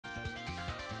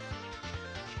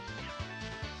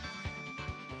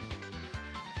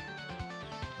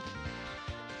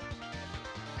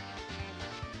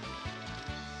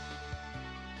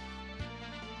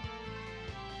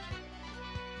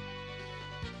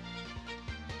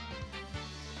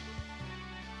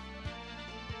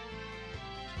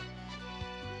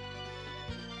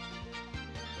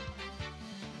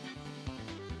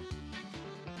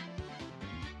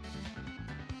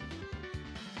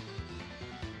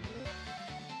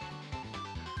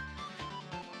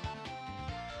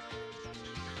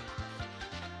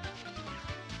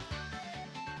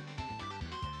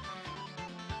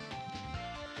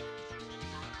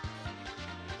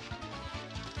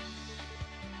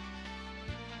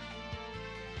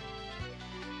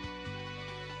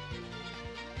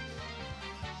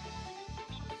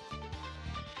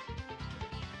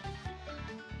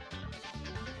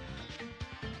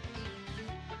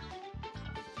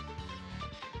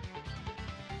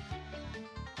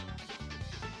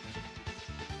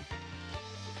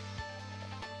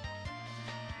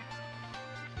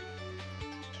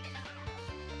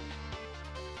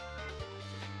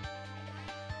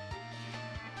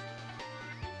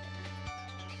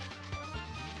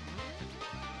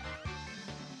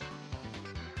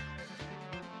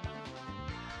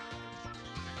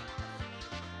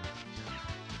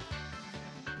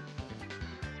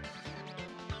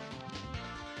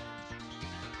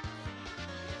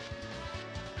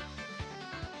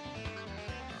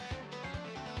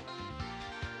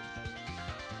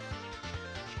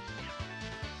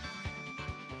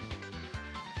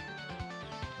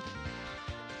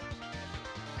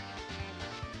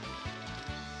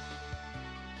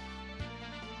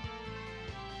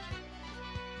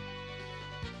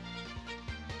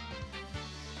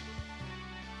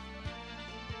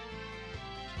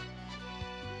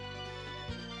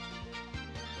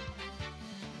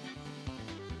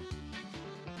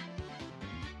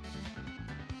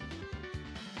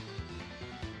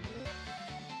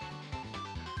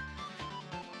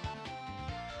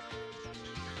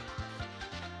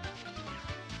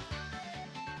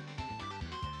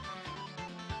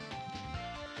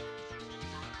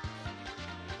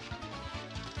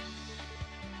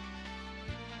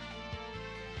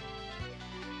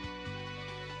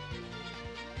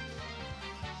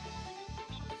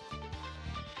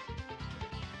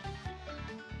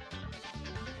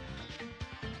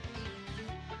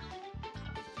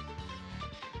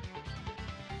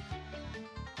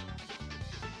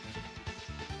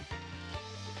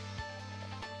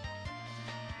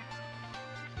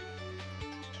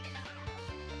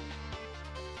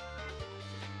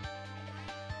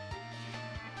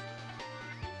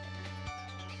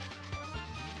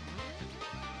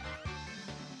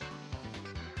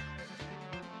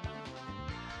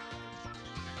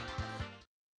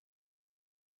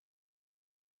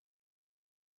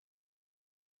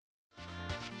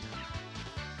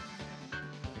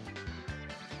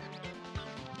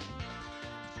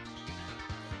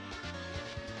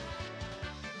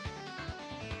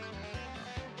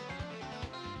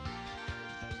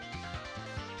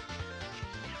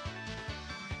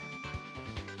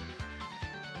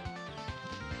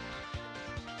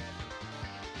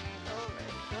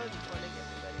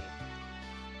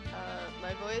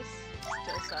my voice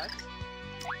still sucks.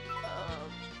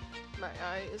 My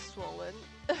eye is swollen.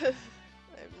 I'm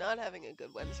not having a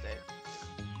good Wednesday.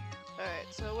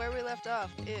 Alright, so where we left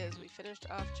off is we finished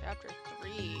off chapter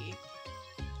 3.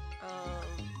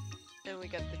 And we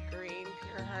got the green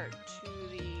pure heart to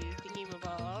the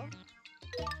thingy-mabob.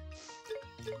 What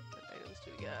items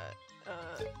do we got?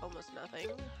 Almost nothing.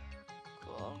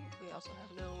 Cool. We also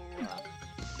have no,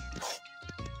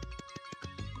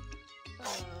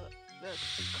 the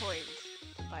coins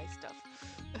to buy stuff.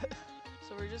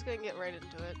 So we're just gonna get right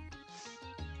into it.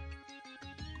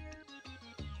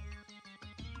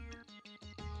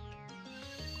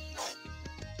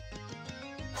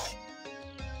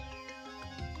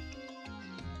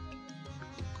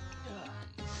 So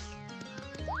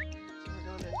we're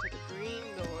going into the green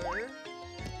door.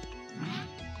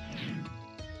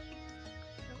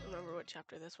 I don't remember what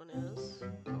chapter this one is,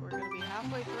 but we're gonna be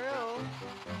halfway through.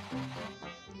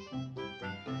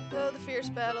 Though the fierce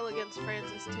battle against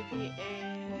Francis Tippy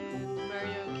and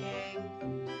Mario Kang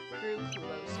grew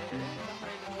closer,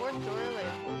 behind the fourth door lay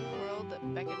a whole new world that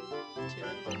beckoned to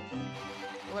them both.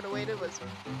 What awaited was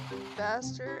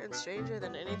vaster and stranger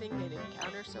than anything they'd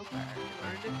encountered so far. In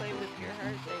order to claim the pure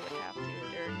heart, they would have to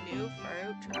endure new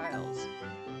far-out trials.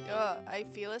 Ugh, I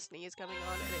feel a sneeze coming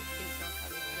on and it is not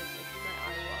coming and it's making my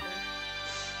eye water.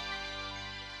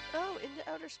 Oh, into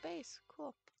outer space.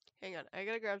 Cool. Hang on, I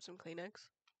gotta grab some Kleenex.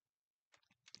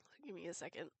 Give me a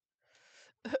second.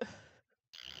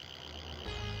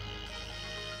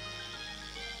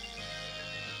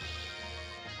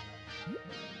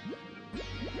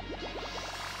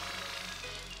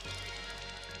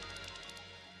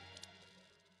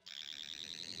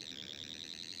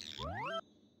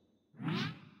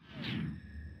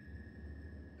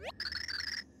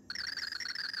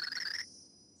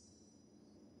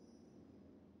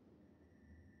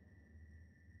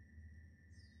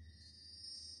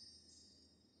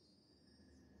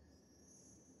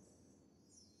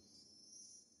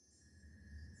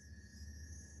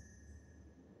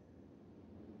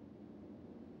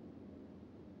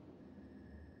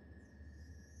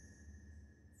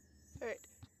 Alright,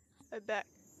 I'm back.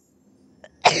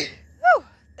 Whew,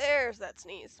 there's that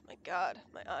sneeze. My god,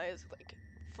 my eye is like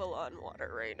full on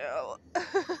water right now.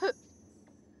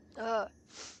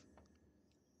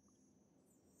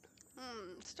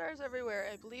 Stars everywhere.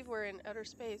 I believe we're in outer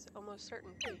space, almost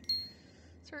certainly.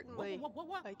 Certainly.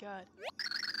 What? My god.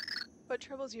 What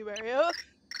troubles you, Mario?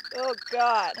 Oh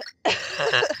god.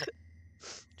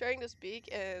 Trying to speak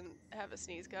and have a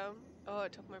sneeze come. Oh,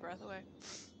 it took my breath away.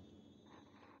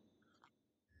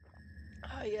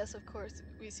 Ah, yes, of course.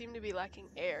 We seem to be lacking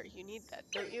air. You need that,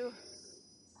 don't you?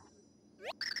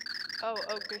 Oh,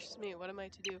 gracious me, what am I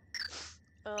to do?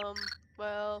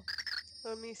 Well,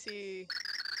 let me see.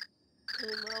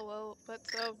 Well, but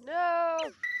so, no!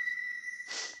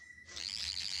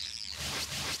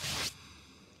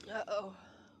 Uh-oh.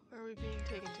 Where are we being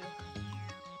taken to?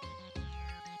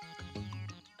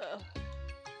 Uh-oh.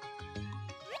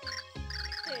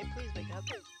 Hey, please wake up.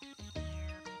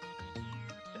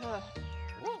 Ugh.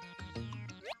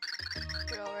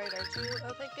 You're alright, aren't you?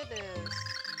 Oh, thank goodness.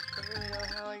 I don't really know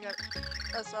how I got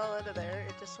us all out of there.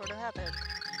 It just sort of happened.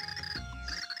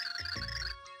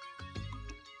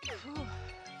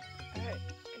 Alright,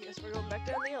 I guess we're going back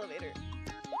down the elevator.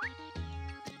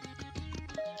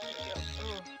 There we go.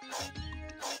 Oh.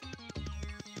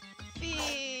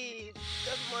 Feed!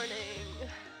 Good morning.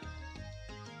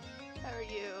 How are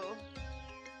you?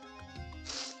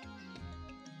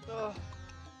 Oh.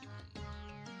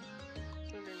 I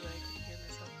was wondering why I couldn't hear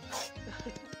myself.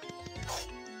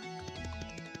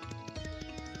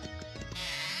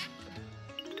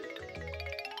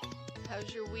 How's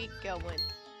your week going?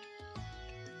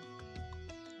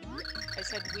 I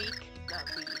said week, not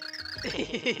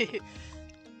weed.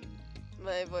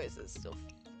 My voice is still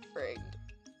frigged.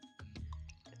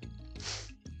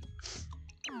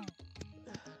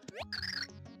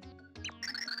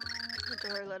 The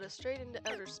door led us straight into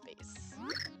outer space.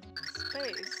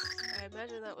 Space? I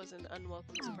imagine that was an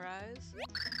unwelcome surprise.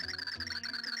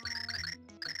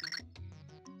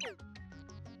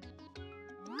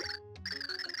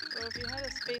 Well, if you had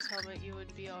a space helmet, you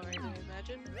would be alright, I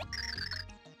imagine.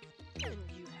 And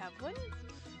you have one?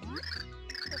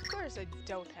 Of course I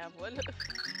don't have one.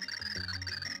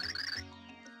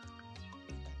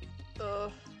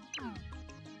 Ugh.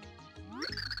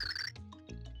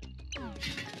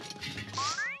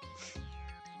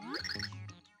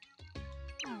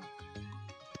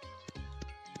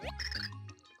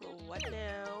 Well, what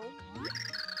now?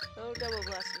 Oh, double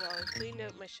blasted all. I cleaned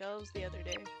out my shelves the other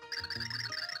day.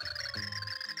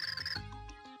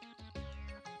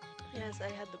 Yes,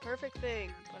 I had the perfect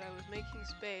thing, but I was making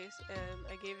space and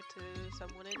I gave it to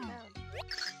someone in town.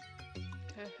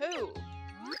 Ho-ho!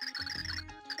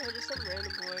 Oh, just some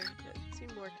random boy. It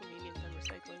seemed more convenient than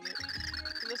recycling it.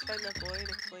 You must find that boy and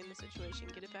explain the situation,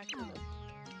 get it back to them.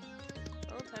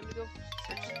 Well, time to go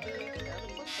search the town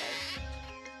and flip side.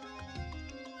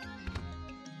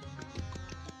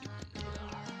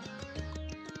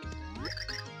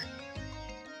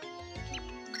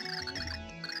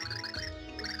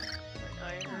 My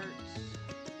eye hurts.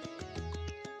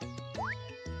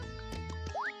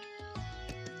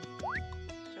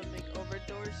 Jumping over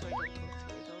doors so I don't go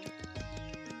through them.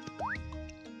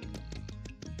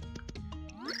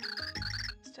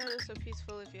 This town is so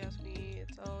peaceful, if you ask me.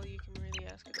 It's all you can really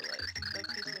ask of a life. That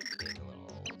peace might be getting a little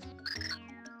old.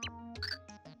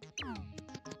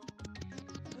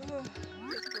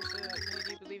 This person, maybe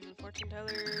you believe in fortune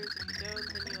tellers. If you don't,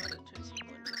 then you ought to try seeing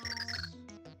one just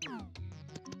once.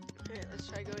 Alright, let's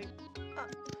try going up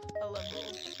a level.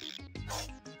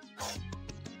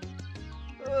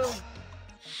 Ugh.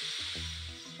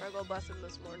 Struggle busing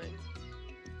this morning.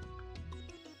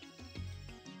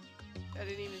 I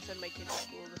didn't even send my kid to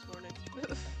school this morning.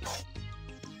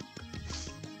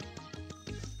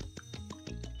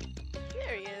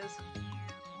 There he is.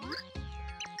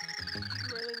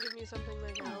 Merlin, give me something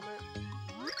like a helmet.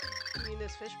 You mean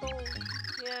this fishbowl?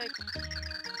 Yeah, I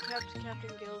kept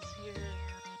Captain Gills here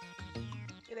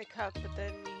in a cup, but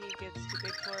then he gets too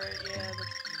big for it. Yeah,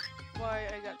 that's why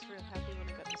I got real happy when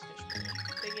I got this fishbowl.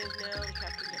 Thing is, now the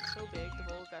captain gets so big, the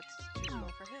bowl got too small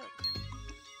for him.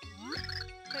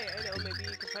 Hey, I know, maybe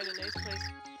you can find a nice place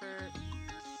for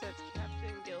sets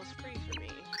Captain Gills free for me.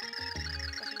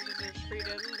 Captain deserves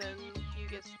freedom, then you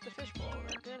get the fishbowl.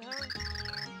 That good, huh?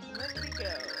 Where did he go?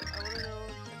 I want to know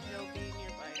if he'll be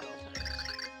nearby at all times.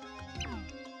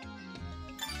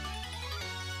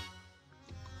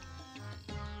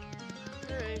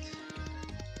 Alright.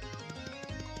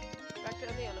 Back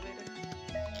down the elevator.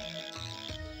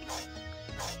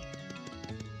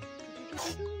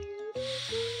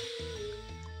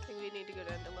 I think we need to go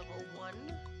down to level 1.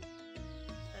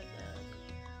 And then...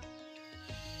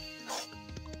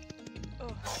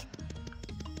 Oh.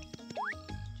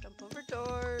 Jump over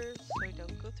doors so I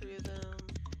don't go through them.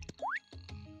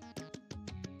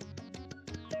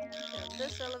 Down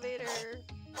this elevator.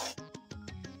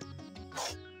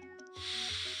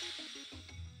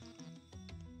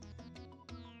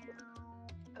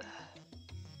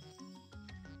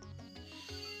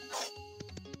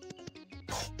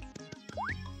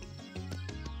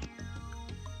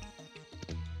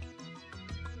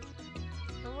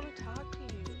 I want to talk to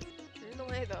you. You're in the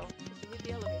way though, because you need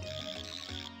the elevator.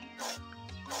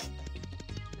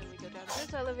 Then we go down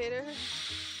this elevator.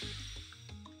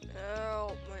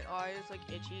 Ow, my eye is like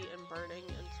itchy and burning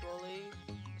and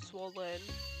swollen.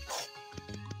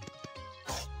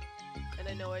 And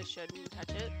I know I shouldn't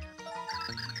touch it.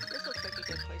 This looks like a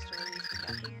good place to release the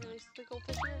captain. Release the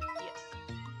goldfish here? Yes.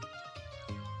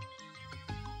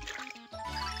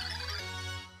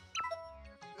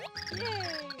 Yay!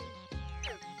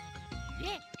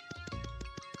 Yeah!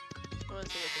 I want to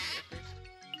see what's in here first.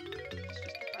 It's just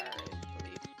a fire, I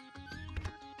believe.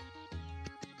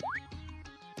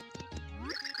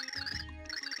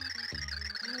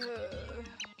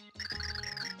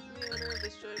 The owner of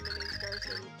this joint, my name's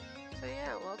Carson. So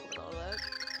yeah, welcome and all that.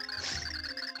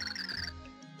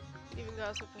 Even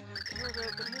gossip I don't care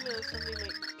about, but who knows, somebody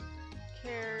might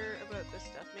care about this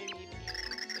stuff, maybe even you.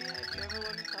 So yeah, if you ever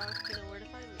want to talk, you know where to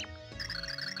find me.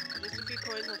 For just a few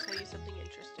coins, I'll tell you something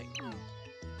interesting.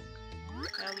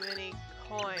 How many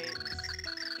coins?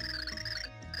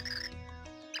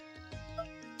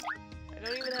 I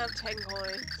don't even have 10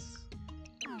 coins.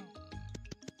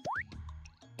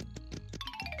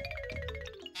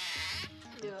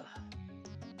 Ugh.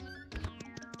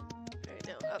 Alright,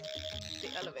 now up the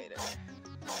elevator.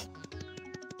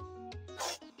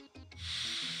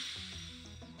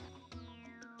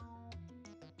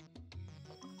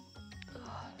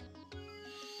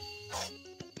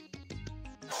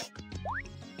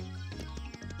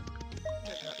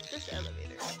 This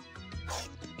elevator.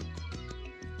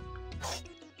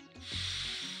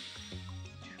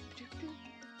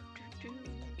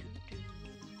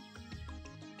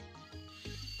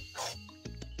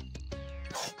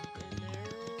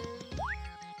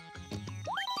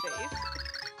 Safe.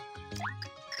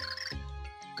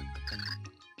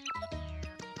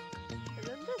 And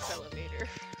then this elevator.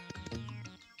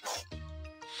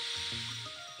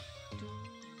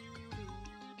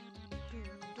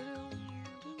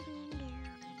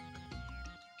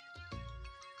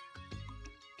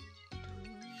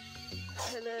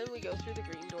 And then we go through the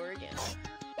green door again.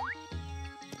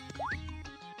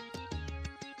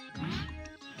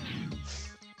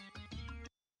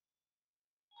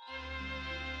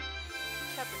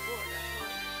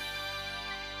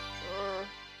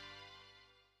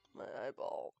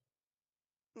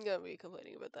 I'm gonna be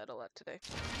complaining about that a lot today.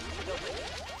 I don't like it.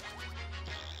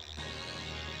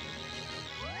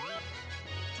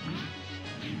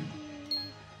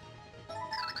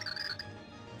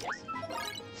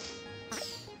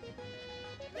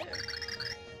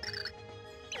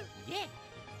 Yeah.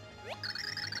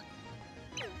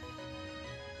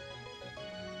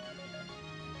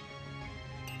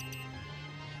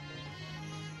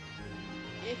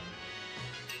 Eh.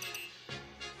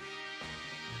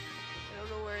 I don't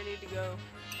know where I need to go.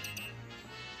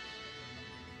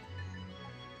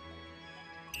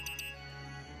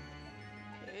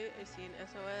 Okay, I see an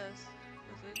SOS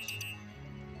message.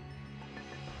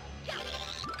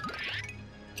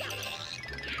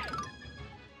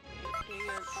 Hang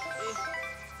on.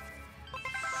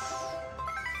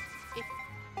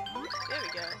 There we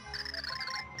go.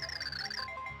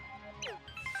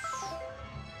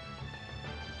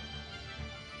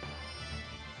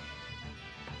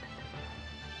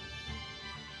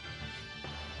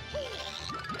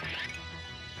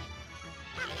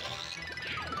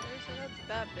 Okay, so that's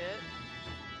that bit.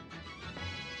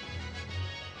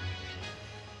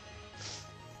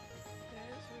 Okay,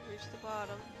 so we reached the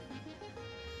bottom.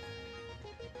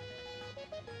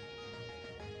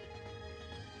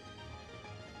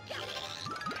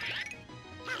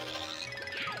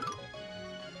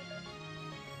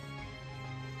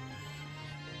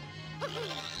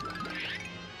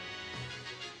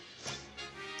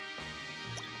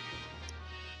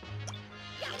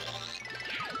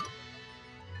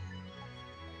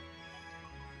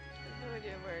 I have no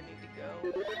idea where I need to go.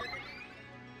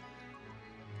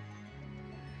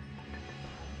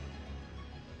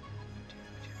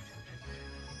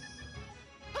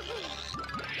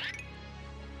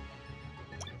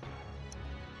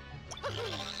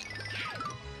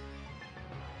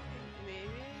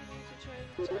 Maybe I need to try to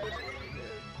talk to the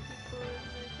people in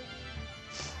the thingy.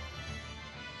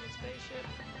 The spaceship.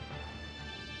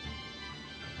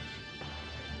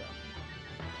 There we go.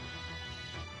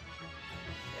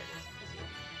 There it is. I see it.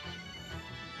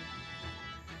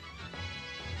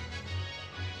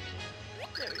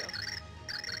 There we go.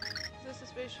 Is this a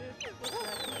spaceship? Looks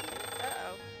exactly like it.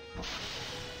 Uh-oh.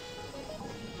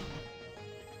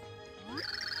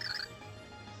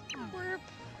 Warp.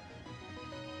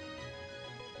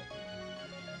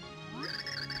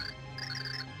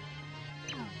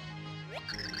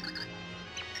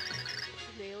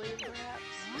 An alien, perhaps?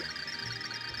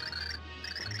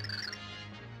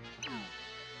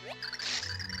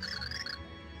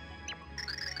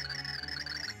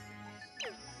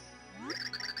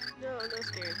 No, no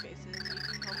scary faces. You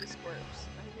can call me Squirps.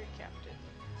 I'm your captain.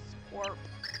 Squirp.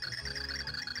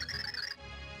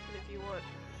 And if you want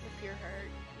a pure heart,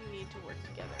 you need to work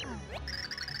together.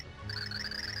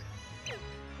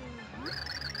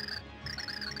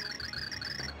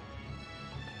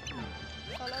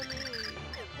 Follow me.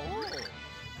 Oh.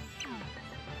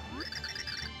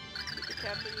 With the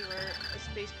captain, you are a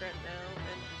space grunt now,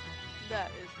 and that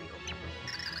is the only way.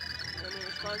 The only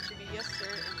response should be yes, sir,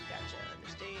 and gotcha.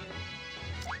 Understand?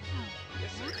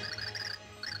 Yes, sir.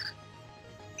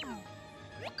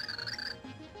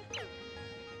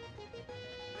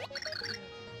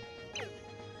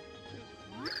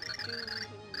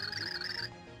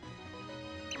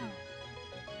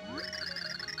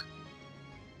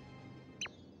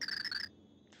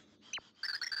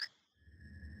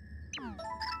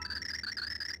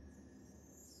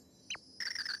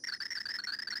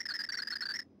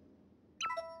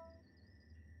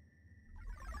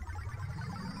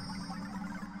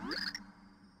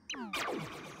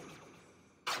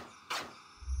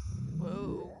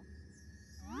 Whoa.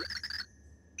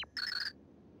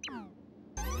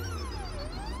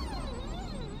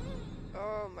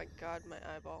 Oh my god, my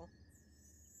eyeball.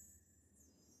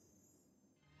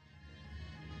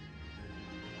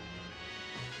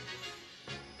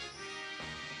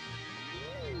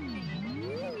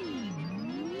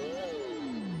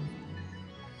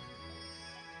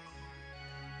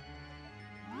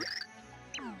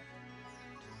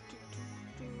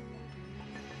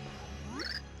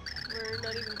 We're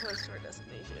not even close to our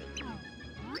destination.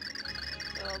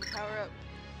 Got all the power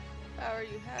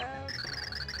you have.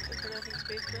 Good for nothing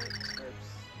space scripts.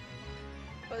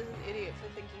 I was an idiot for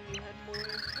thinking you had more.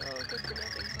 Oh, good for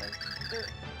nothing stuff.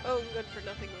 Oh, good for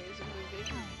nothing ways of moving.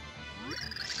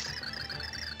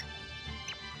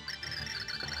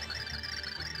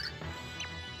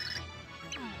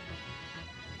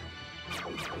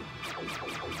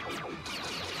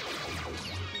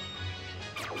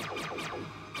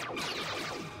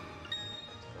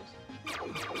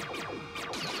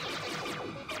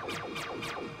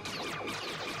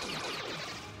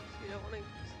 You don't want to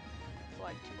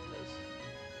fly too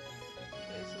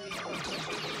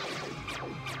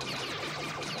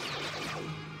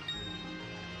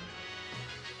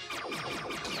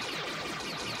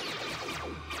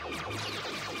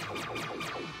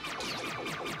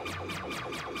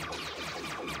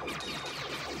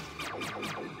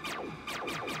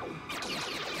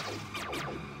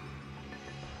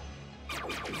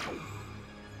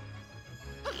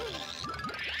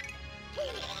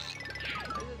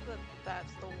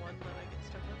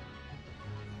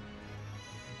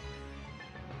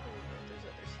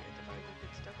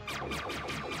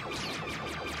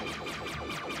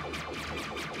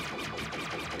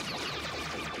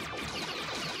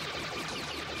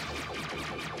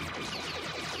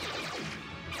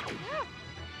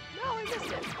No, I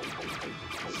missed it.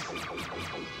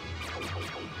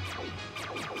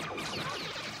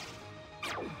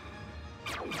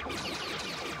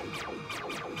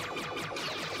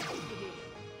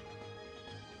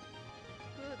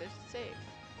 Ooh, there's a save.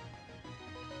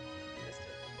 Missed it.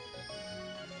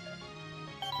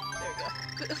 There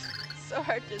we go. So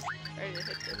hard just trying to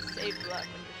hit the save button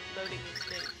when you're loading these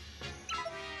things.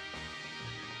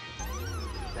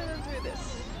 Then through this.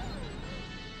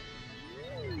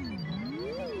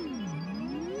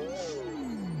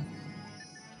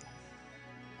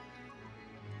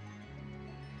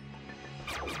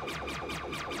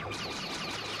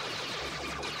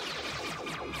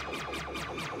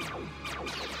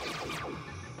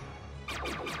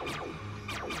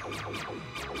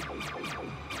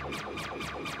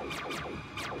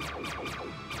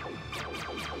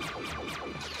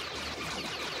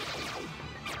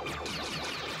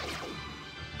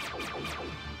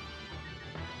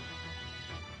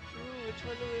 Which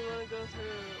one do we want to go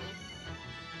through?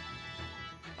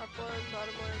 Up one,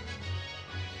 bottom one?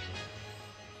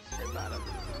 Straight bottom.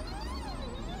 This one.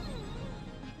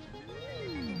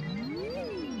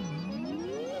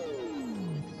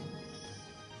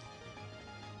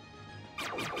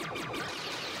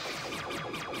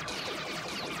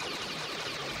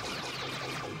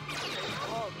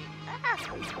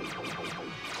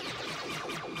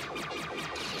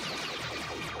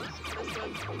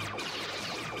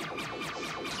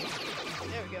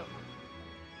 There we go.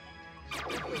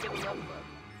 Definitely gonna level up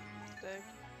today.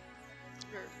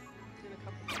 Or in a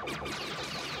couple minutes.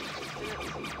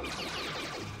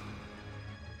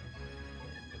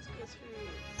 Let's go through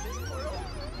this portal.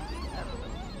 I don't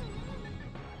know.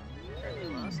 Currently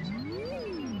lost.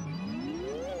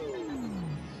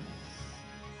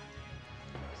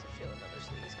 How's it feel? Another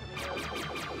sneeze coming on.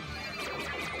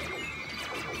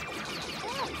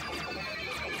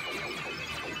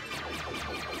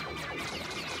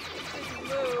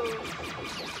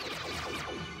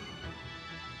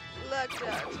 Lucked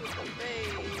out with the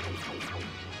rain. I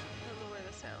don't know where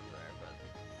the sounds are, but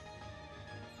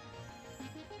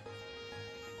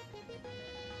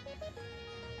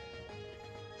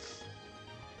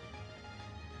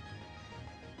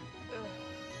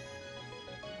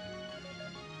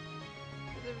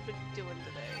what's everybody doing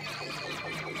today?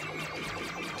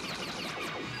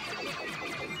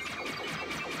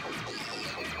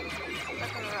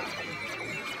 Stuck on a rock.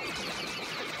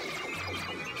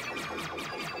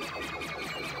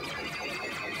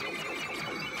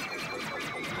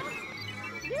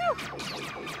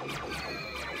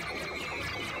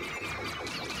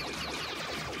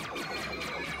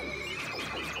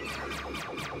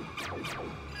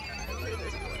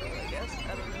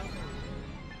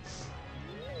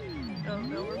 Oh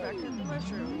no, we're back at the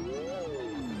mushroom.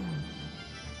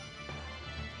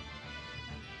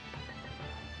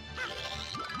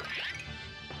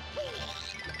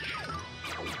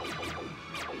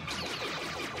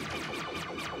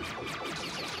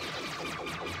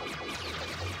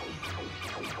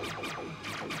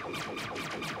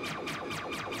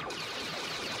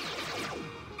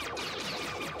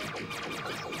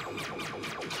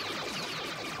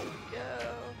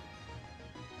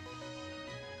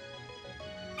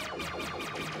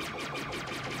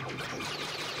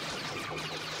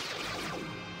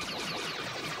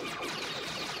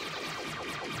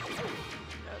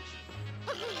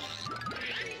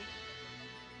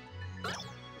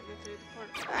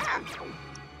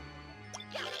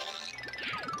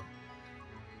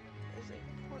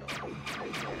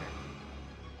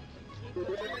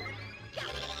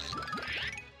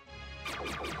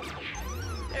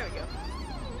 There we go.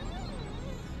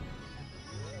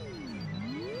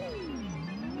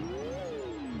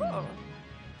 Whoa.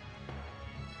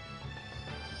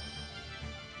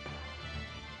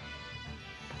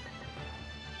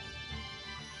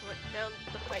 Went down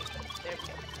the pipe. There we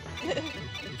go.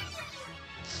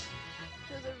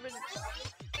 How's everybody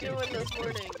doing this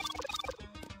morning?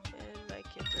 And my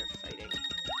kids are fighting.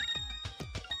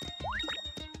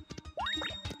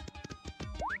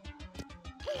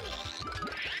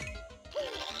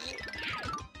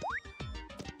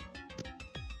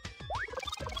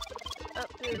 Up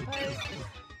through the pipe.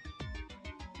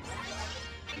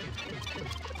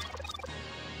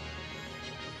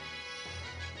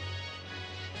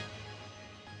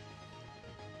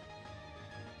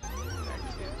 Back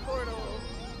to the portal.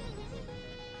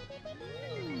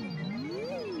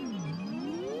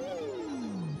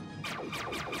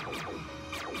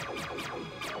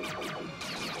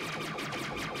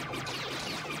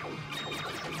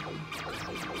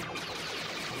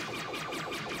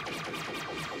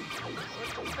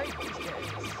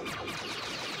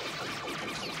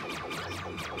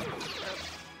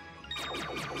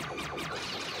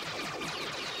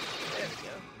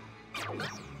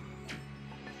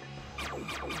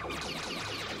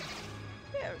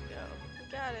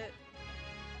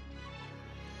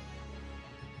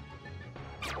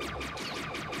 Woo!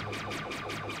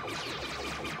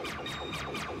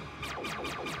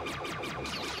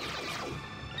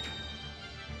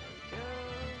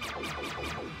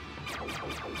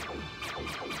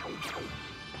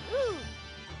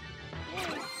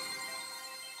 Yay!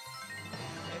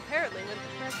 I apparently went the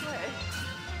correct way.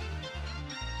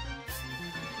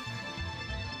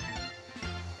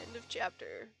 End of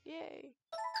chapter. Yay!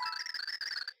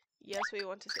 Yes, we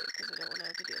want to save because I don't want to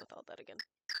have to deal with all that again.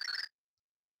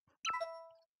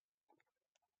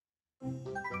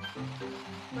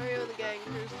 Mario and the gang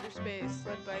cruise through space,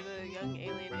 led by the young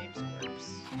alien named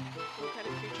Squirps. What kind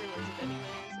of creature was it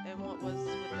anyways, and what was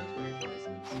with those weird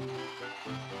noises?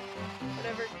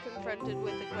 Whenever confronted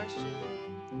with a question,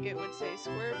 it would say,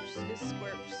 "Squirps is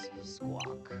Squirps,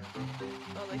 squawk."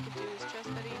 All they could do was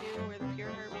trust that he knew where the pure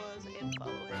heart was and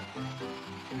follow him.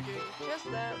 They were doing just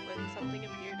that when something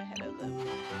appeared ahead of them.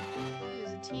 It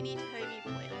was a teeny tiny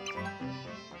planet.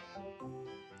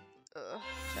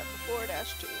 Chapter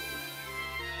 4-2.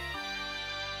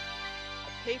 A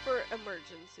paper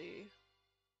emergency.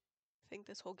 I think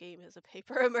this whole game is a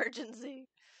paper emergency.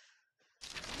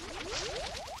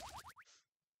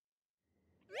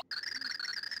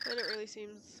 Planet really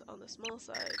seems on the small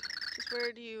side. Just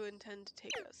where do you intend to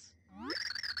take us?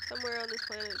 Somewhere on this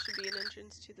planet should be an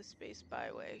entrance to the space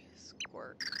byway.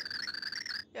 Squirk.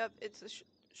 Yep, it's a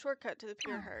shortcut to the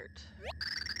pure heart.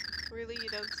 Really, you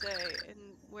don't say.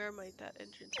 And where might that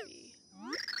entrance be?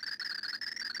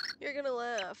 You're gonna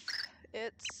laugh.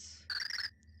 It's...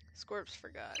 Squirps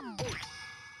forgot.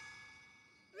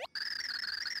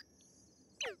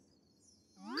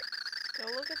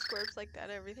 Don't look at Squirps like that.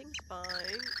 Everything's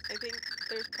fine. I think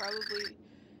there's probably...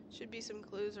 should be some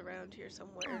clues around here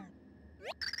somewhere.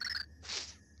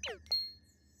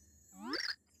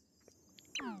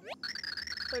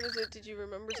 What is it? Did you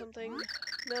remember something?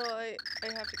 No, I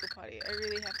have to go potty. I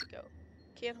really have to go.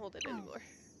 Can't hold it anymore.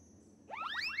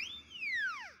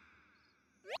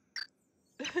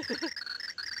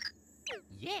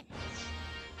 Yeah.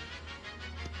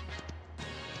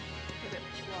 Give it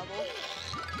wobble.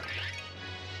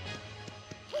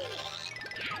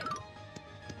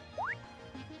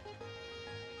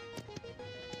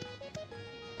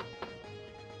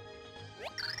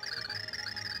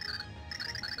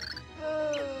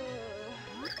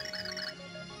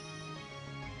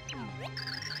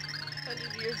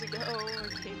 Years ago, I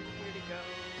came here to go.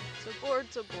 So bored,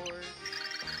 so bored.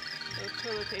 No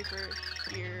toilet paper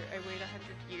here. I wait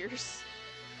 100 years.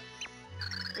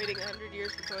 Waiting 100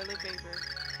 years for toilet paper.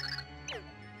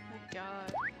 My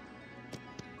god.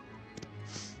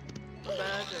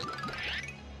 Imagine.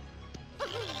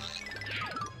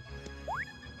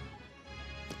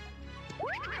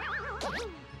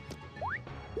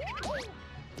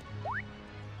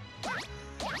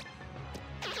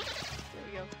 There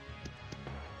we go.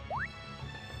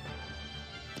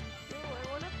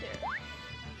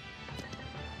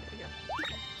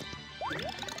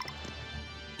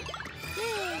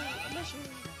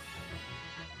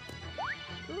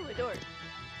 Ooh, a door.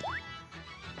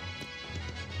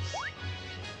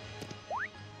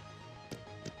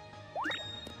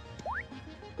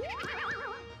 I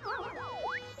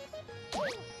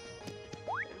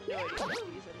have no idea what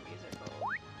these enemies are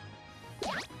called.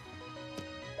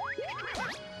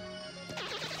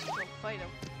 Don't fight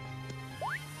them.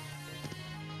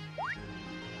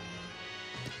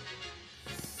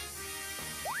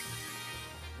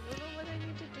 I don't know what I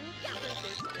need to do for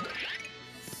this thing.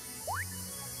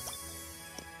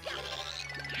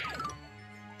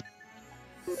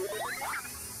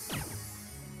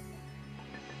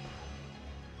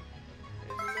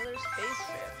 There's another space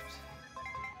rift.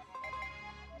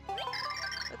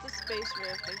 That's a space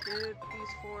rift. I hear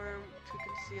these form to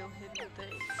conceal hidden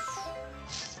things.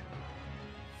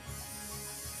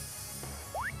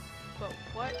 But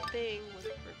what thing would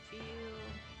reveal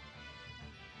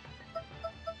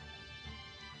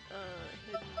a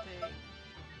hidden thing?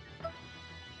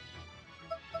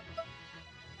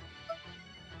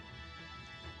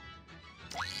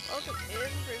 Welcome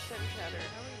in, Percent Chatter.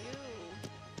 How are you?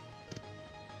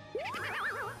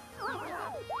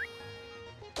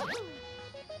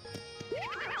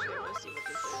 Actually, I want to see what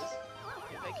this is.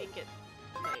 If I can get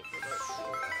my remote to...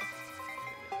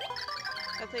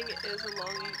 That thing is a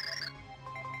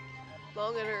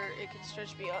longer, it can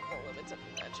stretch beyond the limits of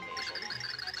imagination.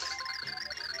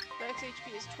 Max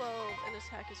HP is 12 and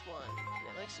attack is 1,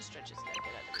 and it likes to stretch its neck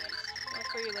at enemies. Watch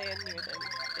where you land near them.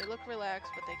 They look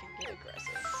relaxed, but they can get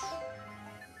aggressive.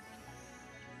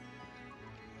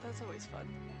 That's always fun.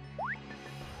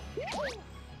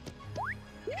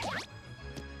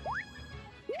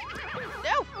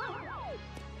 No!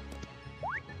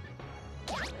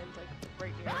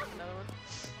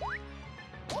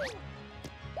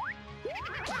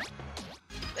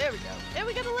 And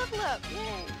we got a level up!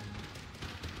 Yay!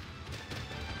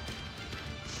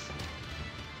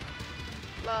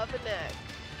 Lava neck.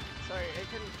 Sorry, I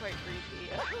couldn't quite read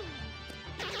the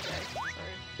okay,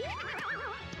 sorry.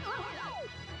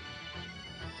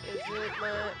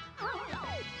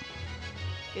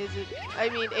 Is it I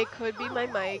mean, it could be my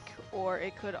mic, or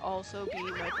it could also be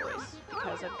my voice,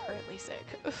 because I'm currently sick.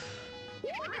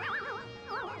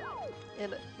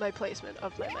 And my placement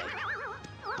of my mic.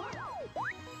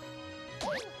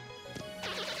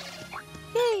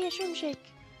 Yay, a shroom shake!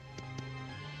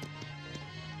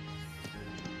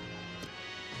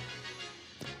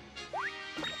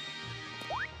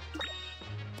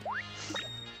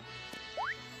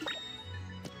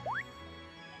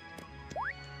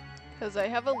 Because I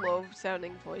have a low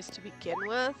sounding voice to begin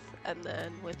with, and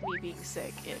then with me being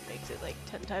sick, it makes it like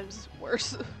 10 times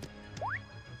worse.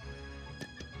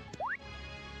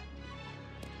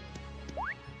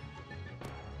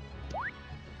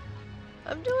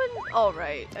 I'm doing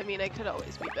alright. I mean, I could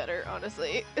always be better,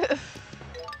 honestly.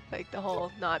 Like the whole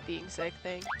not being sick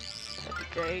thing. That'd be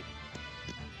great.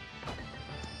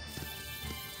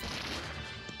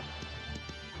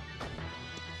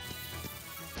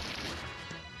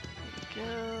 Go,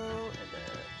 and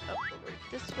then up over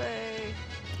this way.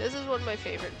 This is one of my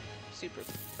favorite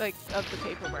of the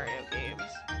Paper Mario games.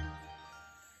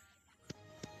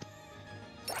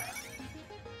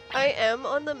 I am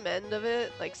on the mend of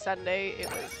it. Like Sunday, it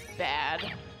was bad.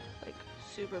 Like,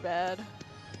 super bad.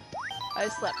 I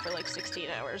slept for like 16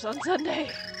 hours on Sunday.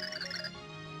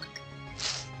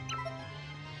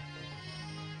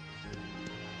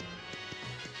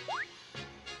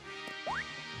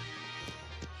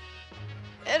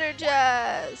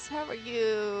 Energize! How are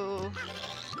you?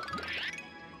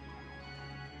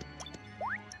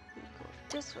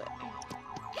 Go this way.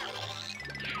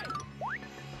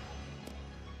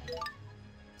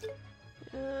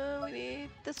 We need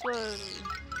this one.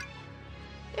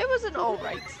 It was an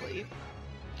alright sleep.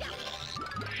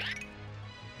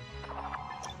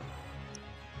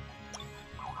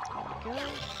 There we go.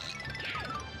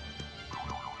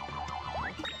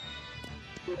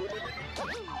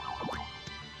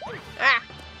 Ah!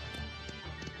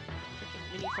 Freaking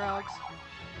mini frogs.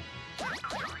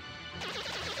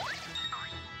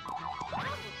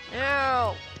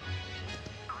 Ow!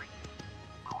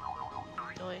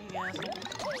 Annoying asshole.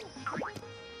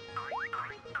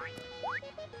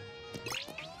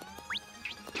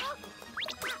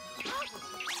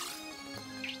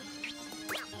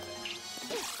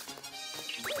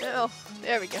 Oh,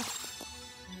 there we go.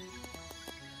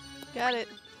 Got it.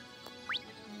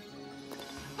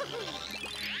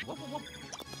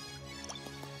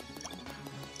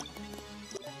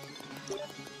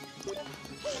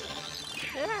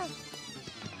 Yeah.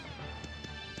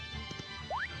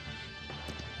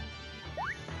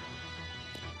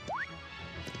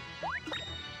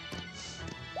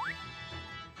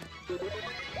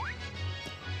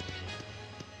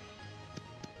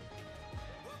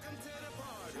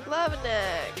 Lava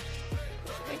neck.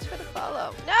 Thanks for the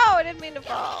follow. No, I didn't mean to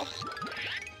fall.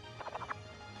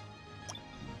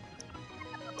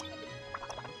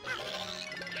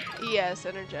 Yes,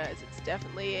 Energize. It's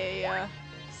definitely a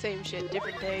same shit,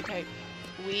 different day type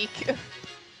week. There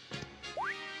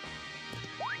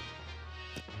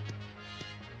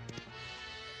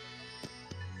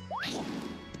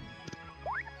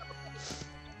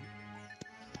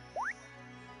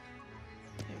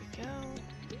we go.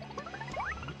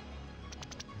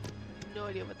 No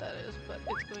idea what that is, but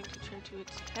it's going to turn to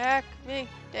attack me.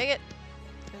 Dang it.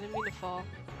 I didn't mean to fall.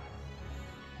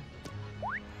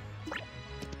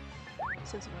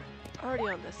 Since we're already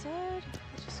on this side,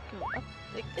 let's just go up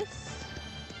like this.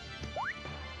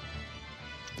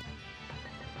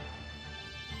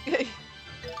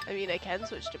 I mean, I can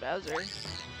switch to Bowser. Just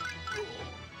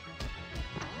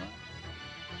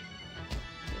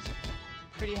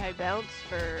pretty high bounce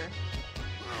for...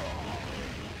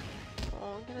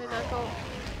 Oh, can I not go?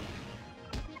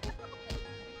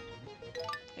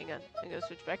 Hang on, I'm gonna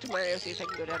switch back to Mario, see if I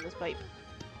can go down this pipe.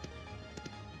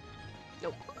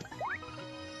 Nope.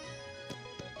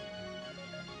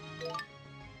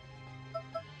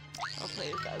 I'll play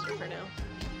as Bowser for now.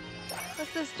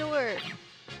 What's this door?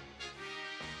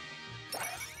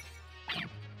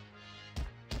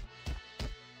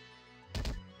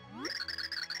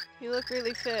 You look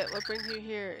really fit. What brings you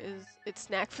here? Is it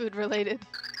snack food related?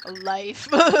 A life.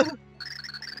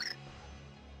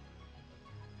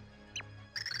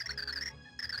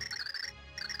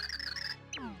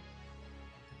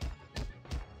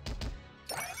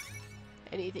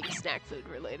 Anything snack food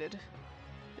related.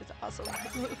 It's awesome.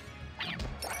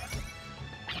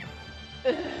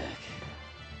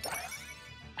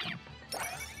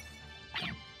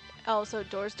 Also,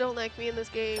 doors don't like me in this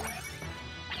game.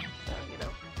 So, you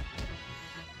know.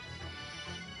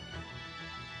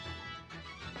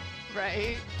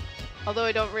 Right? Although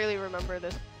I don't really remember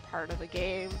this part of the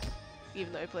game,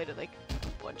 even though I played it like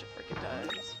a bunch of freaking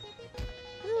times.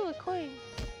 Ooh, a coin.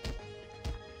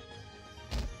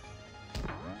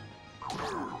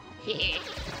 Heh.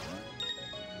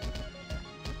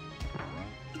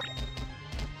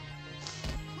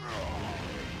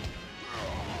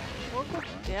 Won't go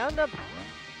down the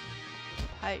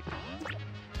pipe.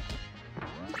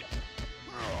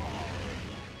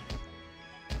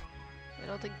 I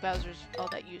don't think Bowser's all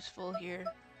that useful here.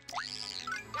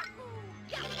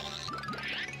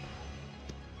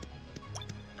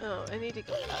 Oh, I need to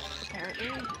go up,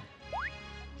 apparently.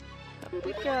 Up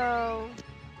we go.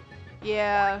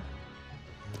 Yeah.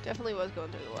 Definitely was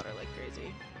going through the water like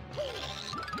crazy.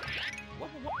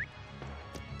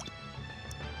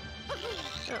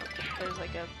 Oh, there's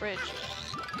like a bridge.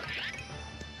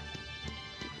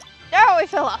 No, I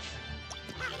fell off.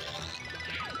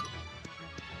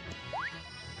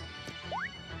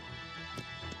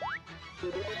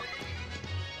 I'm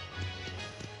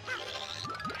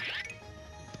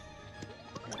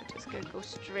just gonna go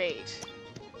straight.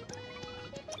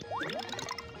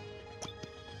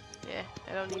 Yeah,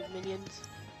 I don't need minions.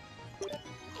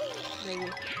 Maybe.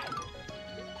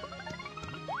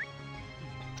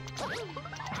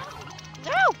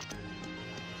 No!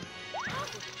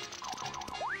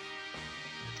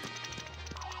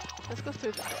 Let's go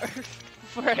through the door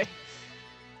before I...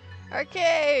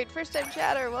 Arcade! First time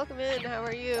chatter, welcome in, how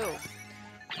are you?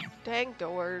 Dang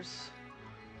doors.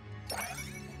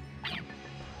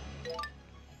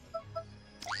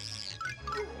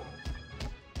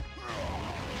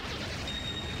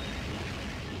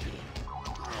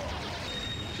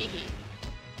 Hehe.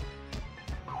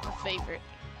 My favorite.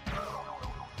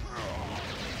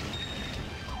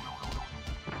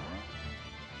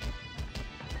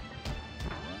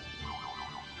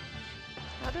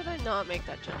 How did I not make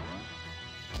that jump?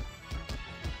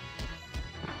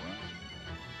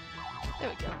 There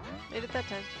we go. Made it that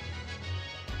time.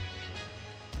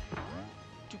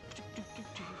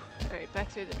 Alright, back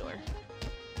through the door.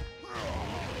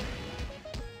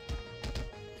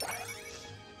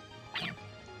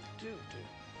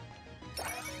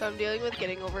 So I'm dealing with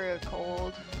getting over a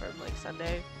cold from like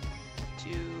Sunday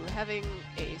to having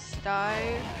a sty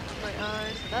in my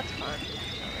eyes, so that's fun.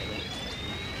 Not really.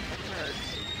 It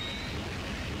hurts.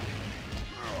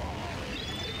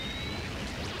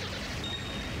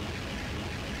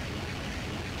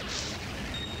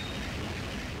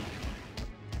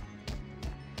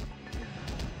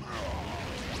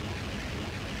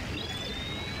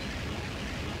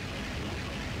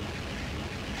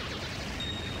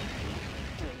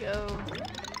 Go.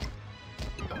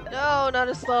 No, not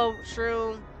a slow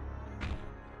shroom.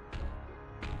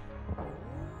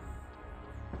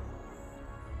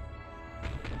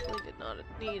 Definitely did not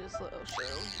need a slow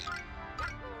shroom.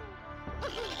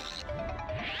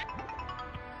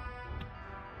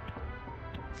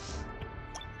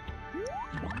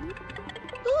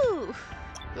 Ooh!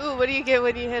 Ooh, what do you get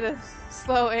when you hit a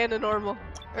slow and a normal?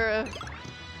 Or a...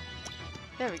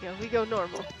 There we go, we go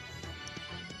normal.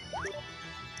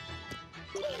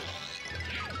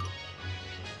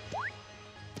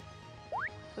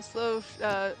 A slow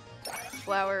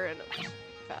flower and a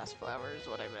fast flower is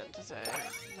what I meant to say.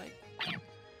 Like,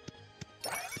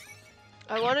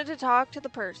 I wanted to talk to the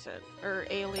person, or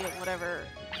alien, whatever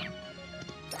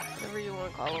you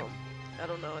want to call them. I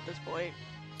don't know at this point.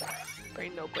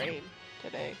 Brain no brain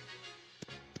today.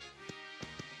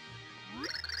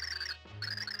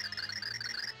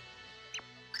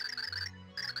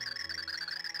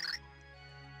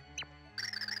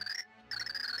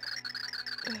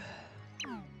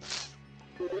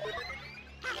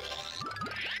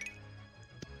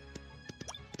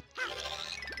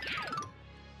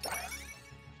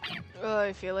 Oh,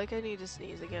 I feel like I need to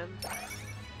sneeze again.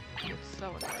 It's so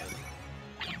annoying.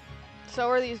 So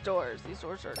are these doors. These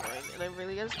doors are annoying, and I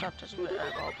really gotta stop touching my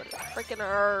eyeball, but it freaking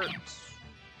hurts.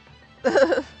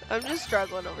 I'm just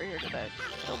struggling over here today.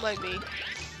 Don't mind me.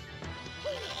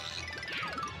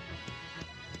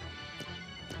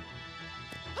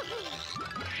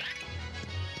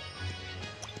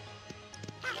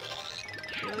 I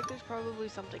feel like there's probably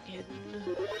something hidden.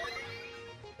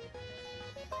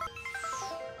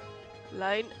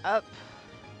 Line up.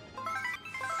 There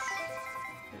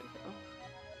we go.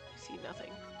 I see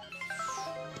nothing.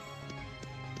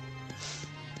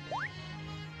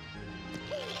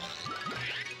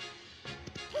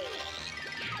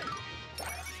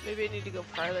 Maybe I need to go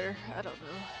farther. I don't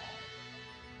know.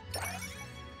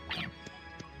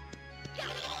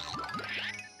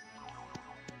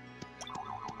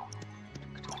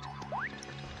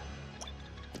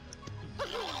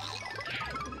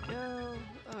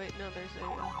 There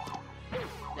you go.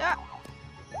 Yeah!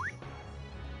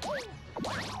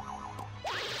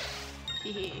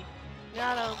 Hehe.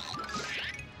 Got him.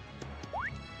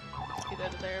 Let's get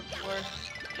out of there before.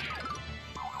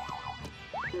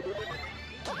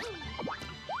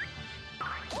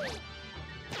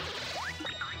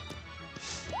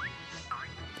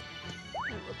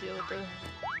 And we'll deal with the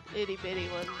itty bitty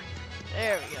one.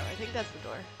 There we go. I think that's the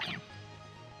door.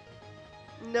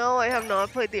 No, I have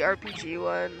not played the RPG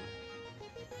one.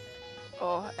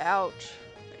 Oh, ouch.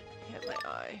 I hit my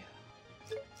eye.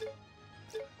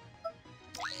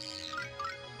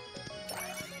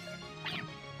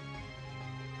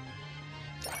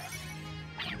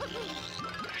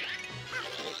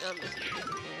 Wait, I'm just getting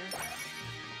there.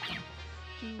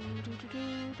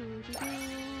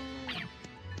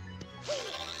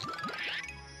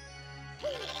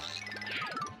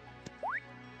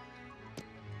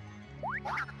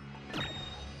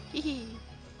 Hehe.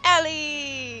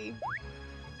 Ellie!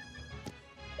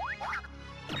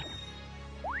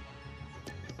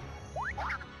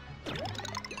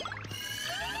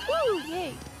 Woo!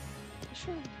 Yay!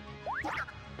 Sure.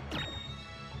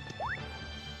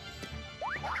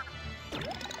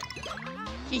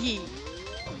 Hehe.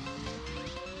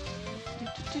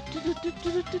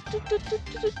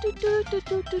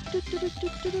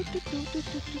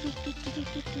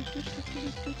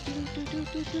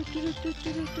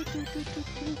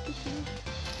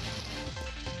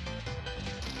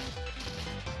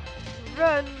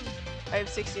 Run! I have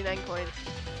 69 coins.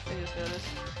 I just noticed.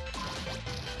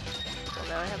 Well,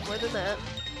 now I have more than that.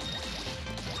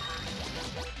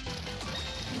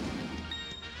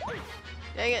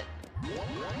 Dang it!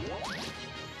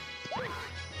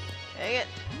 Dang it!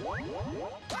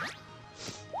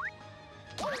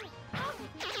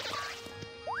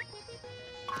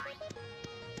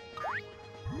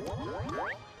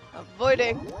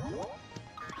 Avoiding!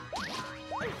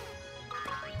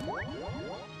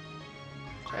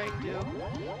 Trying to.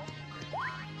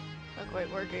 Not quite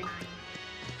working.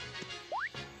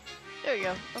 There we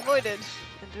go. Avoided.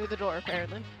 And through the door,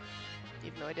 apparently.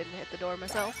 Even though I didn't hit the door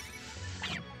myself.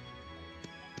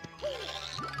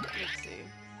 Let's see.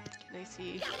 Can I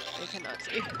see? I cannot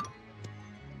see.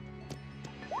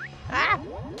 Ah!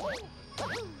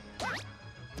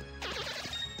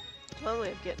 One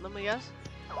way of getting them, I guess.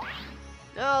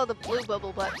 No, the blue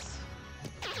bubble butts.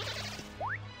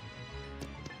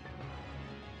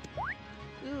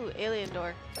 Ooh, alien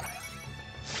door.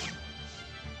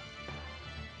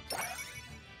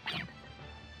 I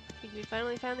think we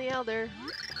finally found the Elder.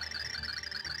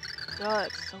 Oh,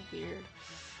 that's so weird.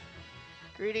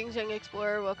 Greetings, young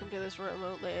explorer. Welcome to this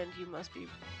remote land. You must be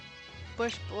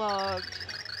bush-blogged.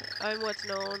 I'm what's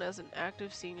known as an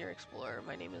active senior explorer.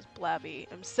 My name is Blabby.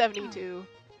 I'm 72.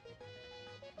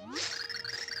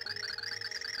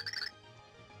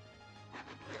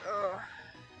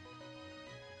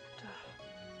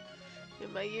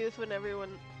 In my youth, when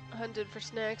everyone hunted for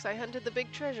snacks, I hunted the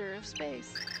big treasure of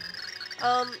space.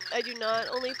 I do not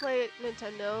only play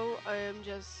Nintendo. I am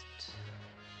just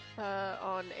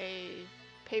on a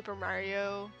Paper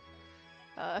Mario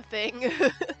thing.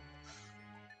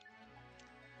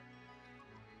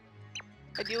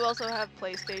 I do also have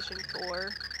PlayStation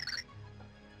 4.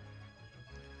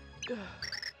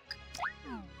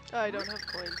 Oh, I don't have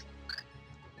coins.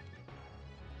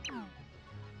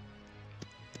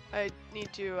 I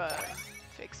need to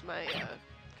fix my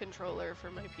controller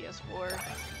for my PS4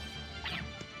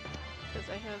 because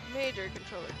I have major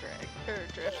controller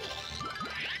drift.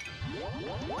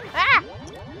 Ah!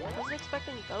 I wasn't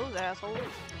expecting those assholes.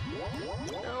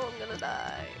 No, I'm gonna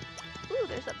die. Ooh,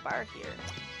 there's a bar here.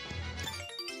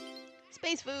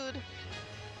 Space food.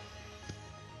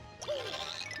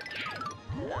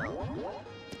 No.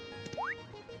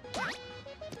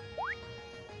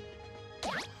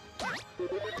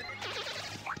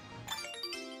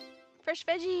 Fresh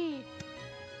veggie!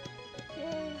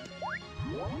 Yay!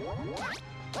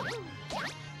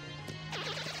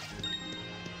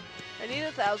 I need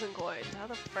 1,000 coins. How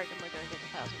the frick am I gonna get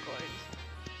 1,000 coins?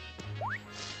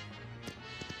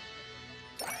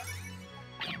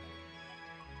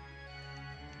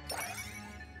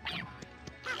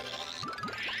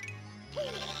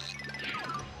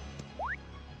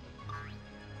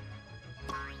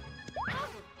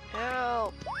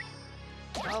 Help!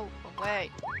 Go away,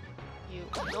 you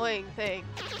annoying thing.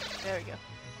 There we go.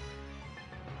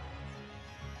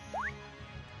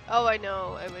 Oh, I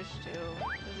know. I wish to.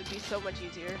 This would be so much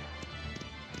easier.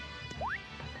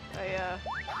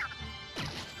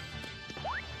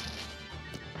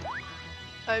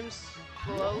 I'm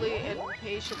slowly and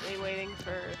patiently waiting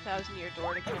for 1,000-Year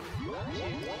Door to come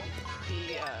to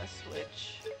the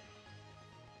Switch.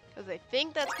 Because I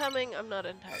think that's coming, I'm not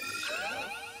entirely sure.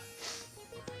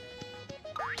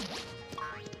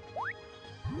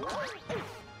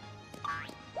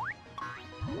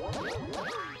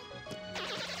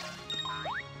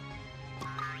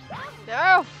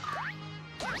 No!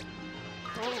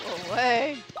 Go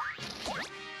away.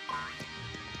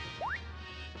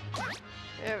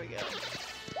 There we go.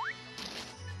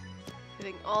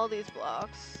 Hitting all these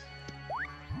blocks.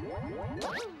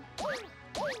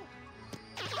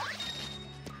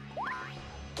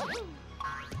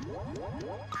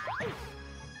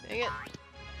 Dang it.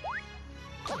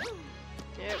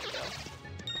 There we go.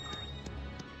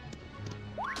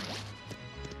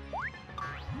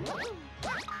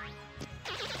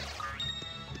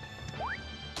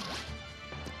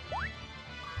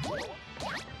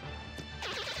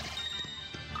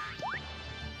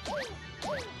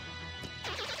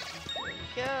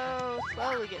 Go,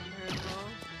 slowly getting her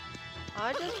along.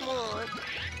 I just want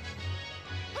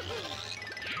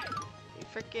a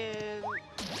frickin'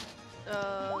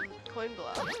 coin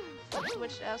block. Is that too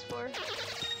much to ask for?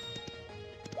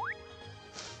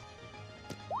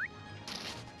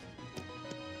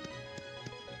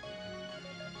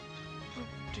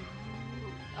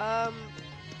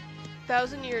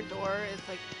 Thousand-Year Door is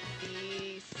like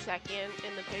the second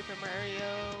in the Paper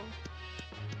Mario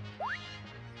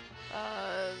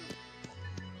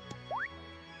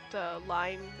the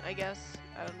line, I guess.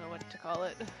 I don't know what to call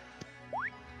it.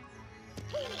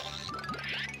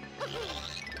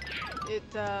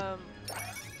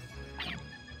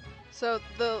 So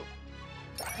the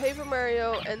Paper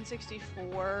Mario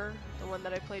N64, the one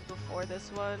that I played before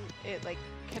this one, it like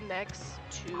connects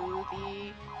to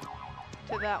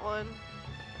that one.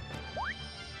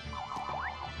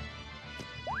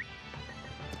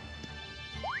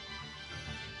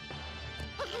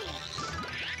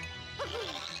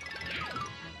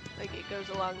 Like it goes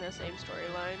along the same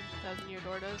storyline, Thousand-Year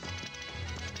Door does.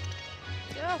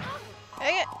 Go!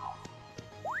 Hang it!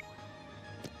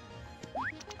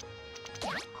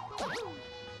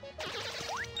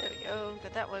 There we go,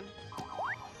 got that one.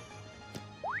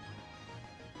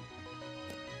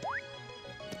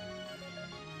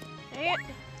 Hang it!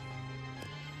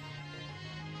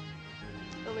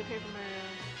 Only Paper Mario.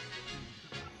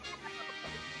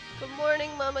 Good morning,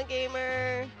 Mama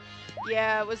Gamer!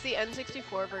 Yeah, it was the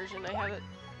N64 version. I have it.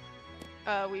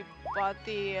 We bought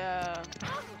the,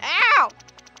 Ow!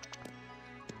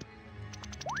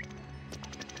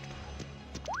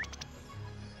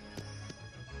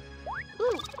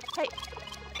 Ooh, hey.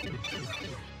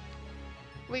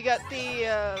 We got the,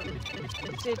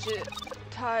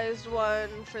 digitized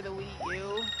one for the Wii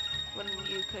U when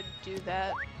you could do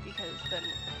that because then,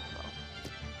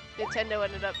 well, Nintendo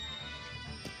ended up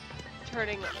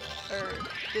turning or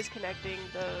disconnecting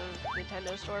the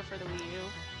Nintendo store for the Wii U.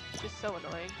 It's just so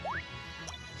annoying.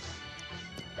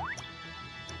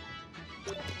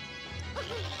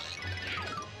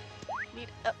 Need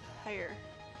up higher.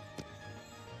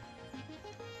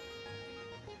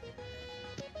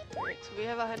 Alright, so we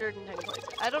have 110 points.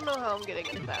 I don't know how I'm getting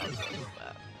 1,000,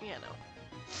 but you know.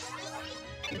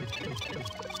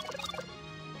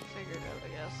 Figure it out, I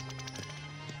guess.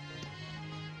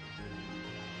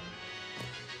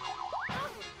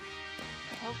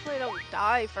 Hopefully I don't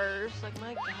die first, like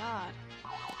my god.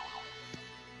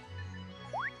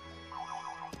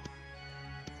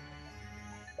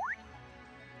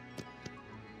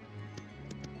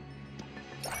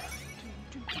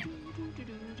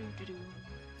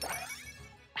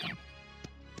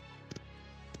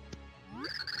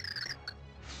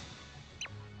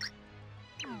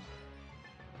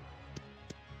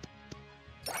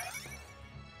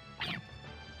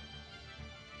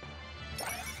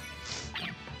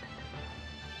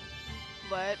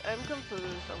 But I'm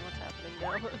confused on what's happening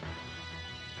now.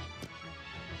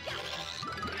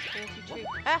 Fancy tree.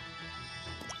 Ah!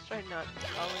 Let's try not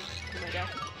falling. Oh my god.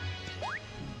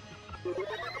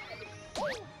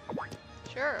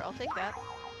 Sure, I'll take that.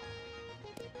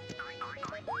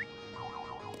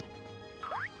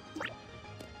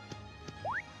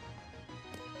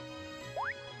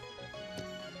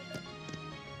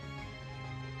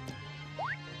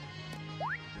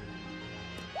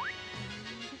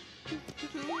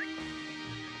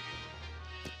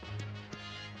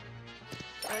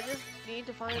 I just need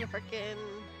to find a frickin'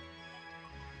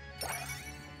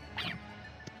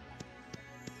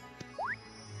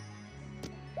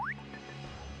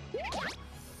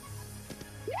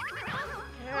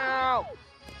 Ow!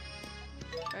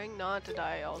 Trying not to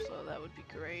die also, that would be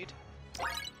great.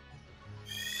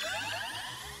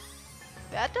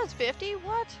 That does 50?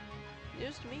 What?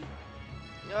 News to me.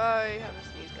 Oh, I have a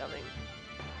sneeze coming.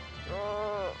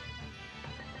 Oh.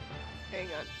 Hang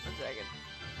on, 1 second.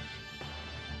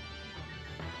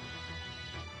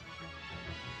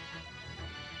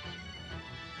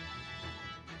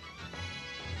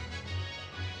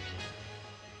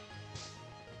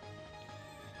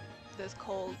 This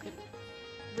cold could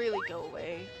really go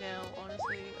away now,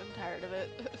 honestly. I'm tired of it.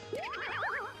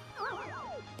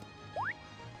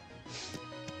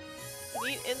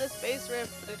 Meet in the space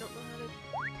rift, but I don't know how to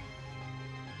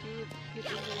do it. Get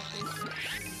into the space rift.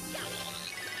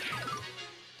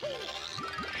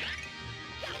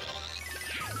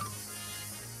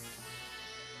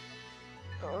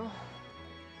 Oh.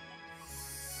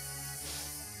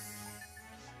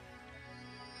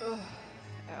 Ugh.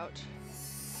 Ouch.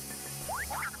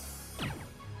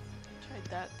 Tried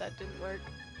that, that didn't work.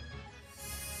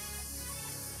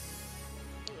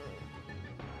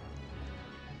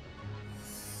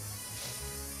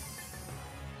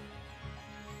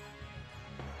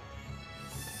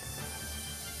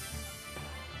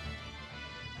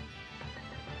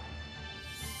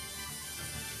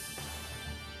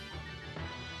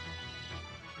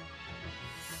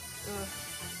 Ugh.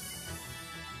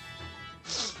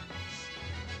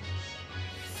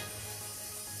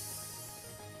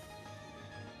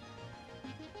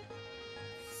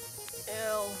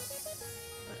 Ew.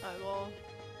 My eyeball.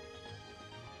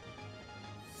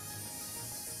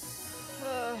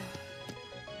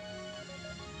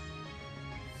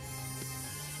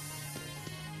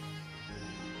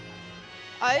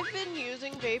 I've been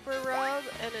using Vapor Rub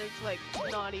and it's like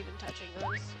not even touching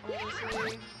this,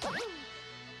 honestly.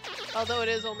 Although it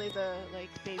is only the like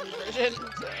baby version,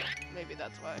 so maybe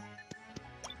that's why.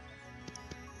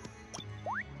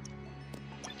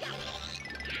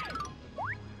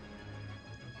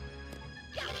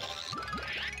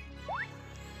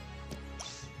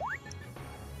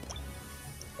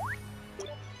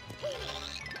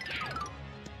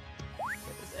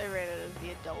 I ran out of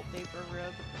the adult Vapor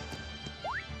Rub.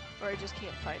 Or I just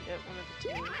can't find it, one of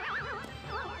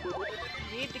the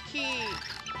two. Need the key!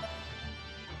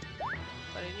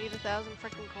 But I need 1,000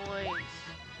 frickin' coins.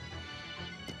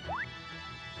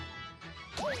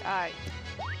 Die.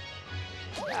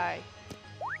 Die.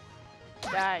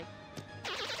 Die.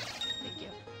 Thank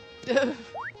you.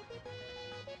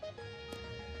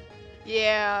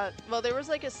 Yeah, well there was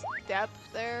like a step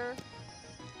there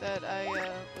that I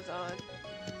was on.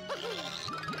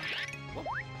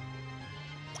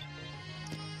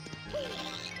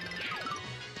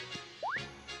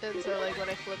 And so like when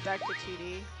I flipped back to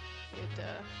 2D, it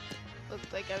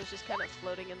looked like I was just kind of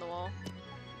floating in the wall.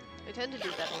 I tend to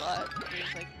do that a lot.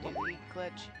 Just like do the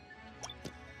glitch.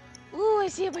 Ooh, I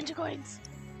see a bunch of coins.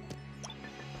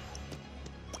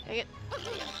 Dang it.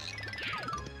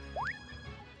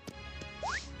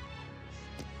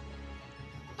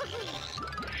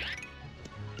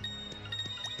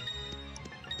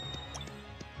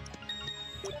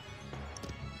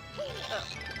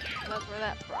 Oh, that's where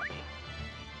that brought me.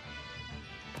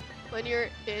 When you're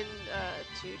in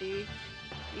 2D,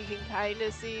 you can kind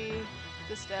of see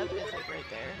the step. It's like right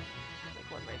there.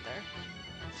 Like one right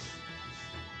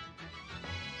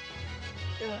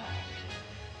there. Ugh.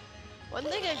 One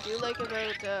thing I do like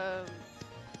about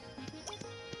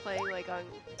playing like on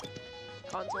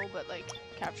console, but like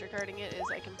capture carding it, is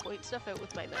I can point stuff out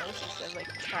with my mouse instead of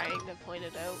like trying to point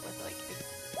it out with like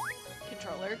a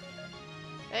controller.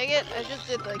 Dang it, I just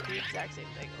did like the exact same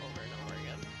thing over and over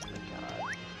again. Oh my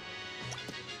god.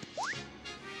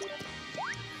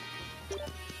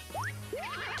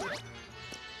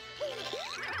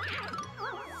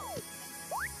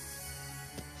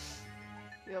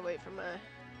 I'm gonna wait for my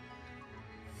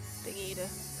thingy to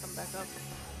come back up.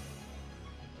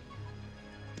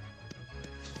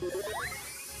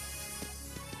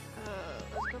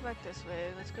 Let's go back this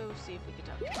way. Let's go see if we can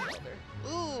talk to the elder.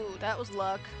 Ooh, that was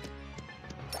luck.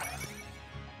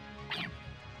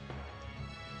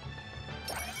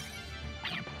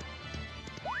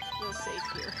 We'll save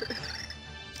here.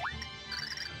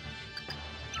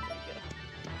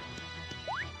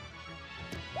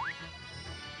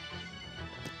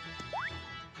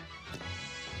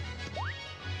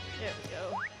 There we go. There we go.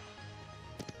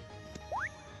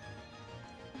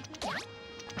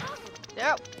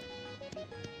 Nope.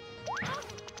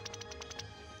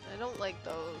 I don't like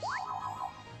those.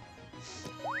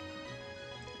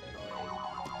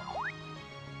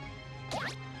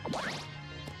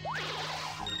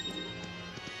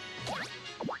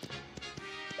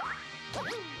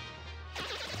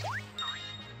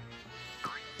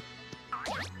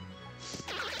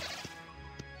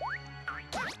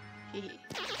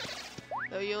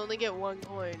 Though you only get 1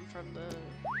 coin from the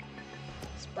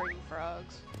spring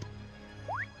frogs,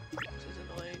 which is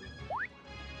annoying.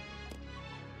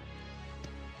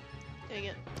 Dang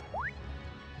it.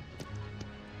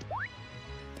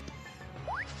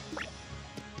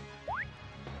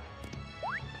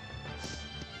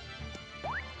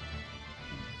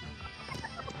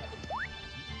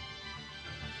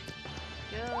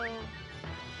 Go.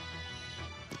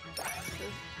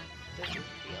 This isn't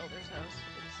the Elder's house.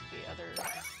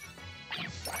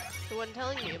 It's the one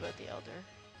telling me about the Elder,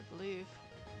 I believe.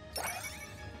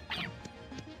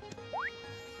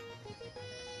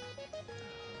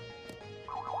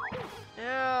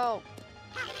 Ow!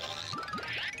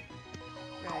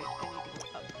 Right, I need to go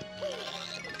up.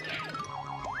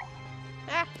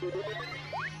 Ah!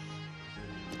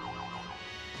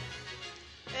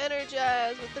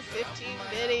 Energize with the 15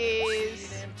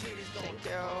 biddies! Thank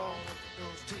you.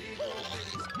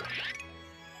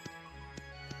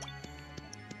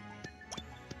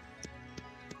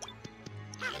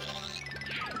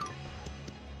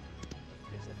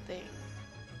 There's a thing.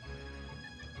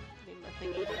 Need my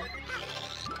thingy here.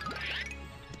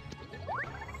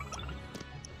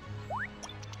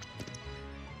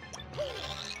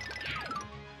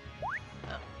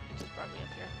 Oh, it just brought me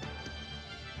up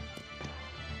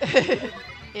here.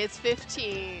 It's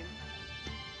 15.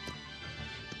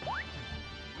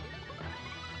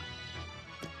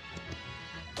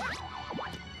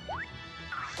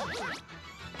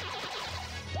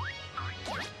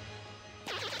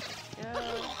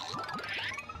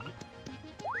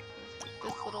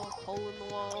 This little hole in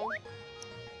the wall.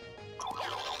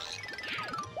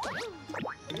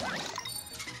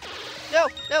 No,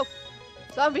 no!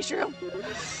 Zombie shroom!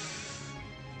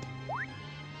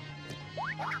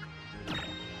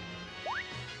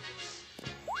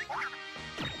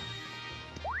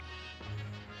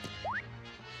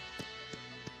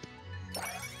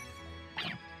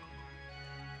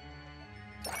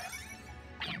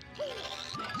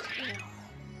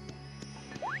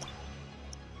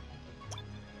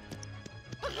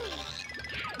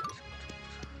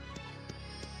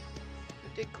 We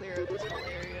did clear out this whole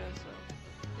area, so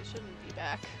they shouldn't be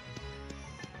back.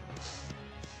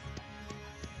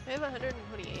 I have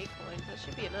 128 coins. That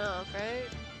should be enough, right?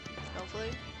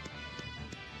 Hopefully.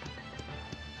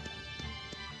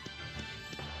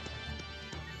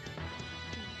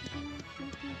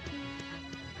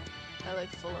 I like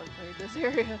full on cleared this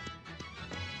area.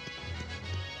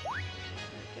 There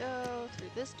we go,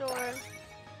 through this door.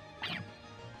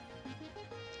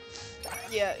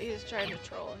 Yeah, he's trying to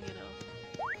troll, you know.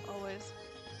 Always.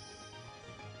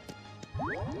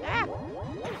 Ah!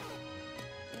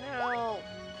 No!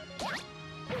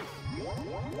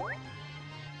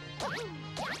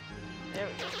 There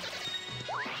we go.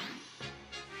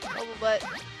 Bubble butt.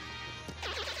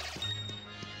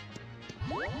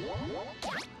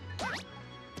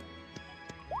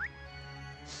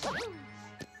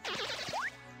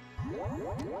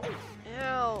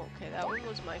 Ow! Okay, that one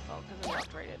was my fault because I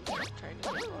walked right into it trying to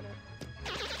get water.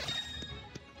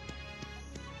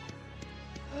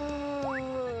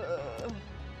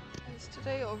 Is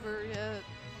today over yet?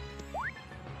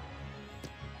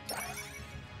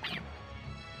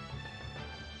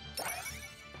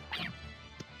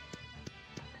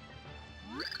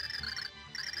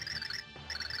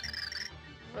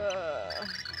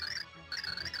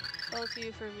 I'll see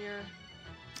you from your...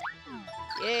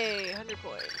 Yay, 100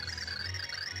 coins.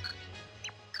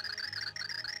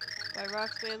 By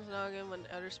Roxman's noggin when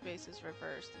outer space is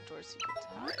reversed, the door secret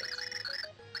hides.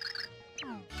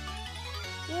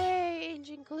 Yay,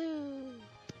 ancient clue!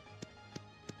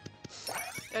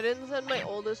 I didn't send my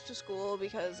oldest to school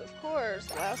because, of course,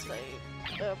 last night,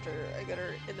 after I got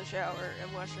her in the shower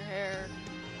and washed her hair,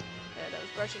 and I was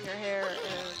brushing her hair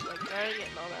and like drying it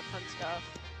and all that fun stuff,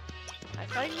 I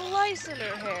find lice in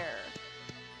her hair.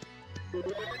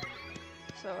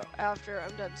 So after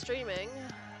I'm done streaming,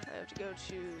 I have to go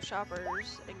to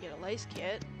Shoppers and get a lice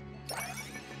kit.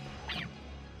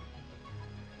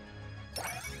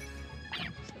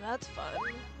 So that's fun.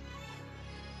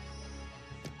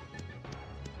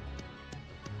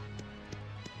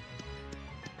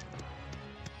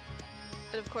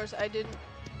 And of course I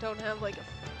don't have like a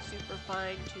super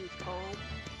fine tooth comb.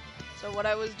 So what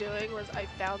I was doing was I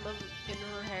found them in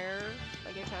her hair.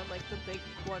 Like I found like the big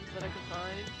ones that I could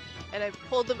find. And I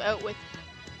pulled them out with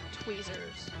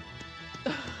tweezers.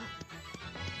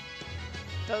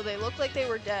 So they looked like they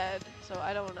were dead, so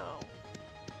I don't know.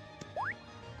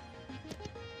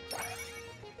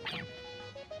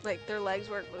 Like their legs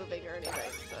weren't moving or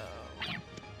anything, so.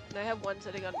 And I have one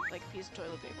sitting on like a piece of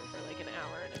toilet paper for like an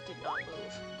hour and it did not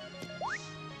move.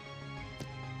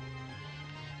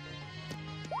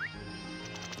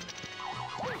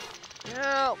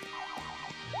 No!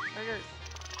 Burgers.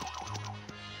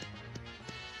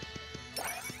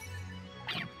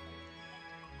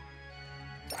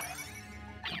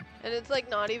 And it's like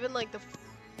not even like the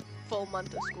full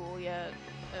month of school yet,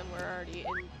 and we're already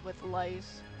in with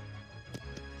lice.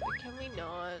 Like, can we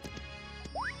not?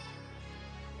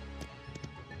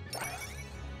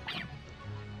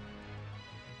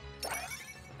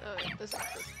 Oh, wait, this is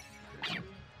this person.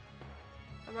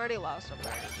 I'm already lost on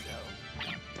where I need to go.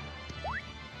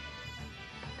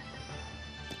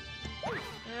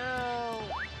 No.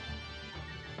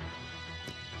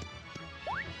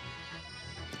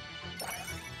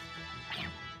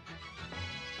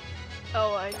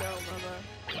 Oh, I know, Mama.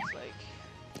 It's like,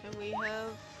 can we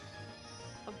have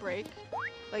a break?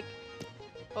 Like,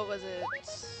 what was it?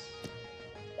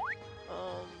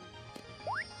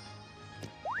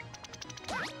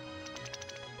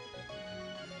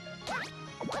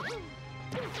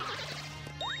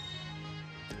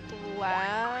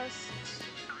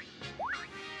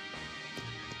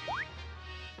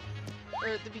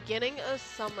 Or the beginning of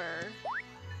summer,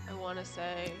 I want to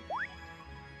say,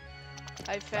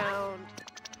 I found,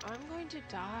 I'm going to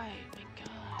die, my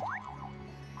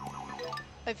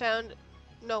god.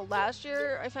 Last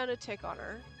year I found a tick on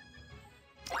her.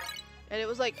 And it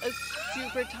was like a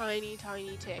super tiny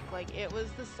tick. Like it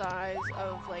was the size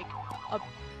of like a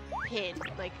pin,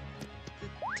 like the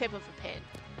tip of a pin.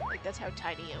 Like that's how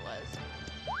tiny it was.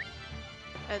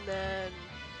 And then,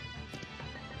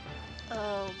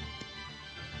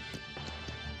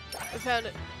 I found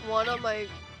one on my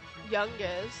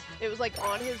youngest. It was like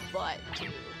on his butt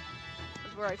too.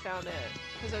 That's where I found it.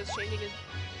 Because I was changing his,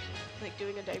 like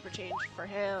doing a diaper change for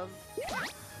him.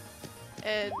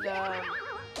 And I'm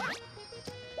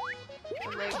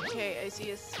like, okay, I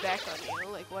see a speck on you.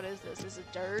 Like, what is this? Is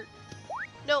it dirt?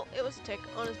 No, it was a tick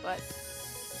on his butt.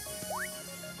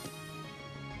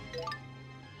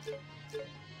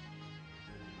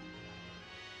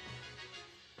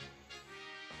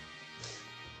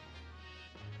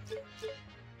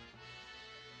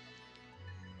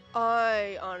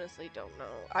 I honestly don't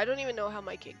know. I don't even know how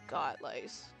my kid got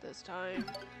lice this time.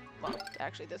 Well,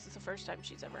 actually, this is the first time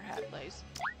she's ever had lice.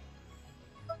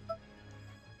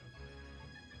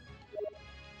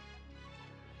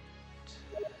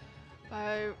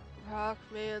 By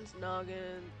Rockman's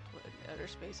Noggin, when outer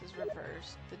space is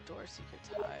reversed, the door secrets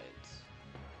hides.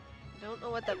 I don't know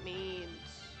what that means.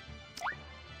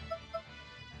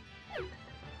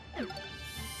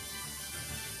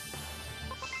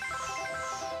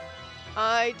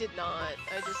 I did not.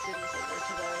 I just didn't send her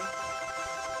today.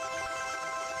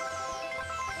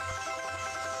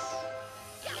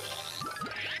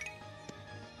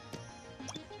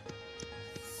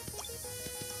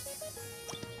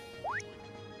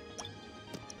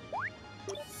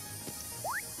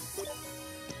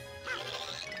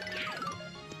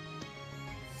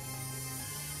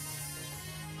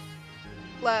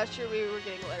 Last year we were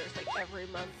getting letters like every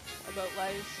month about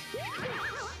lice.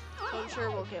 So I'm sure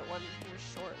we'll get one here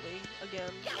shortly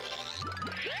again.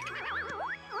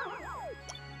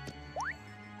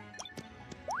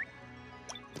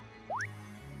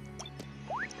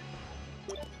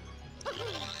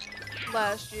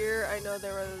 Last year I know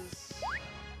there was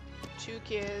 2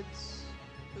 kids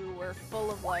who were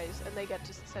full of lice and they got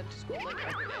sent to school like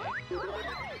every day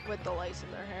with the lice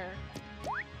in their hair.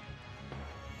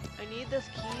 I need this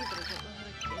key, but I don't know how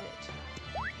to get it.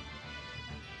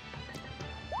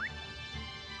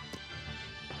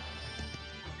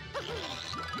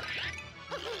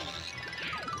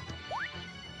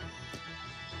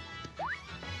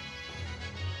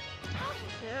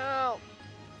 No.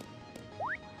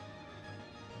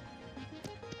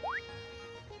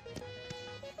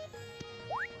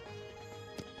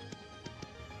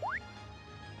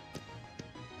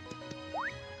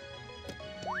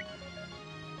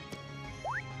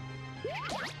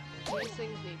 These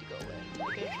things need to go away.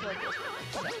 Like, I've killed this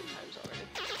one like 7 times already.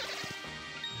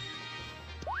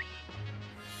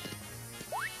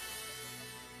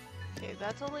 Okay,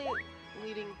 that's only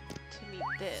leading to me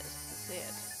this. That's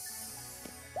it.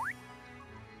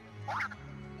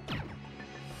 I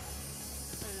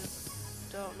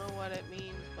just don't know what it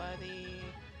means by the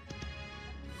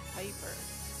paper.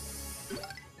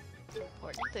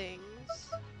 Important things.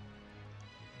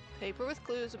 Paper with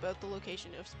clues about the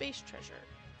location of space treasure.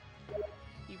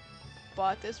 You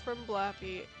bought this from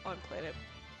Blappy on planet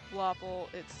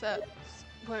Blopple. It says,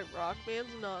 by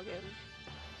Rockman's Noggin,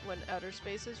 when outer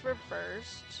space is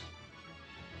reversed,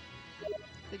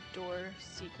 the door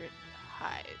secret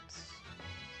hides.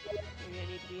 Maybe I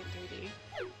need to be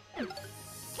in 3D.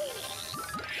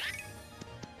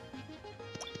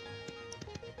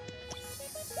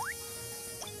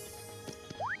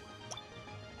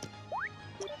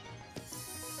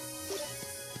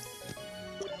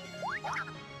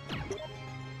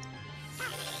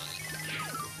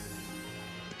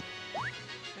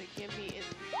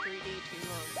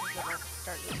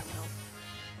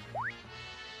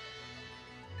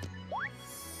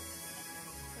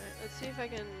 Let's see if I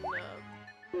can.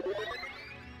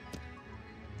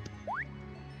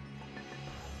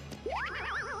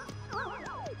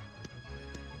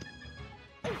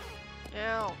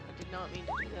 Ow! I did not mean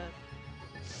to do that.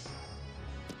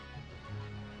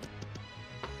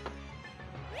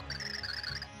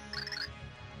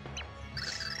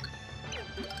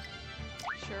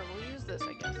 Sure, we'll use this,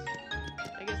 I guess.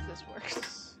 I guess this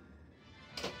works.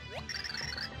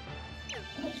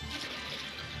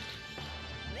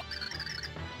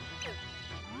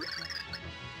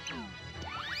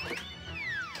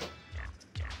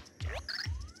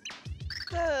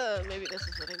 Maybe this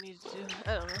is what I need to do. I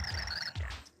don't know.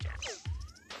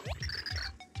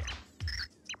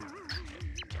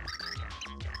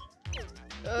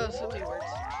 Oh, so many words.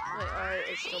 My eye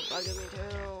is still bugging me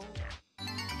too.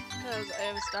 Because I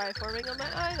have a sty forming on my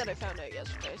eye that I found out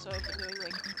yesterday, so I've been doing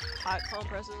like hot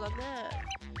compresses on that.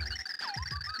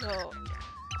 So,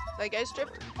 like I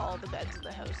stripped all the beds in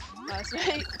the house last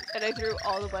night, and I threw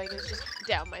all the blankets just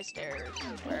down my stairs,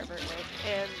 wherever it went,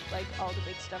 and like all the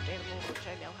big stuffed animals, which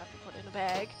I now have to put in a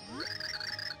bag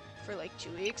for like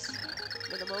 2 weeks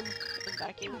minimum, and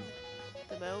vacuum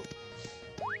them out.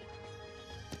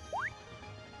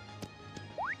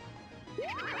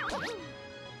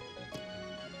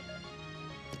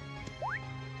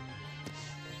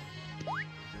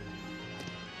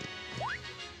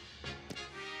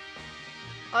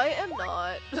 I am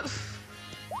not.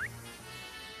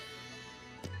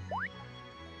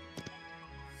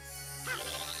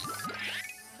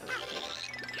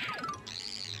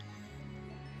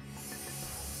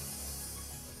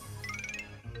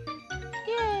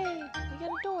 Yay! We got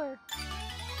a door.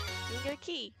 We got a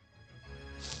key.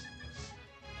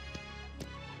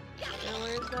 Now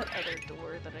where's that other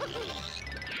door that I need?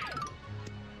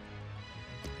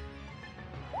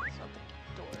 It's not the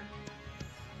door.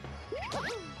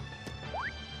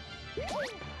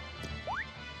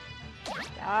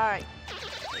 Die!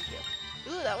 Thank you.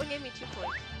 Ooh, that one gave me 2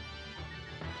 points.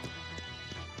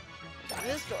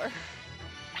 This door.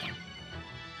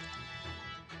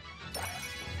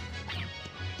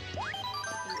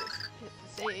 Hit the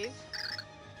save.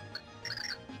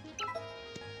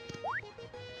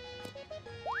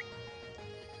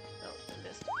 Oh, I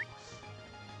missed.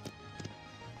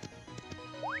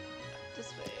 This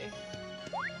way.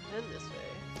 And this way.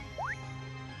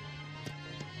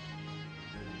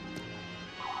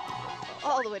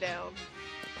 All the way down.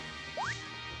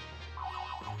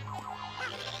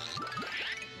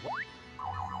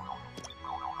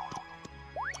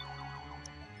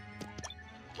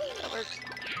 That works.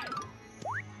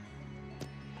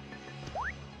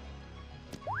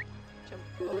 Jump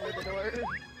over the door so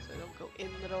I don't go in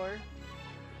the door.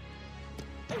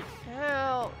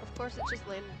 Ow! Of course it just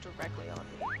landed directly on me.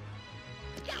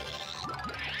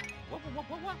 What?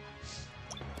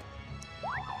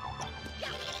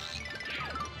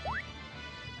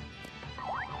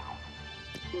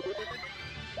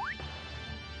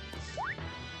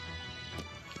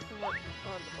 Come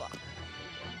on the block.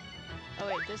 Oh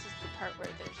wait, this is the part where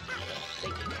there's a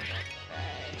thingy in that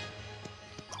bag.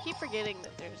 I keep forgetting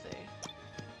that there's a...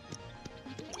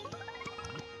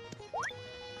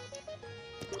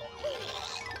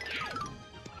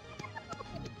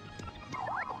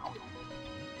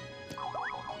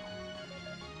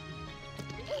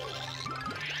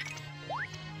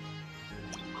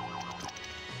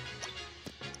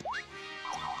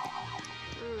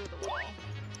 through the wall.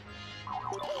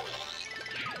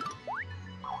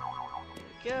 There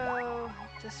we go.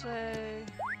 This way.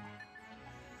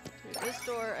 Through this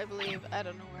door, I believe. I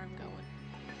don't know where I'm going.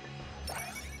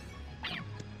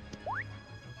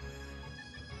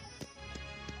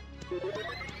 I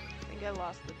think I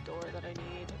lost the door that I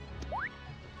need.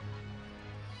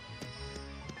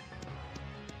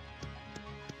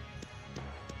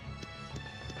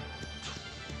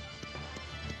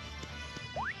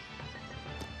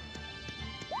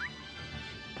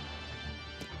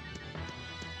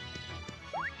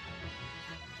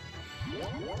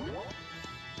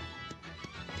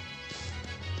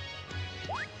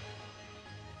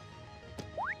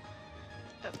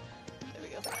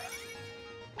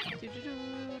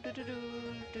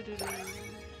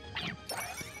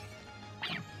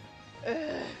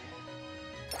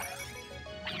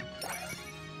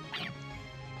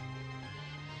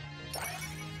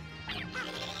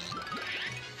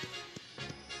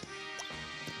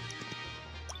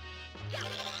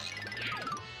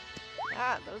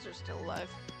 Ah, those are still alive.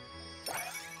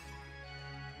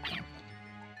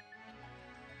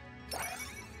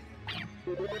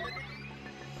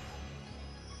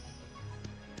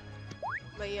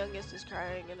 My youngest is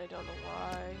crying and I don't know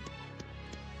why.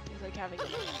 He's like having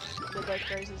midlife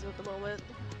crisis at the moment.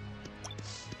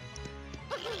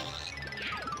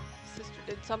 Sister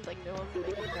did something to him to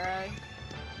make him cry.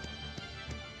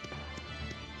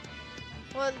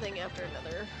 One thing after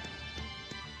another.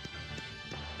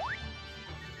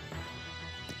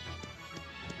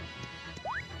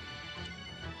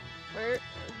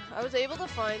 I was able to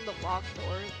find the locked door,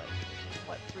 like,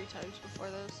 what, 3 times before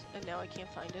this, and now I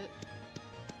can't find it.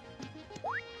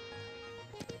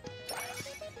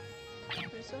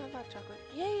 Do I still have hot chocolate?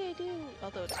 Yay, I do!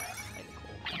 Although it's kinda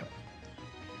cool, but...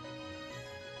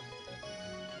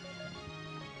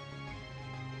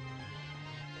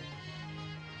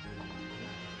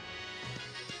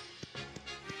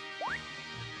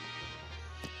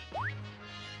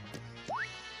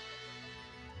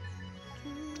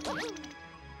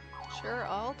 Sure,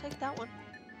 I'll take that one.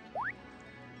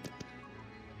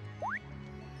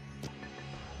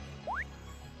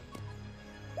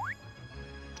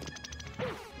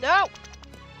 No!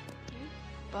 You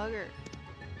bugger.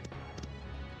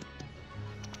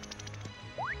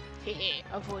 Hehe,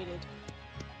 avoided.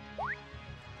 No,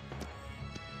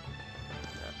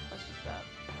 that's just that.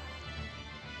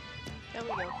 There we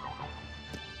go.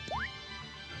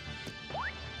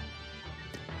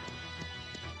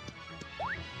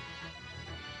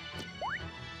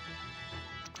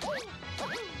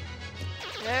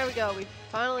 There we go, we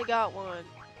finally got one.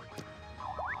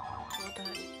 Well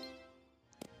done.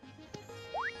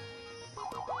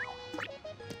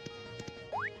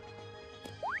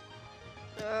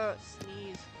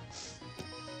 Sneeze.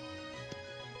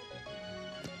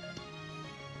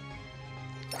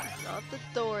 Not the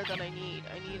door that I need.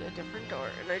 I need a different door,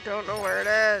 and I don't know where it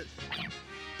is.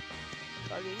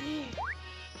 Bugging me.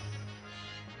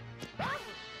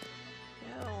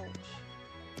 Ouch.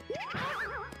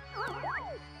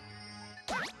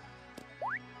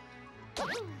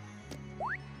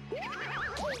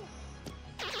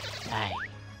 Die.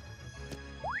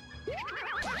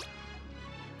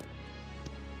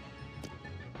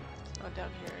 It's not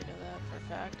down here, I know that for a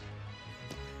fact.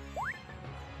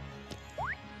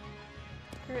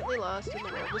 Currently lost in the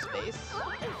world of space.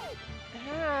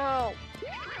 Ow!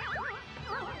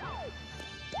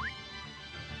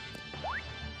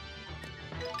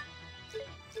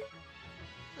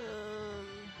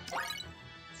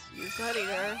 Let's use that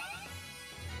either.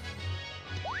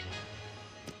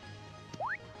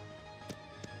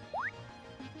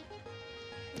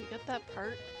 We got that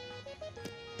part.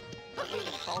 Didn't mean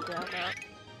to fall down that,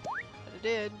 but it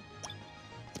did.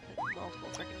 Multiple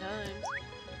freaking times.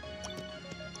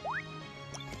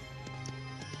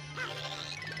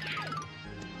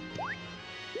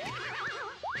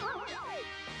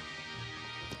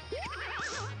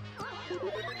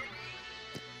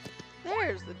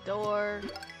 There's the door.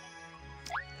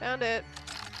 Found it.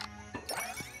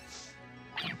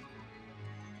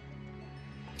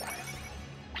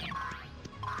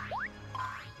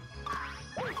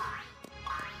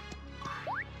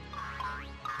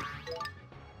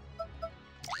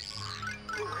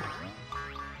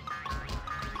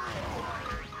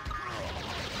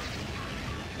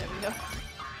 There we go.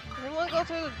 Everyone go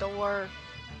through the door.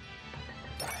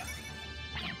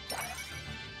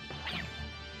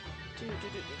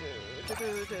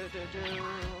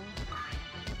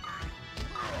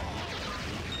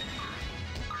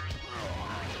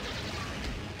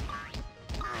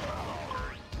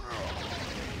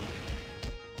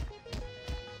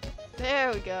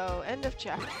 There we go. End of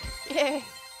chapter. Yay!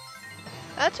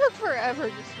 That took forever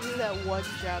just to do that one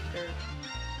chapter.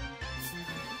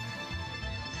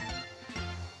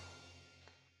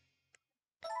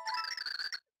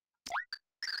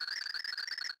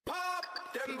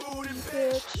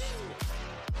 Bitch.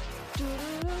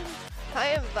 I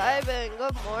am vibing.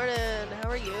 Good morning. How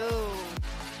are you?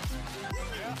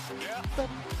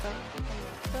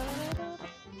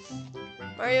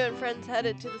 Mario and friends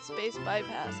headed to the space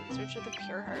bypass in search of the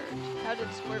Pure Heart. How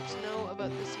did Squirps know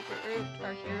about the secret route?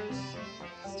 Our heroes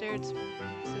stared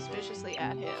suspiciously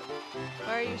at him.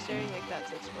 Why are you staring like that,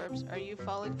 said Squirps. Are you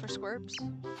falling for Squirps?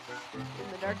 In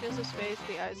the darkness of space,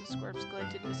 the eyes of Squirps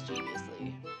glinted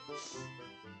mischievously.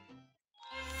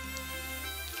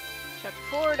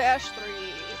 Chapter 4-3,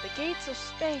 The Gates of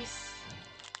Space.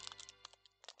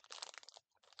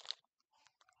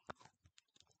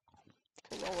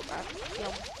 Roll it back.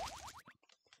 Yum.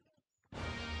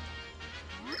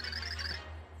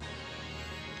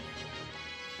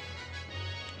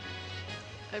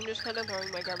 I'm just kind of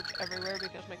throwing my garbage everywhere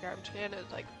because my garbage can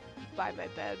is like by my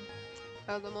bed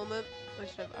at the moment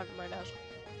instead of under my desk.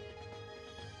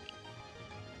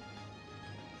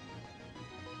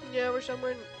 Yeah, we're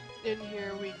somewhere in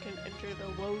here we can enter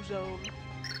the woe zone.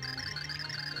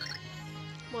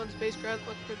 on Space Ground,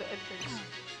 look for the entrance.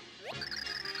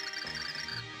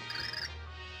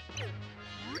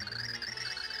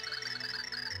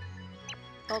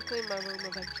 I'll clean my room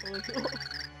eventually.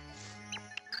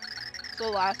 It's the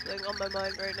last thing on my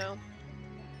mind right now.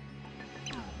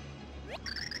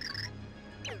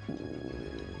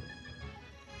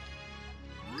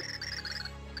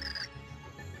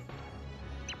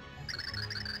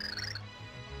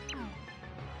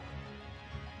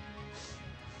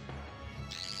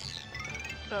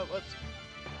 Oh, whoops.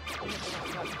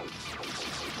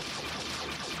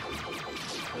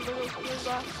 The little blue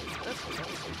box. That's okay.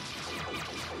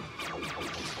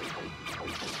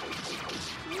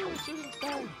 Ooh, shooting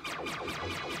star.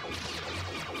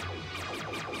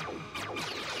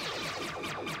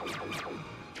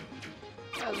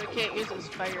 Bowser can't use his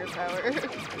fire power.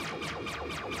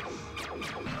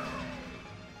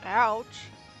 Ouch.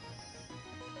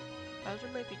 Bowser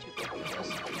might be too big for this.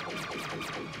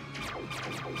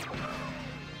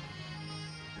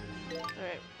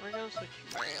 Alright, we're gonna switch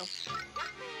to Mario.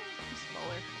 He's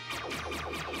smaller.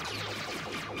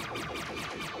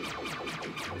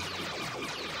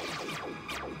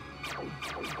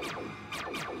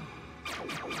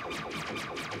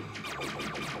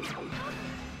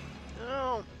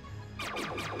 Oh.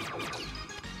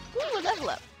 Ooh, a level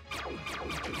up.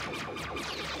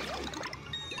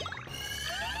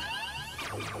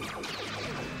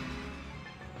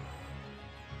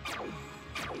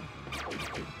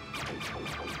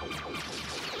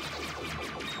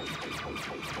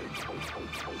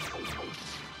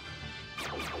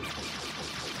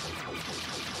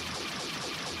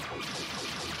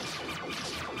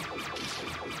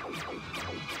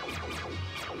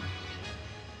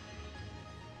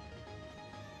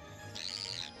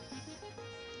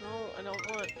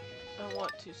 I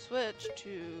want to switch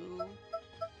to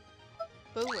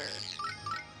Boomer.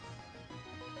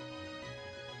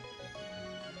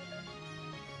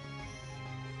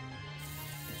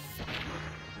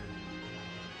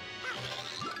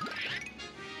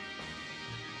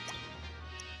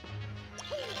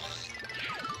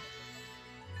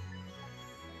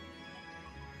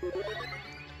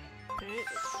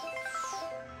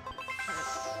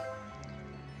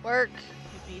 Work,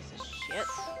 you piece of shit.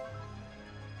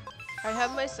 I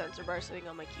have my sensor bar sitting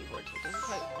on my keyboard, so it doesn't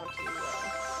quite want to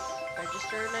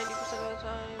register 90% of the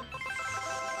time.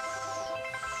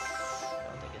 I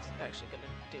don't think it's actually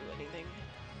gonna do anything.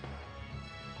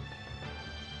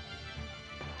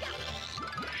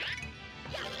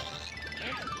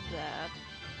 That's that.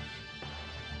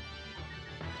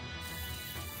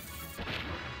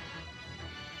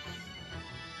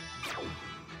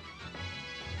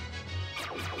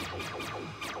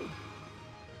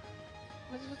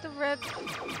 What's with the red?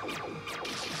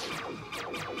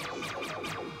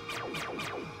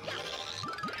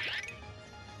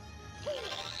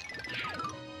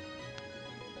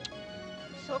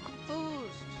 I'm so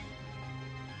confused.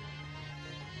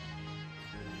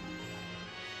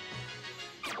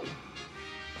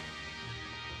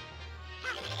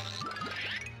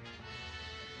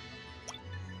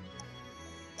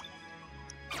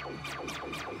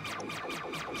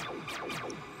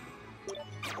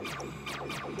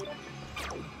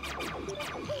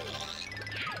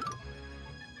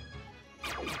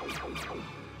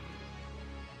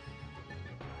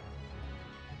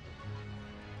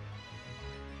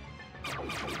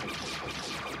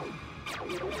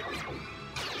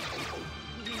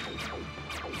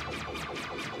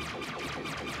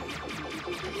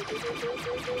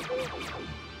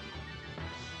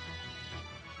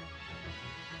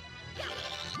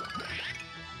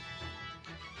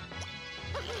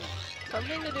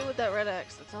 Something to do with that red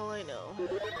X, that's all I know.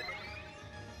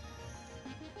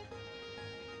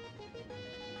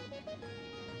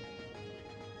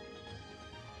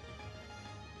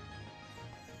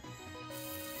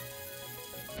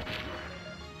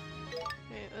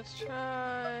 Okay, let's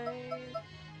try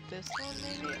this one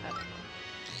maybe? I don't know.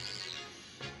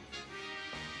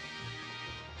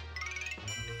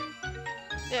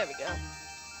 There we go.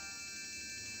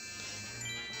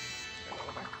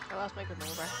 I lost my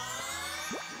granola bar.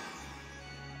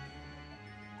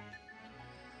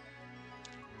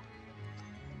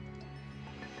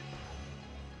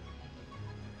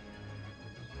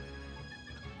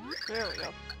 There we go.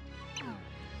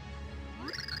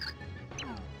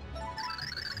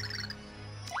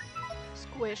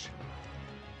 Squish.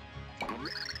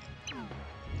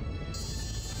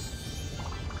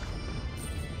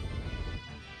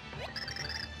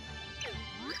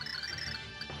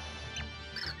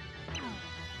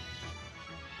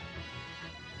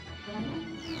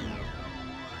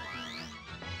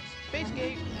 Space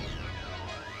Gate.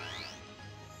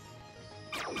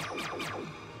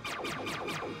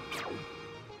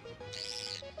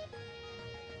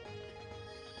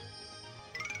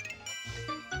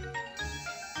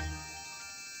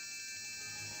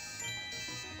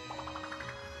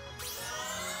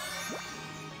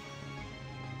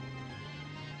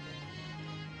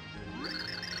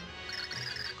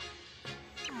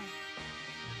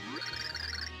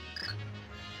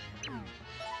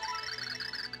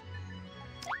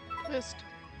 Missed.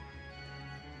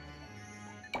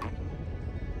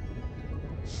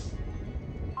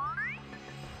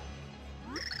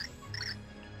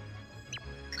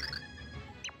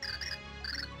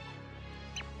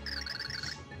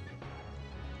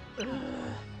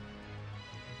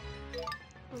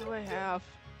 What do I have?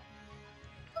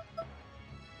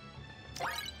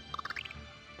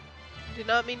 Did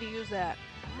not mean to use that.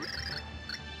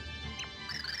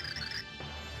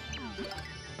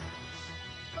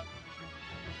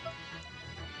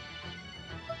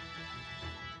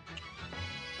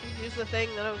 Use the thing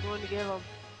that I was going to give him.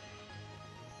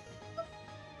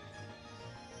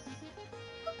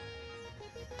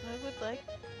 I would like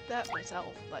that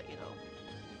myself, but you know.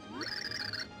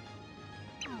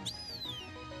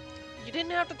 You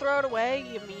didn't have to throw it away,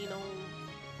 you mean old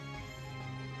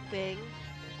thing.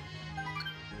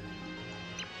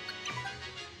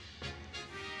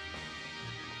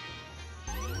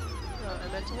 No,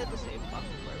 I meant to hit the save button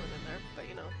before I went in there, but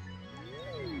you know.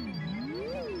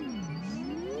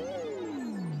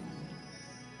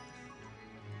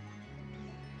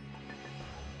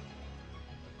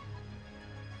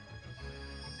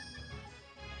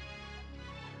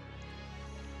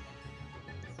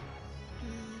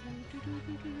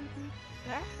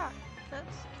 Ah,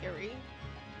 that's scary.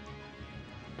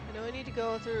 I know I need to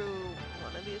go through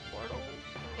one of these portals,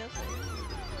 I'm guessing.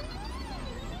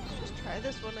 Let's just try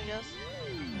this one, I guess.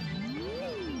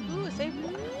 Ooh, a safe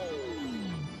one.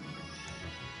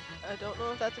 I don't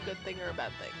know if that's a good thing or a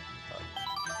bad thing, but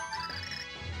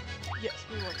yes,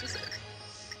 we want to save.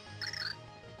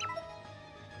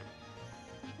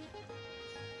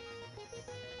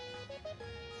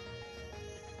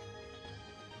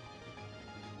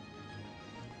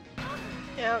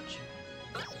 Ouch.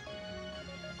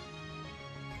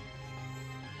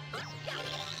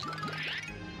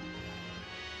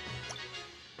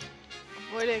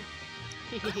 Avoiding.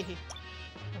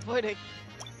 Avoiding.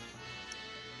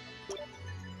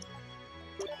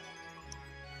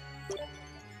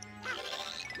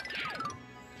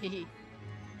 Hehe.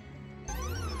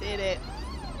 Did it.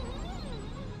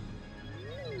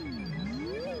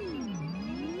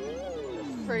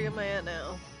 Where am I at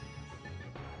now?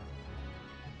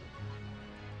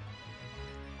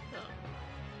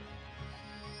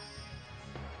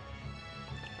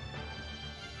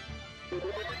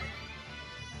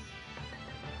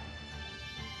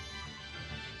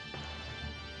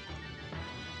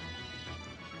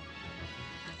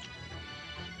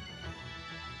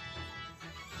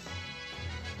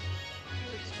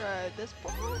 Let's try this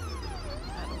portal.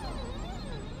 I don't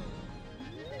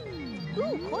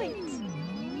know. Ooh, coins!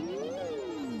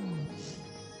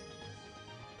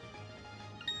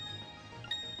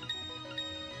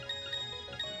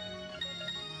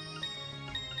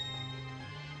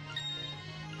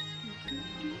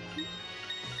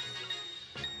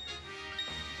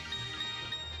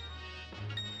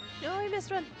 No, I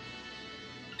missed one.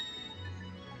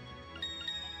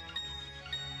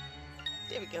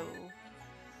 There we go.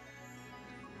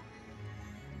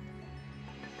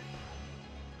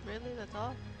 Really? That's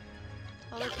all?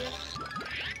 All that's here?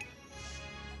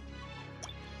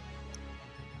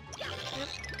 Yep.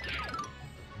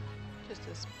 Just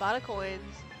a spot of coins.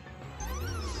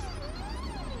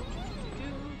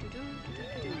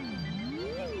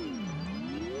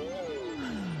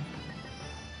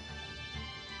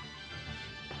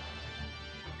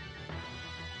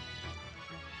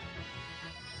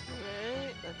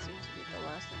 Alright, that seems to be the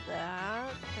last of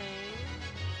that thing.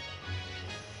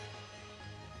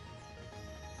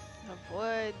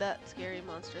 Avoid that scary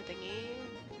monster thingy.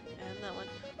 And that one.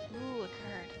 Ooh, a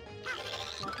card.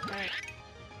 Want a card.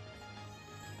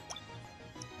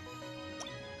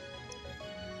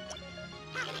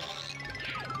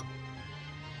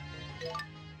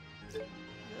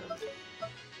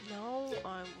 No, I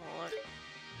want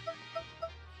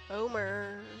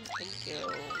Homer. Thank you.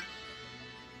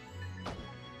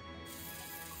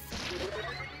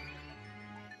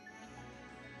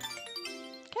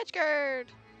 Catch card.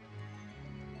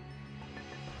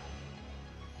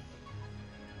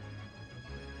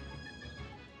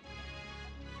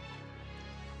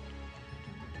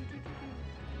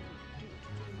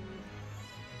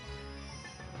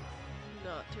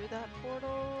 Not through that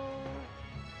portal.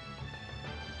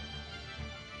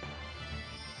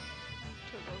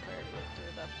 Don't know if I already went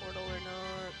through that portal or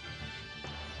not.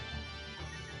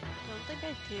 Don't think I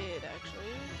did,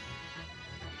 actually.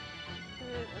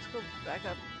 Let's go back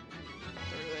up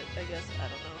through it, I guess. I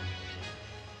don't know.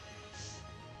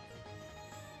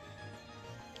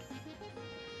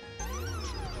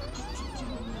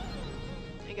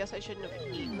 I guess I shouldn't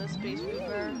have eaten the space food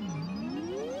bar,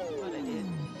 but I did.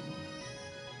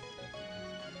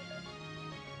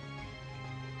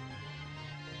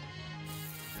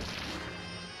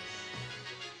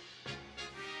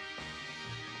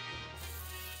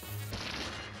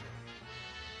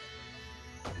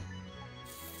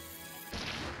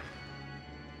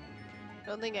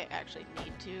 don't think I actually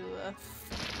need to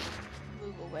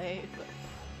move away, but...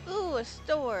 Ooh, a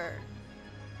store!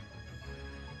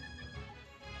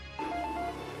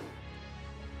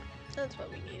 That's what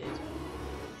we needed.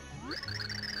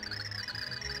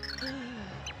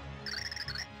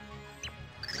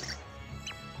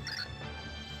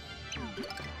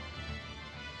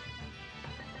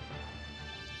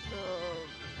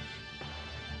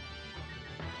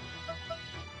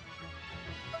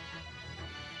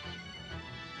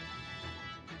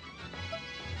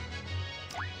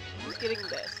 Who's getting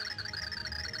this?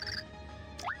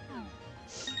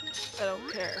 I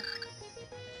don't care.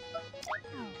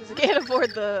 Because I can't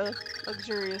afford the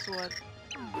luxurious one.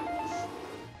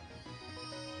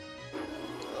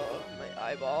 Oh, my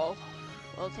eyeball.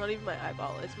 Well, it's not even my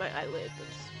eyeball, it's my eyelid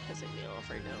that's pissing me off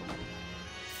right now.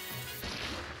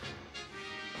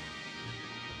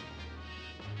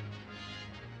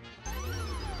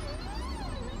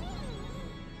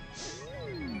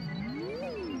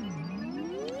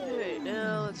 Okay,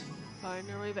 now let's find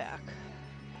our way back.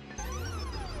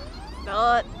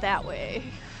 Not that way.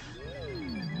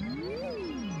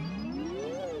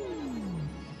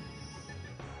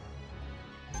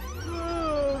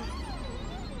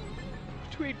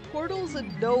 Between portals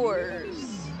and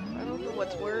doors. I don't know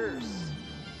what's worse.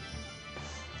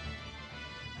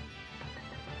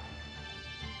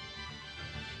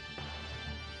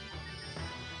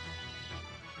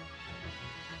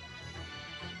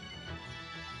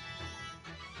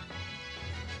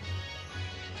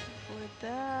 Avoid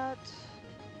that.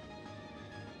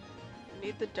 I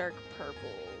need the dark purple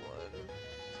one.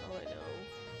 That's all I know.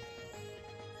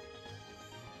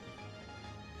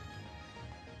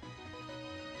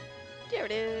 There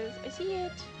it is. I see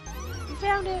it. We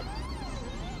found it.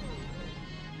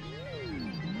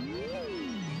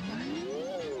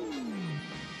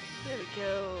 There we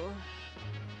go.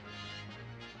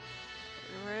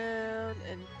 Around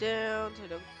and down so I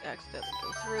don't accidentally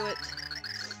go through it.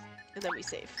 And then we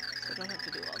save. So I don't have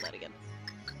to do all that again.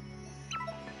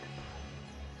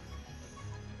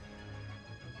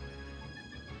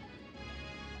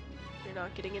 You're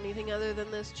not getting anything other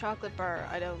than this chocolate bar.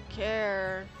 I don't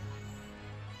care.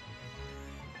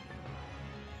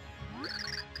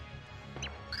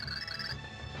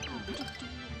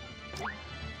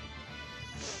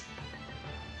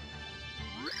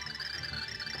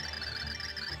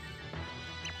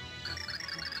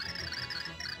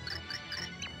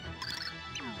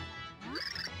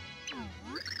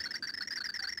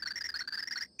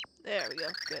 There we go.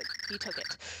 Good. He took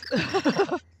it.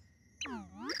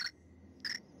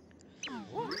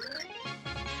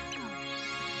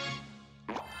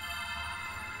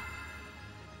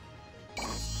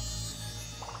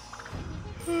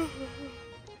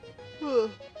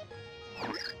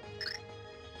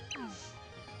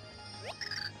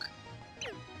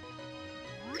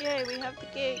 Yay, we have the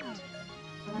gate.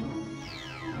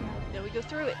 Now we go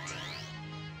through it.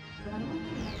 Oh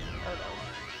no.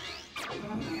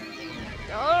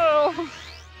 No!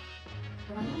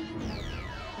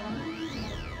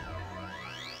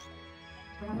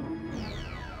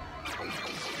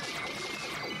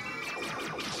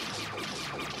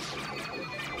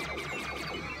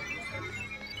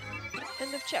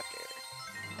 End of chapter.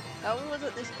 That one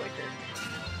wasn't this quicker.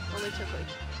 Only took like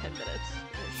 10 minutes.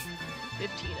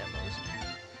 15 at most.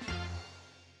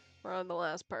 We're on the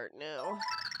last part now.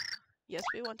 Yes,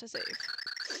 we want to save.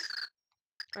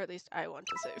 Or at least I want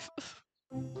to save.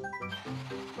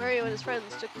 Mario and his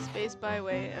friends took the Space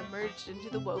Byway and merged into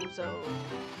the Woe Zone.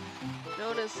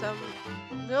 Known to some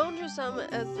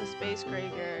as the Space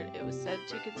Graveyard, it was said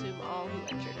to consume all who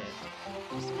entered it.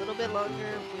 Just a little bit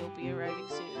longer, we'll be arriving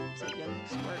soon, said young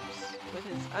Squirps. With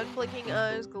his unblinking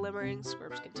eyes glimmering,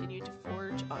 Squirps continued to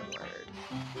forge onward.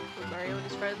 Will Mario and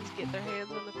his friends get their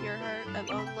hands on the Pure Heart at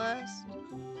long last?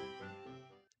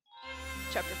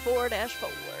 Chapter 4-4.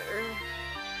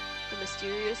 The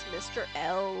mysterious Mr.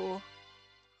 L.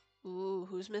 Ooh,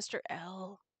 who's Mr.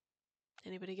 L?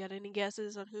 Anybody got any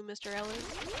guesses on who Mr. L is?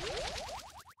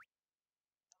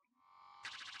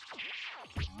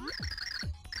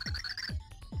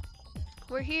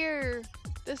 We're here!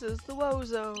 This is the Woe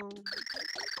Zone!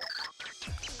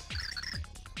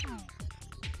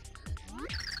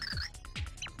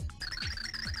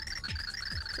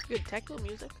 Good techno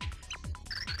music.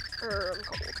 I'm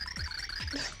cold.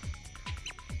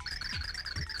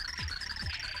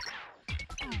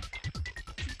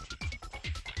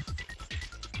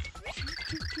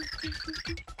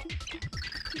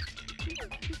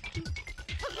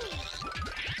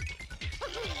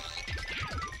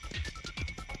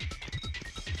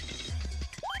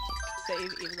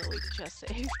 Save, even though we just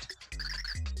saved.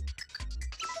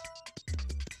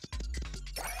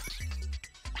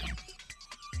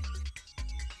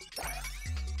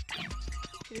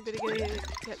 Anybody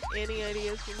got any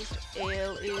ideas who Mr.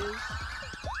 Ale is?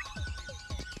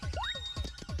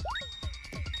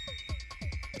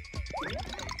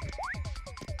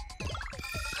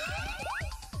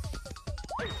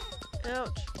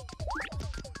 Ouch.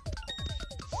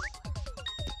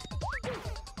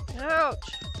 Ouch.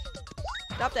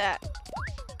 Stop that.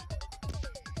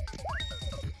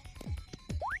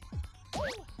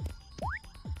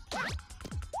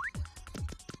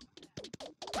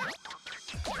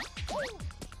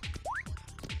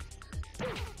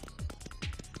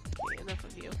 Okay, enough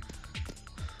of you.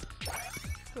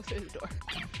 Go through the door.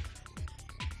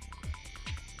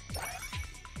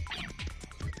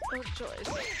 Oh, choice.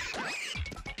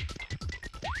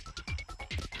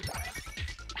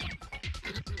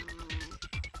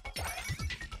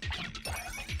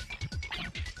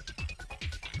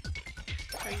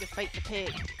 Trying to fight the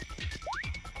pig.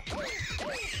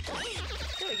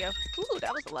 There we go. Ooh,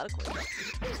 that was a lot of coins.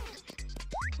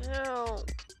 No.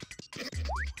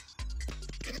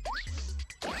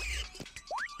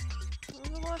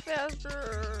 A lot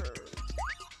faster.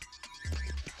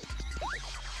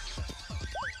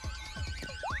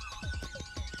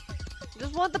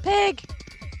 Just want the pig.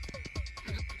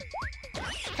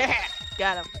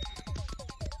 Got him.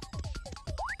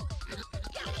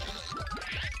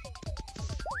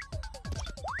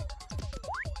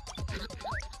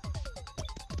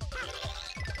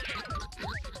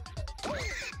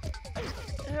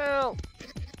 Help.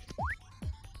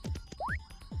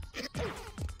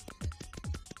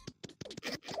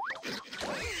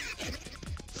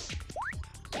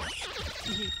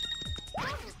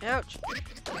 Ouch.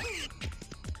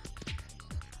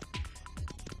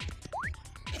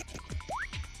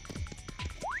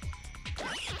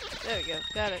 There we go.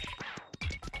 Got it.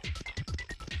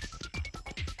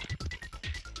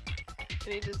 I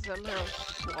need to somehow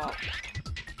swap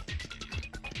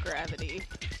gravity.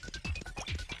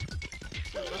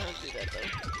 I don't know how to do that though.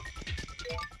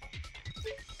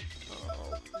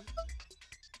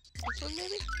 This one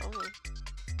maybe? Oh.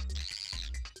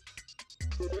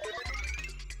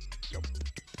 Nope.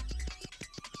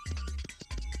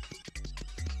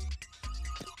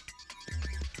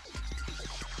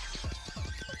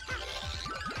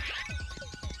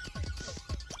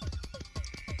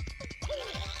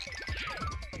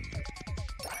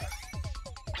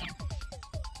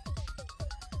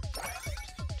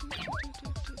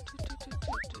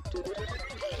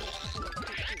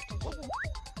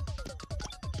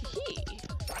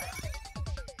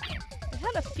 I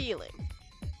had a feeling.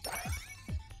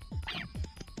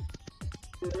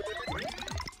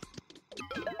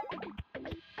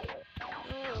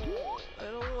 Oh, I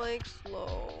don't like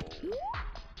slow.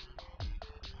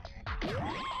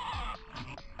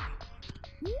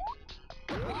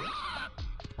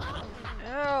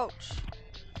 Ouch!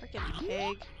 Freaking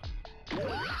pig.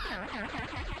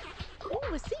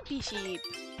 Ooh, a sleepy sheep.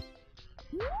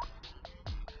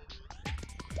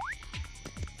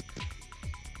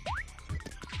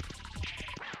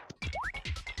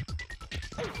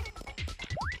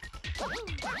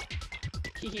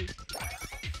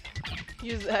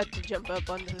 Use that to jump up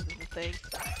onto the thing.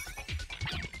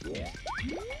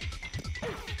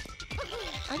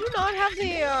 I do not have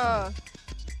the,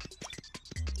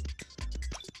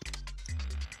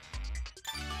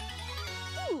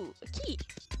 Ooh, a key!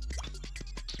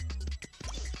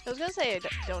 I was gonna say I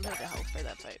don't have the health for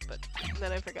that fight, but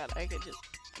then I forgot I could just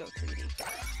go 3D and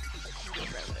get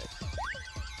around it.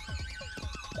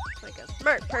 Like a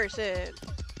smart person!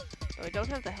 Oh, I don't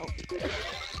have the health either.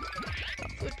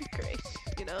 That would be great,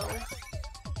 you know?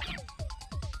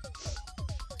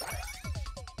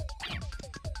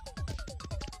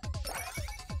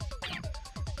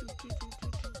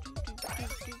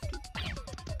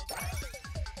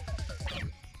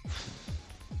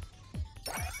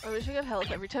 I wish I got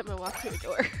health every time I walk through a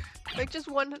door. Like just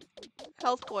one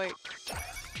health point.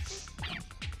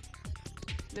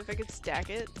 And if I could stack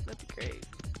it, that'd be great.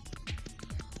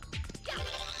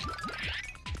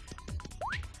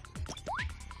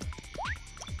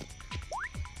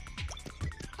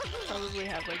 Probably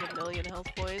have like 1,000,000 health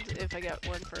points if I got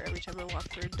one for every time I walk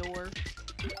through a door.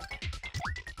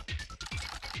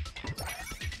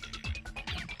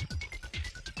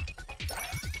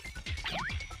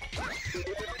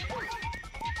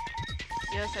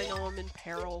 Yes, I know I'm in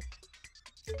peril.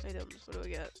 Items, what do we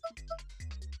get?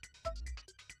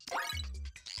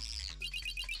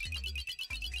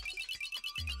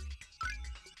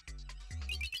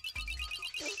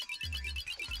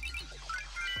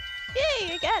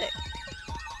 Yay, I got it!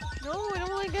 No, I don't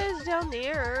want guys down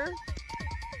there.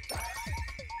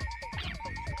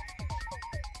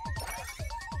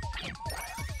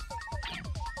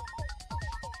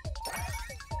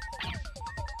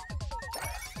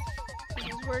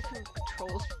 where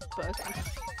controls bug.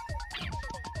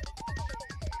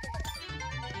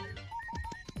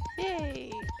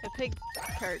 Yay! A pig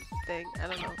cart thing. I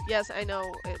don't know. Yes, I know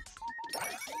it's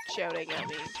shouting at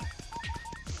me.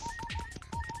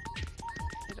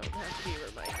 I don't have to be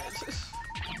reminded.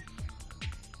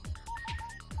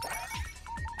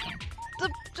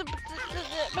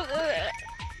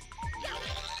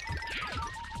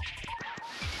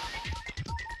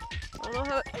 I don't know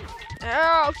how to...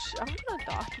 Ouch! I'm gonna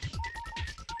die.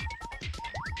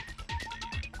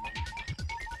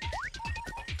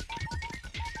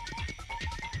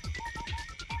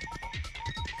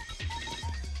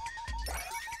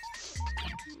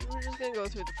 We're just gonna go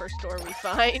through the first door we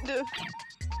find.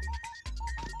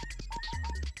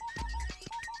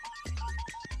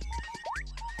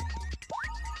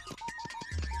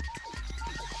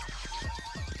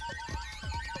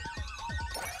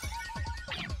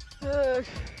 Ugh.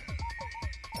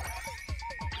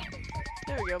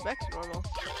 There we go, back to normal.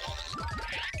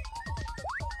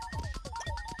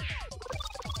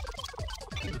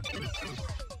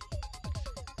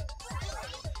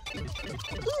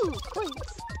 Ooh,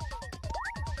 coins!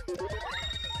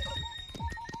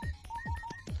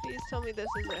 Please tell me this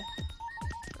is a...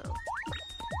 Oh.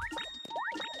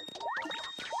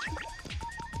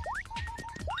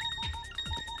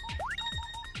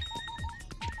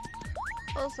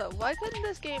 Also, why couldn't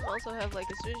this game also have,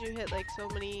 like, as soon as you hit, like, so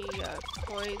many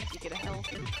coins, you get a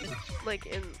health, like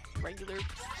in regular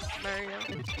Mario?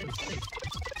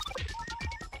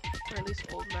 Or at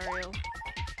least old Mario.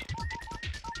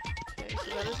 Okay, so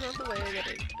that is not the way I get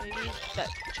it. I need that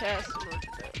chest in order to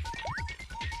do it.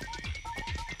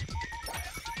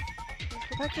 Let's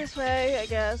go back this way, I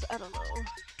guess. I don't know.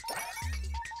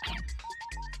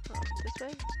 Oh, this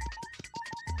way?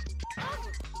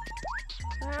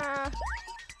 Ah!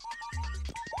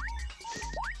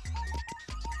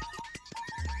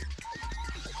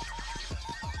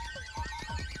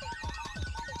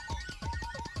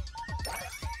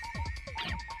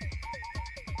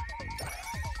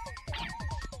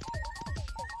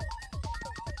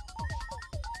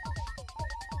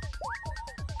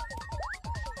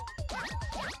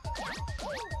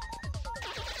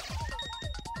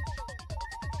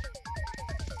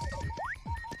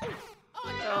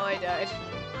 Oh, I died.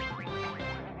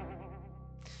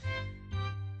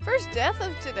 First death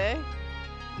of today.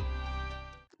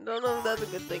 Don't know if that's a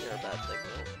good thing or a bad thing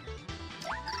though.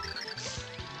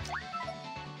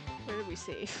 Where did we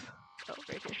save? Oh,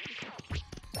 right here. Okay.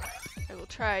 I will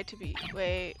try to be.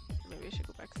 Wait, maybe I should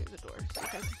go back through the door. See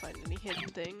if I can find any hidden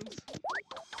things.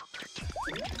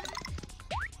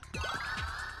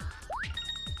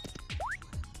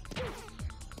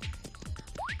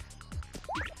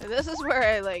 And this is where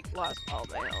I like lost all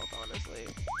my health, honestly.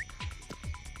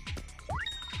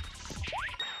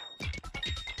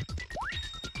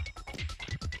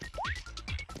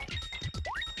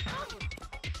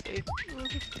 See?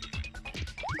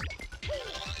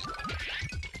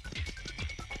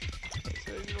 Okay,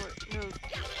 so ignore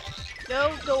no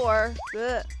door.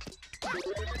 Ugh.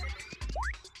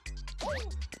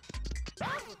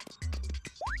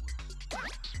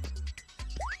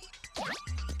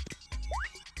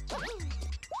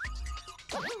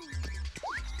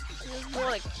 More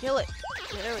like kill it.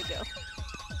 There we go.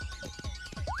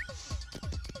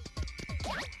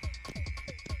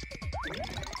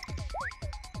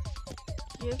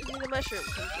 Give me the mushroom.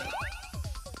 Thank you.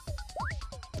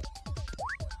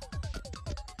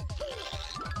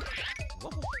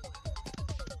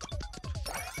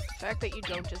 The fact that you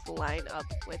don't just line up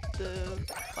with the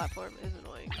platform is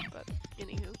annoying, but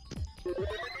anywho.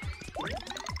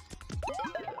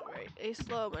 Alright, a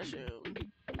slow mushroom.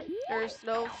 Or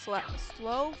slow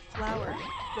flower.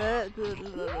 Blah, blah,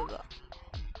 blah, blah.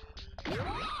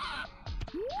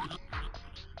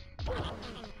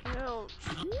 Ouch.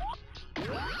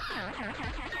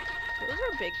 Those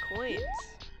are big coins.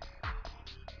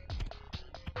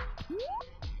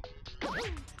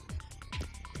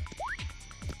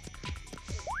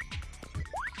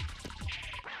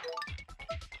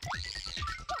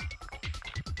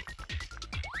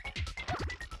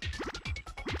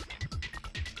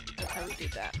 That's how we do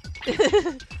that.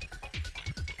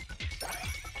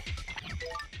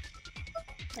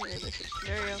 And then this is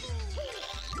scenario.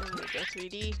 Then we go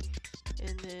 3D.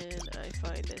 And then I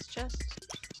find this chest.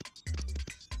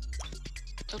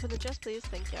 Open the chest, please.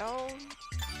 Thank y'all.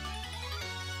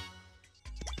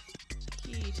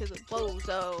 Key to the blow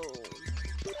zone.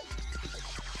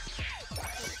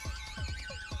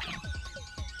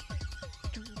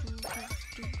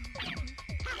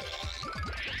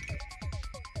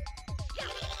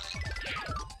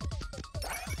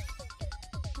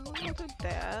 like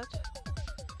that.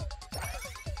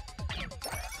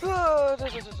 Oh, the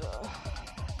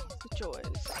joys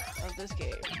of this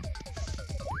game.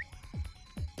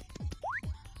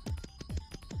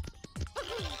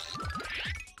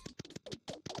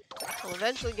 I'll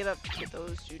eventually get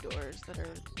those two doors that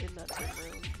are in that same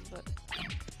room, but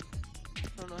I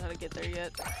don't know how to get there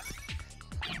yet.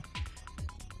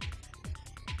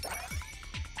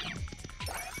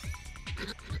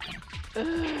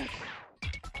 Ugh.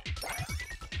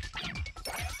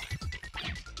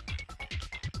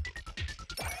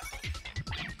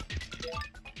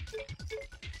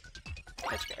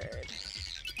 Touch card.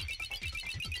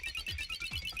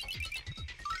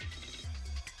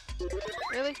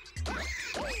 Really?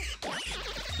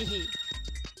 Hehe.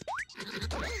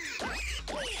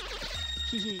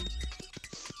 Hehe.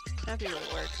 Happy when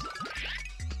it works.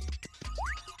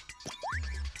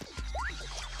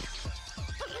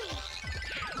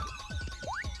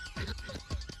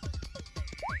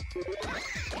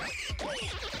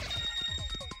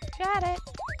 Got it.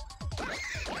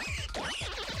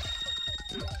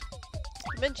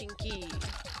 Dimension key.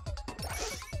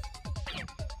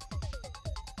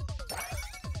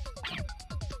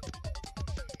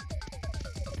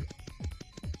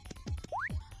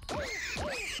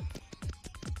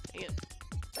 Dang it.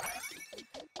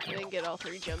 I didn't get all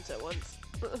three jumps at once.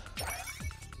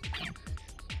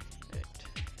 Right.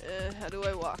 How do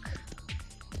I walk?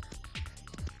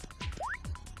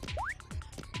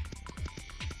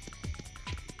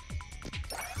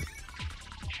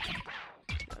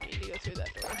 I need to go through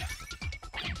that door.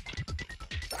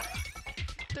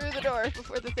 Through the door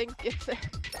before the thing gets there.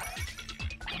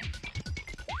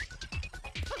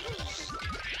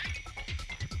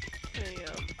 There you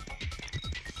go.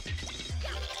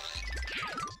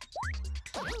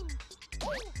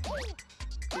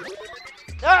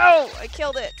 No! I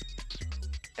killed it!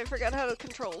 I forgot how the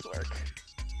controls work.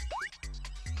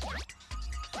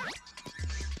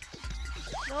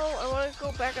 No, I want to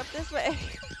go back up this way.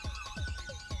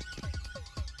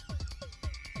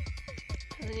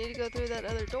 I need to go through that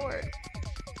other door.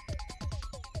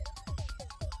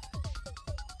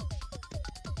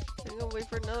 I'm gonna wait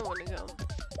for another one to come.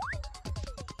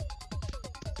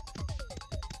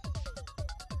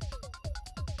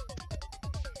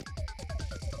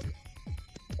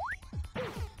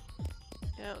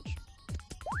 Ouch.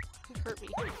 It hurt me.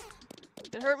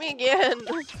 It hurt me again!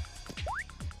 Oh,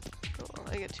 well,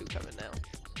 I get two coming now.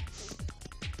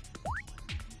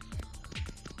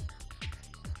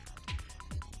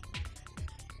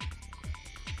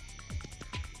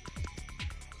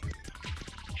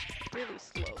 Really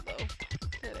slow though.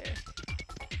 There.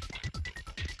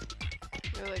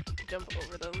 I'm gonna like jump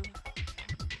over them.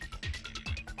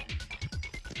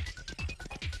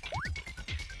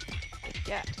 Like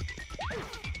that.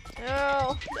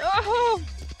 No! No!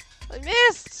 I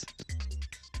missed!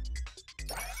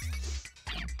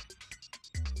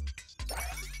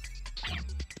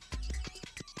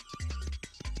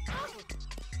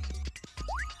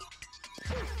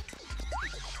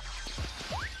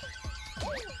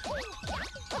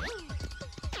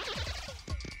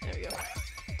 There we go.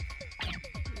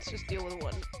 Let's just deal with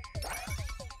one.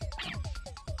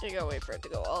 You gotta wait for it to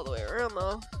go all the way around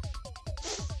though.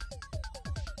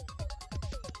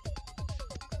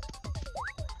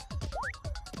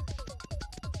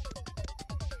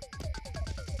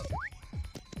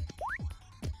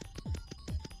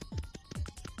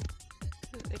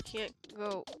 I can't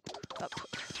go up.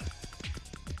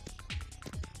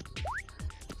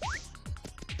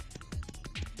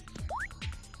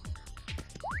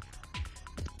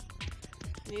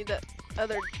 Need that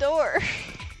other door.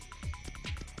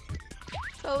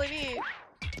 That's all I need.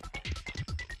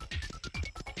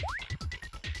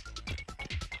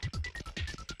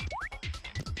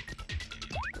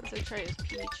 Unless I try as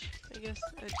Peach. I guess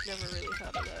I never really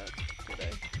thought of that, did I?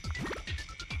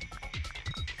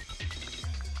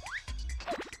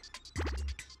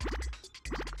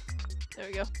 There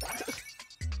we go.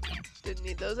 Didn't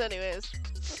need those anyways.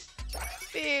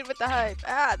 Speed with the hype.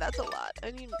 Ah, that's a lot.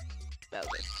 I need Bowser.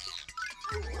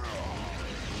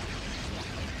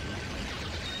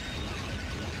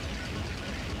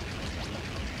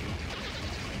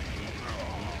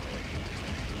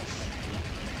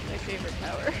 My favorite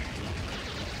power.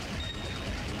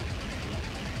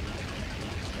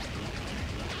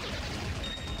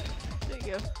 There you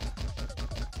go.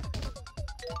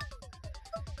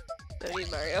 I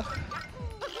need Mario.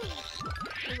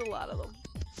 There's a lot of them.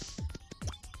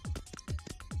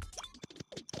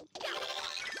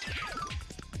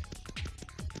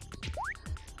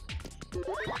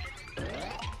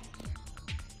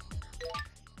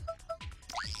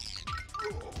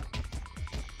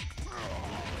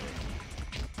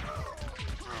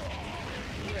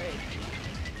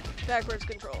 backwards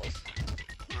controls.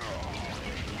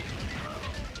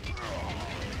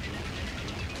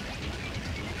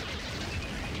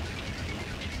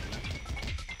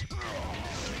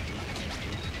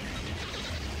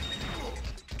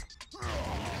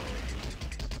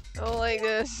 I don't like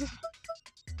this.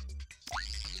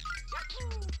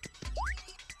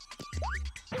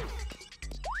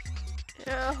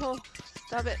 Oh,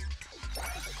 stop it.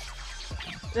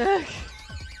 Ugh.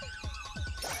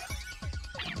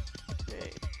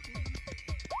 Right.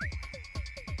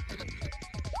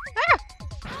 Ah!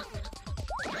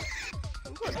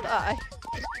 I'm gonna die.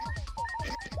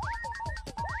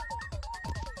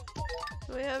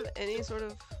 Do I have any sort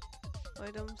of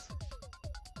items?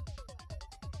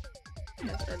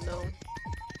 Yes and no.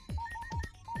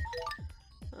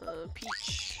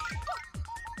 Peach.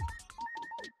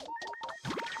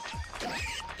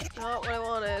 Not what I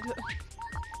wanted.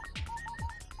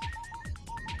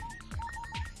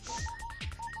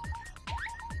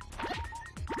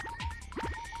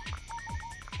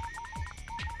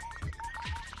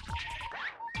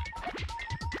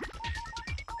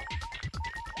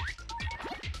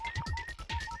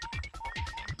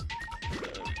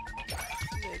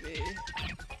 Maybe.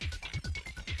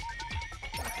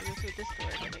 If I go through this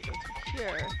door, then I go through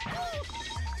here.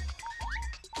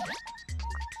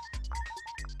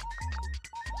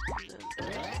 And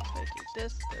then if I do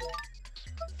this, then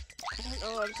I don't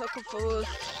know, I'm so confused.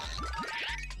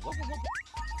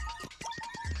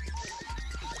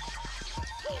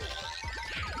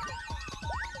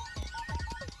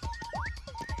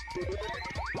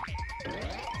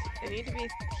 I need to be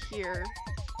here.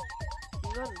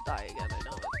 I'm gonna die again, I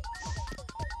know it.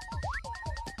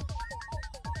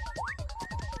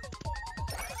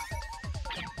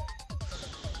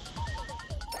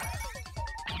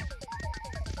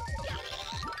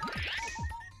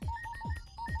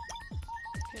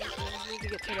 Okay, so I need to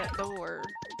get to that door.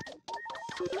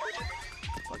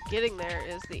 But getting there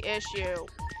is the issue.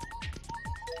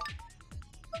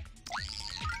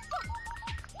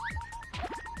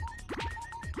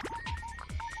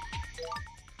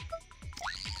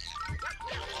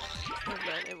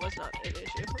 It was not an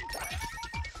issue.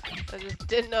 I just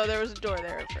didn't know there was a door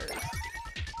there at first.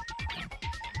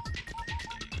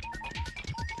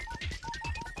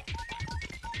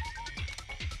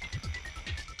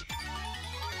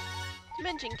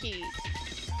 Dimension key.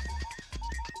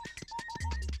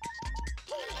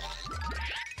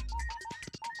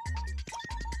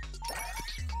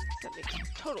 That makes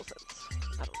total sense.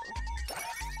 I don't know.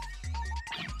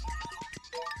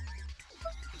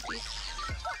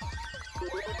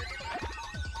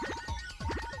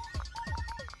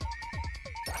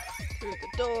 Through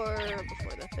the door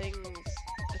before the things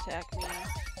attack me.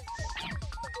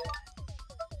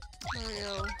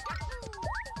 Mario.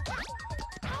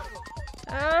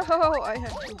 Oh, I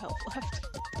have 2 health left.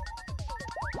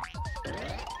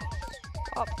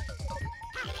 Pop.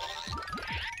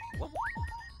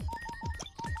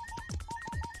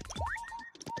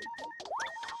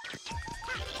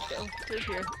 Go through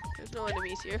here. There's no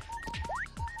enemies here.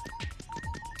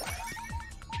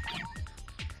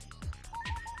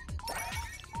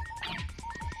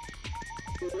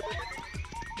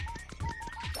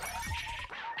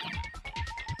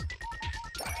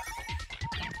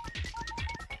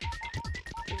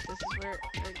 I think this is where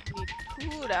I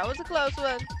need. Ooh, that was a close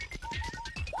one.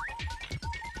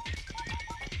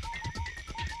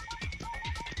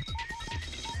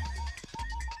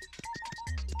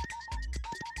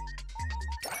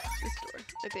 This door,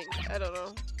 I think. I don't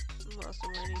know. I'm lost on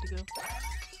where I need to go.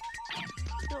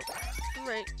 Nope. I'm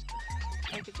right.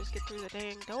 I could just get through the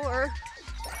dang door.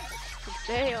 And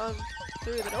stay on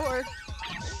through the door.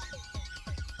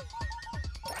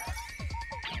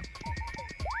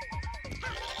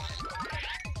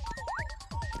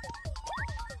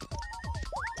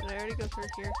 Did I already go through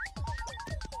here?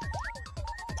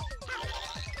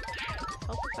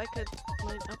 Help if I could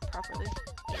line up properly.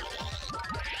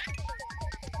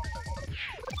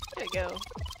 There we go.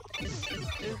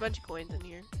 There's a bunch of coins in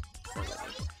here.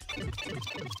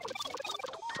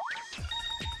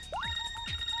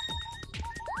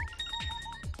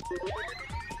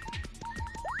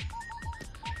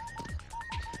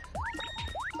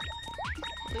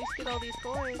 At least get all these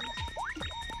coins.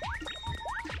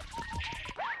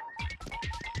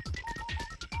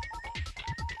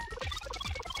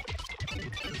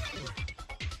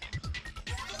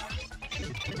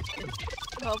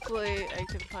 Hopefully I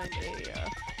can find a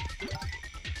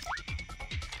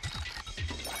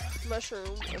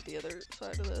mushroom at the other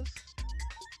side of this.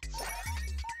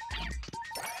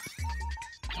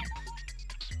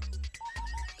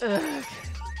 Ugh.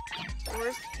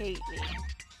 Flowers hate me.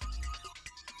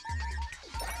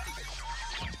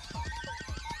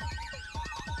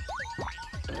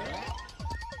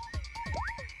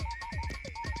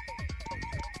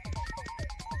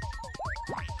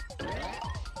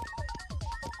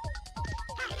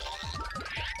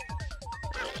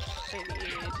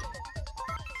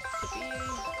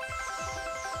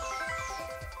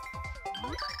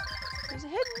 There's a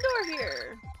hidden door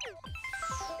here.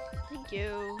 Thank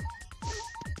you.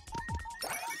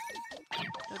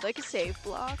 I'd like a save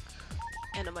block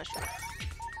and a mushroom.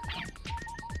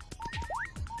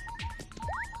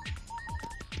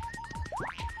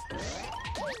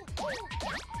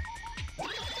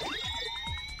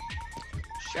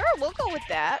 Sure, we'll go with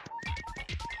that.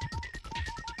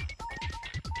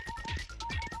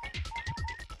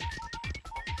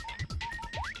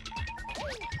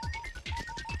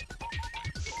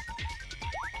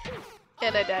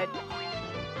 And I died.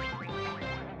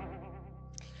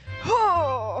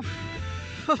 Oh!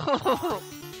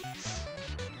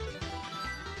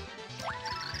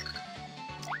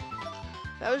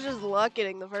 That was just luck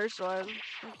getting the first one.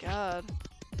 Oh my god.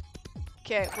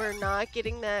 Okay, we're not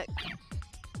getting that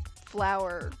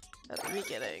flower at the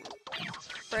beginning.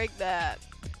 Break that.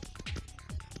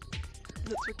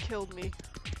 That's what killed me.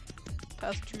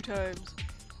 Past 2 times.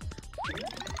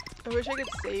 I wish I could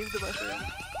save the mushroom.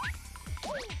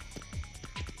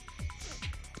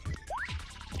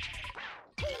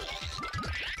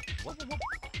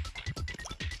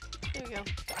 There we go.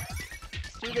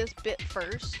 Let's do this bit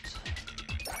first.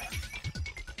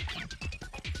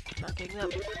 Not getting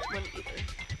that one either.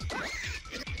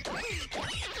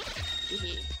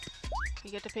 Hee.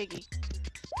 You get to Piggy.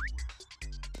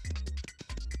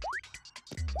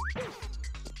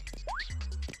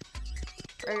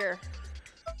 Right here.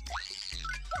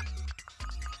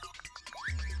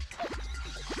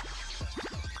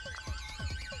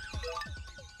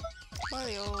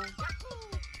 Mario.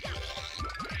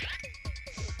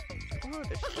 Oh,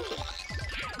 there's tickets.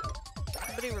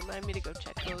 Somebody remind me to go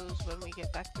check those when we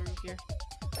get back through here.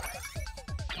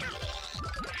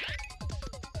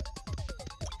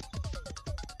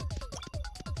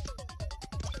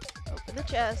 Open the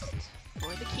chest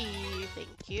for the key.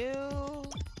 Thank you.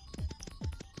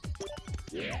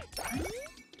 Yeah.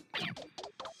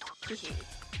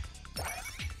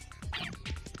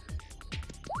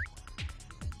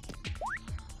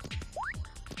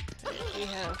 We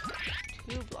have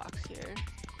 2 blocks here.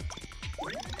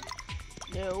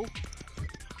 No.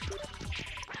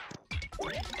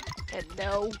 And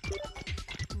no.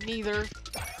 Neither.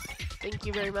 Thank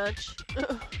you very much.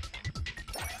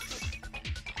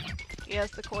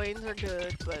 Yes, the coins are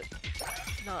good, but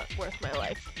not worth my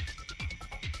life.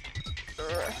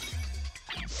 Urgh.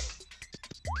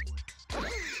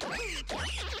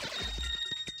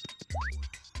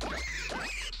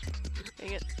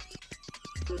 Dang it.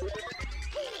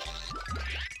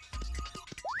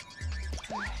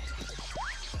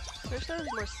 Wish there was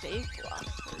more save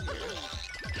blocks in here.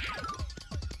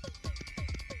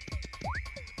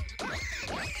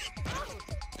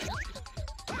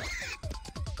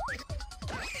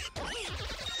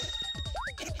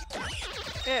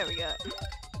 There we go.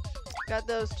 Got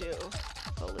those 2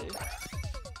 fully.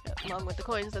 Yeah, along with the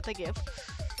coins that they give.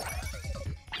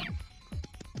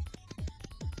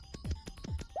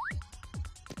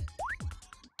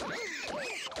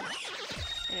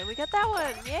 And we got that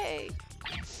one! Yay!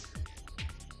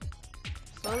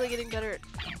 Slowly getting better at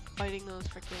fighting those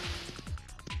freaking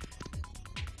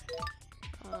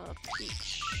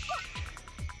Peach.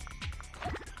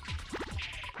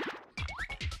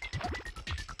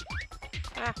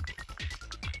 Ah.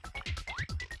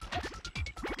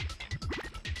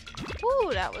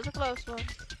 Ooh, that was a close one.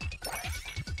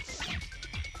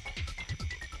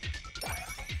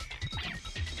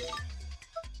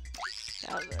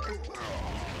 Bowser.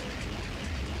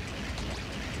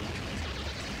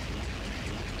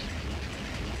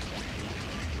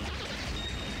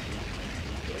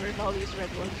 Get rid of all these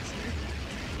red ones.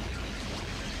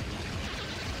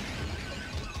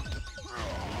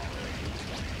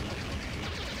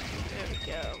 There we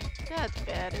go. That's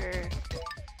better.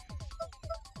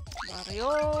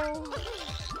 Mario.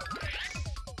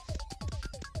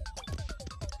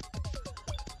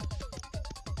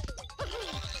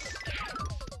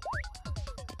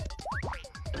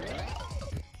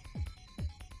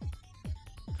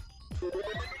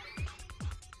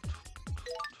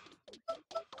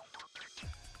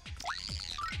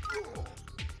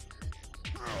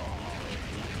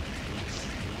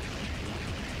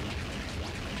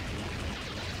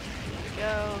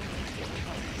 Go. Get rid of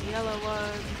all these yellow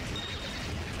ones.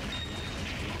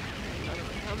 Another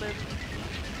one coming.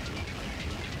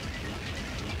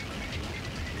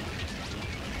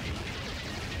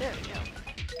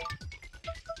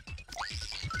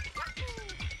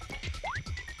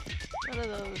 None of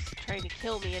those trying to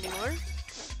kill me anymore.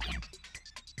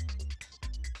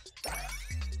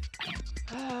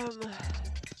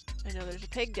 I know there's a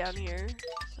pig down here,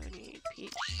 so I need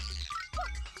Peach.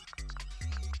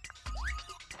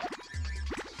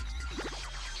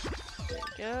 There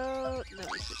we go. And then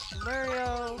we switch to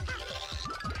Mario.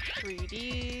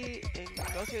 3D and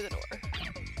go through the door.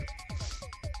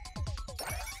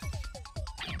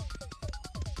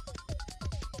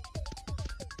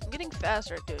 I'm getting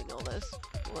faster at doing all this,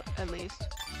 at least.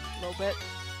 A little bit.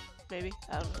 Maybe.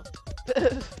 I don't know.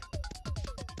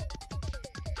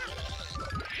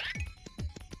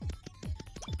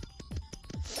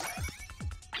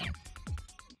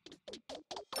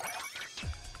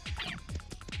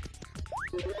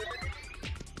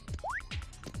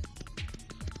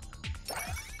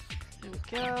 There we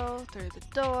go, through the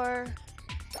door.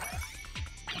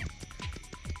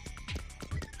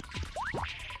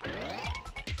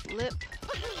 Flip.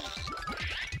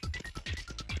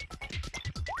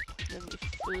 Then we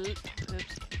flip.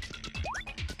 Oops.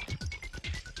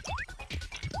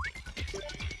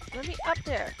 Let me up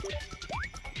there.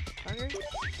 Bugger.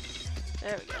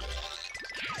 There we go.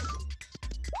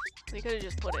 We could have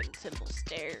just put in simple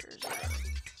stairs, you know.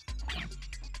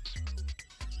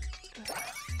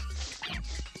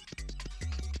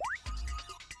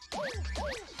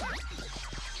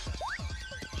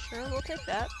 Sure, we'll take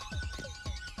that.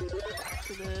 And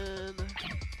then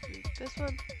this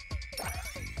one.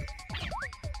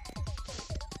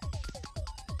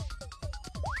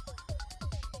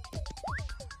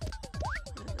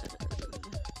 And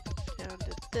then down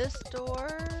to this door,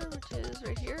 which is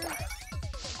right here.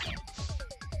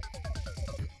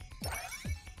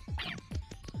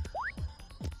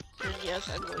 And yes,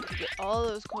 I'm going to get all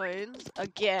those coins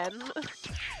again.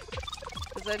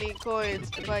 Because I need coins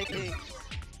to buy things.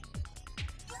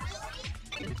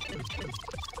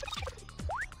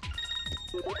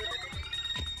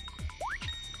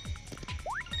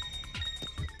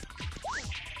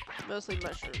 Mostly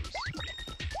mushrooms.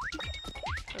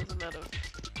 Because I'm out of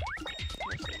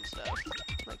mushroom stuff.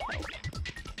 Like health.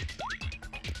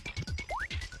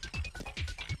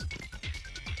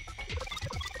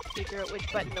 Figure out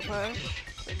which button to push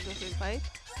and go through the pipe.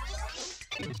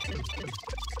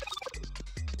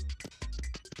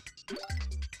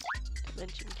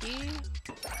 Dimension key.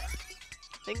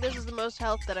 I think this is the most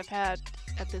health that I've had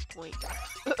at this point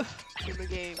in the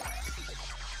game.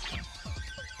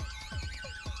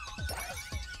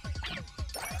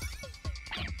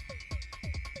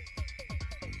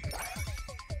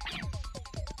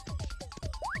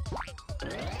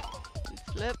 We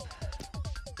flip.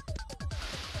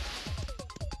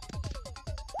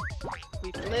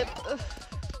 We flip.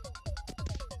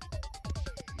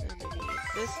 And we need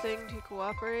this thing to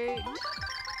cooperate.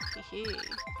 Hee hee.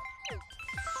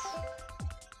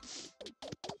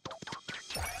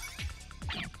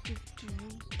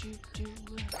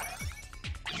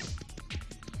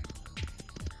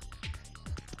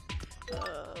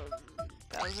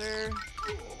 Bowser.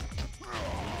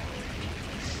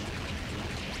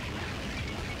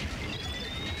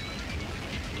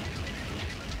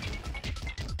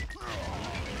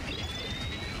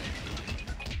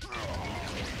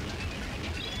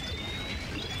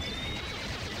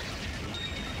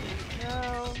 There we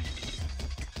go.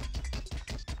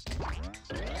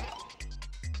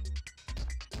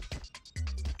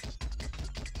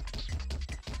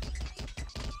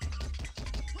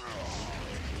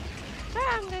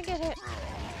 Ah, I'm gonna get hit.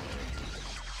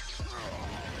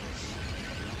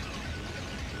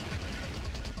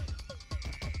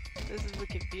 This is the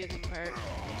confusing part.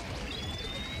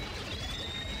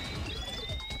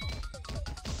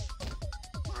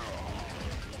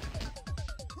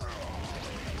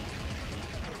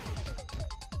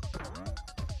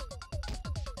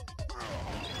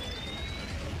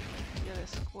 Get a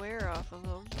square off of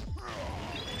them.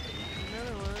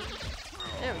 Another one.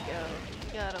 There we go.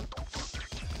 Got him.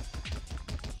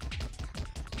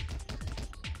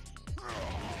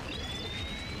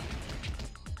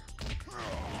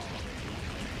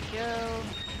 Go.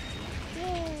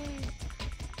 Yay!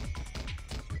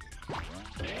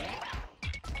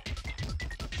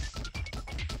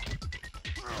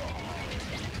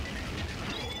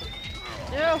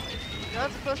 No! You're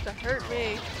not supposed to hurt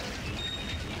me.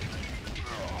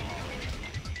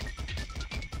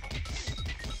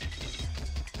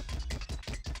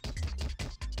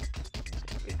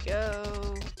 There we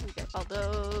go. We got all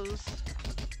those.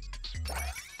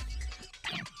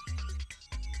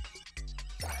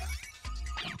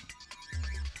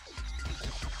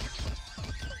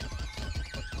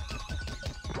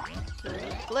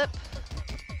 Flip.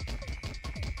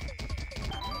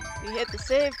 We hit the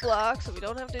save block, so we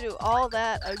don't have to do all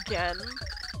that again.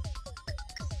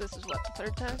 This is what, the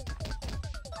third time?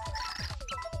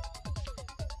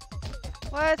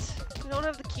 What? We don't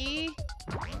have the key?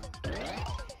 Alright,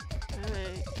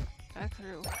 back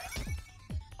through.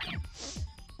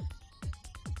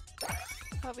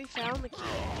 Thought we found the key.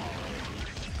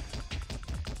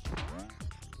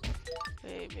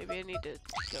 Hey, maybe I need to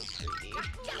go 3D.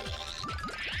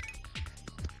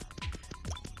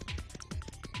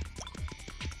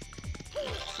 Not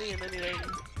seeing anything.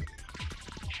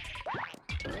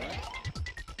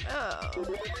 Oh.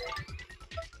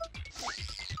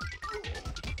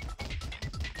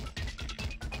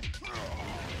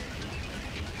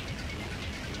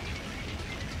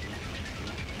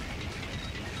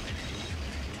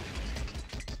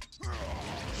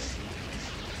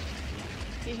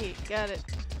 Hehe, got it.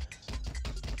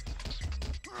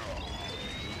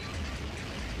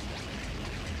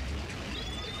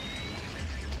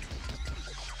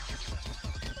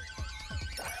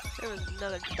 There was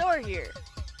another door here.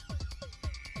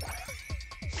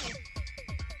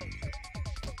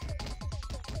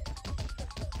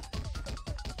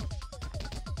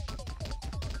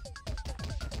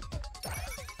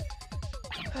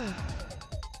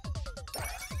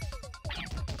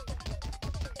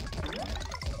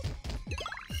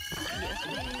 Yes,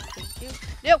 please. Thank you.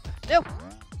 No! No!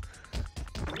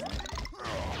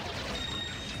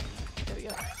 There we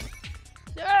go.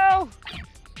 No!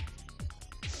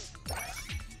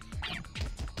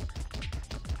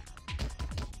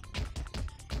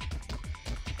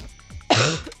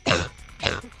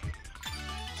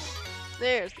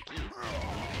 There's the key.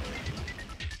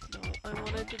 No, I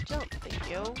wanted to jump. Thank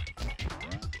you.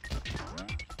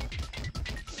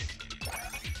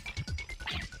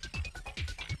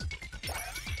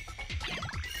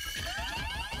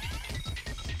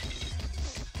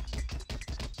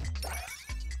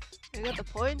 I got the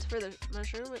points for the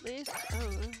mushroom at least. Oh.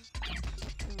 Then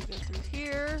we go through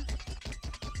here.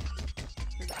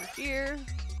 Then through here.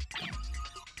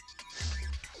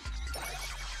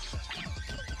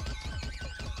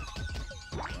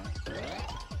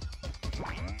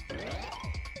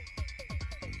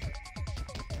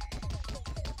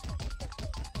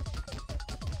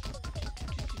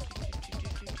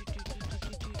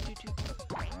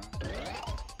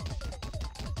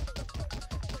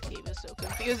 So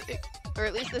confusing, or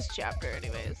at least this chapter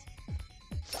anyways.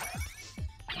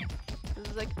 This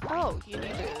is like, oh, you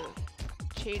need to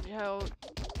change how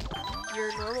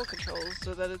your normal controls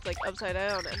so that it's like upside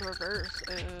down and reverse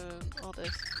and all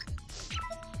this.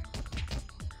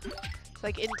 It's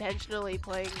like intentionally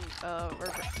playing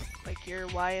like your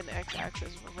Y and X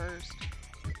axis reversed.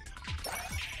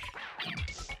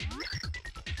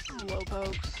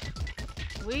 Slowpokes.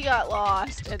 We got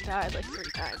lost and died like 3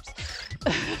 times.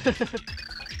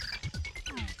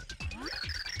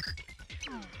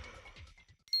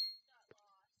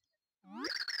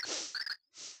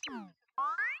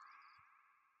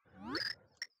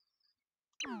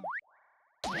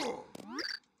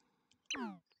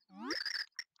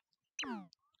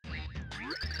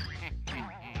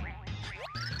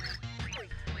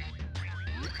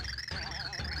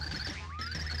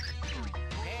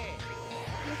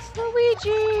 It's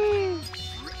Luigi!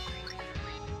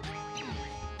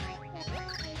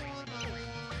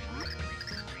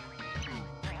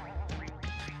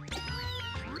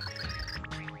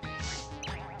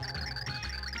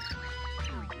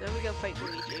 Now we gotta fight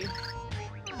Luigi.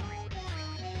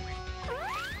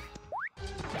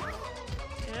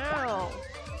 Ow!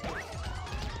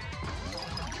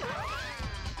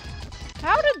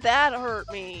 How did that hurt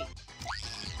me?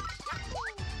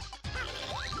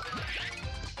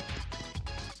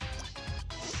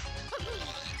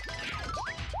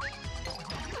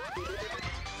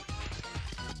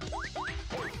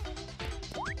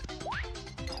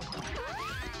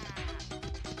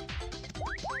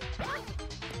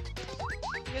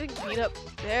 I'm getting beat up.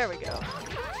 There we go.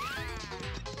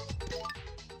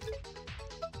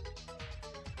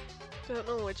 Don't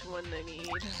know which one I need.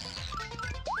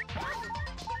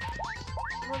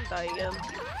 Come on, die again.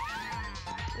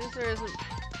 At least there isn't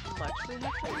much we have to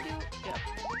do. Yep,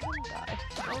 one die.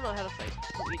 I don't know how to fight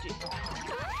Luigi.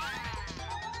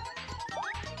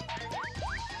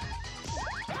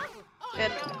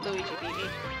 And Luigi beat me.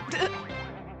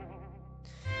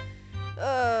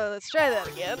 Let's try that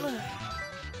again.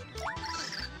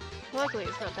 Luckily,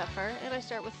 it's not that far, and I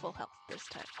start with full health this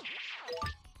time.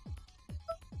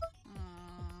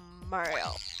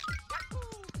 Mario.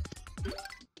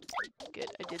 Good,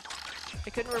 I did. I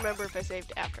couldn't remember if I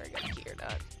saved after I got the key or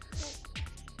not.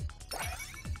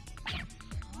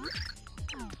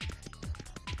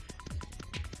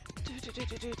 Go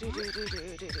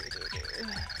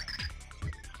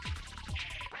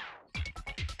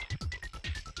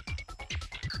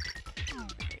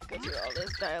through all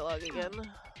this dialogue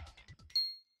again.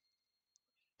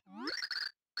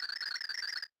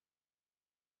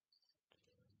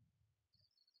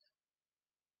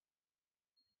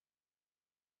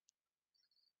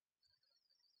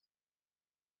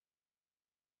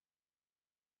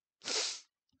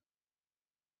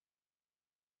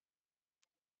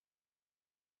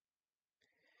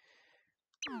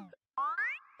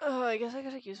 Oh, I guess I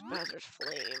gotta use Bowser's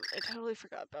Flame. I totally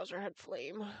forgot Bowser had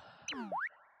Flame.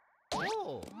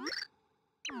 Oh.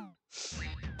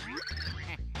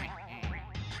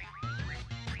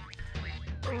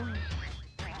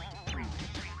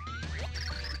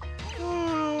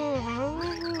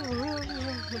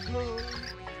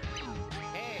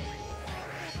 Hey.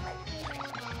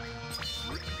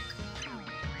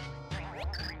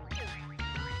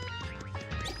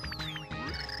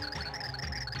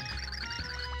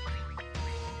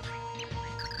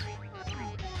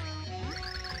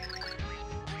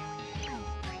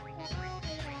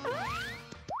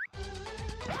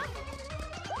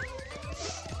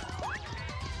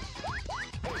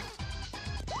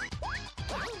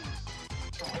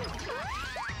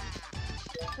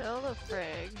 Tell the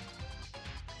frig.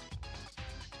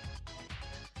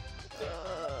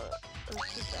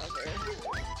 Let's do Bowser.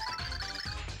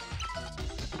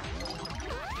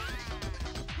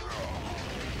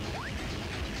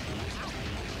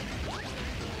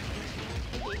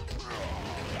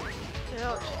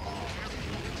 Ouch.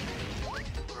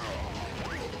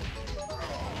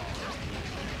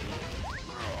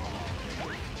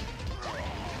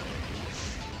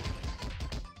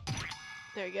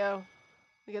 There you go.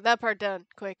 We get that part done,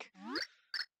 quick.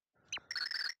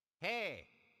 Hey.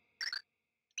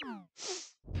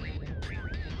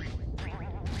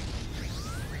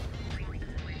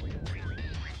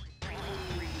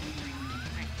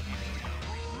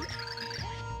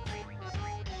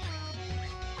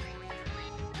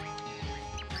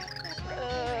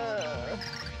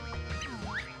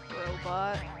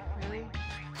 Robot, really?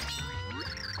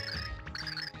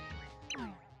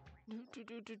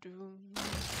 Do.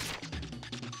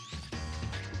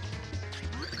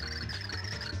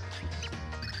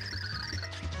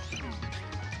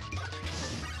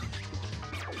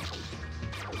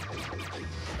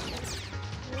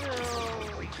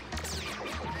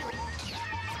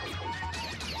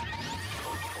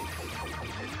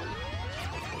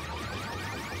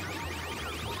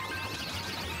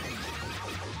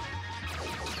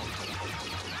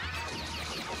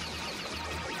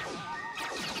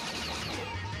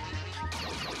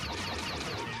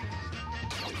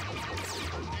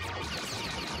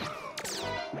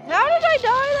 How did I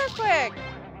die that quick?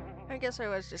 I guess I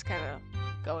was just kind of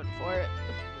going for it.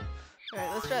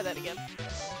 Alright, let's try that again.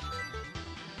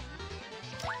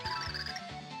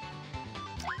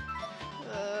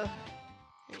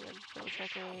 Hang on, double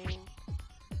checking.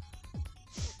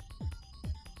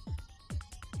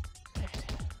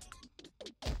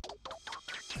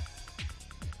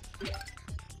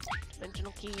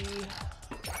 Dimensional key.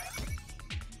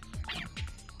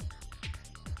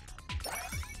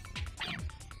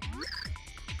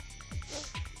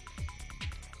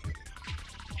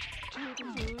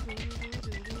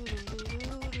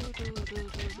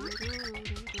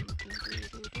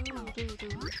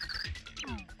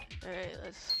 Alright,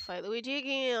 let's fight Luigi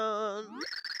again.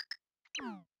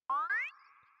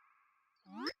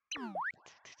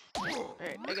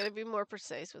 Alright, I gotta be more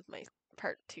precise with my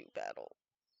part 2 battle.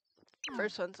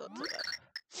 First one's not so bad.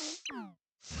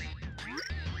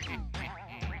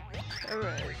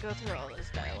 Alright, go through all this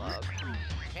dialogue.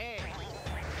 Hey.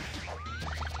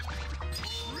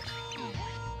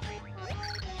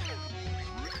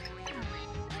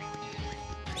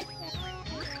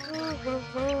 Ew.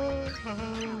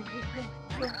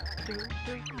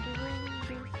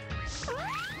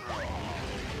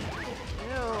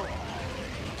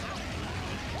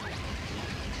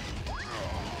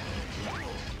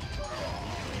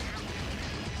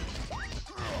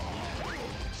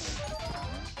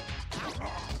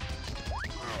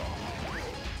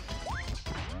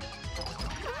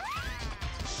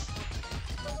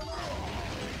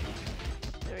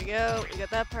 There we go, we got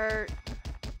that part.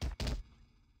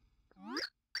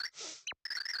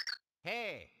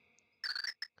 Hey.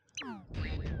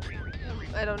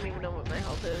 I don't even know what my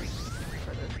health is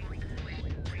for this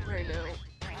right now.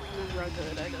 This is not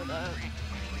good, I know that.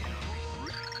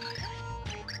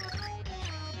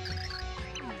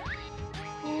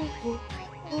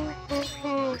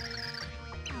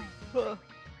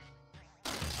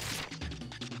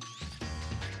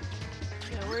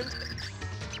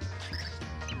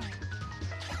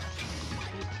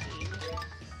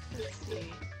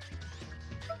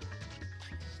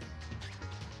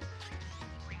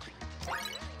 Let's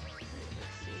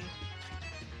see.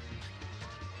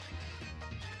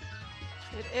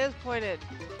 It is pointed.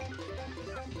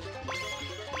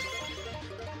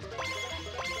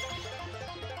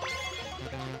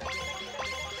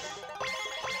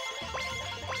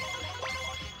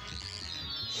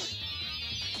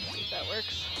 See if that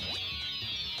works.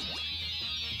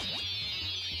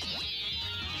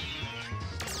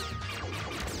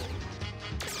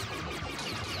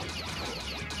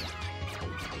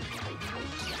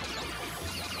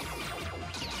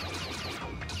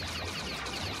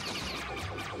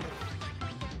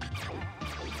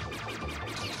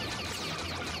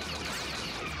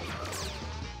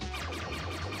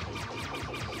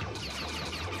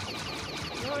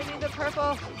 No, I need the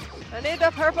purple. I need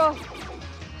the purple.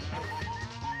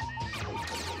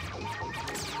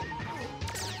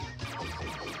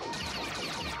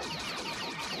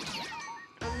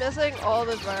 I'm missing all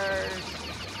the bars.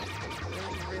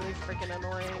 It's really freaking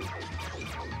annoying.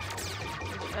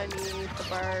 I need the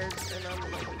bars and I'm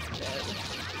like dead.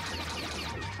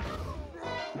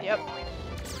 Yep.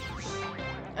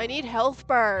 I need health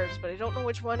bars, but I don't know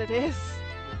which one it is.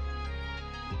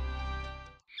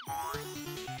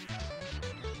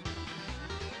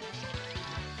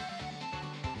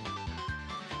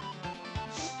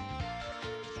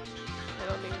 I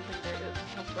don't even think there is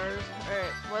health bars.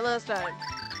 Alright, one last time.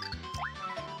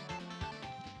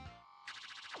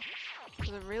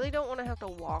 Because I really don't want to have to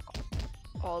walk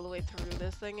all the way through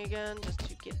this thing again just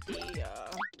to get the,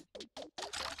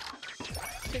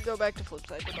 to go back to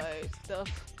Flipside to buy stuff.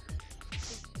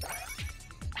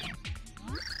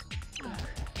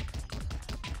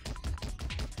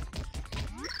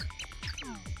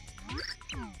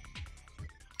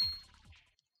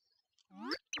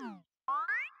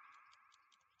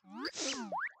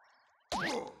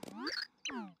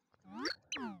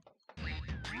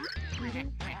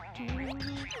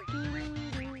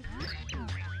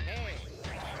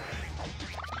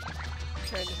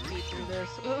 Trying to speed through this.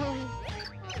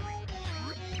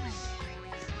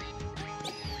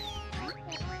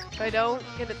 If I don't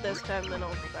get it this time, then I'll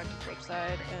go back to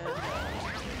Flipside and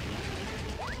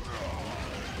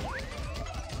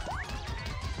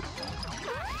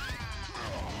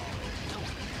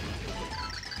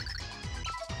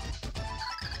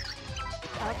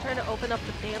stop trying to open up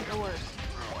the damn doors.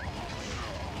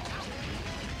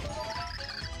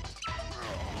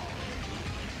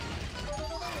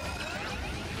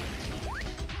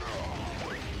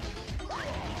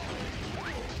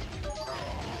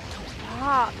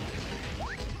 Stop!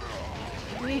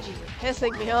 Luigi, you're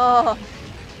pissing me off!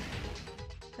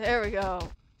 There we go.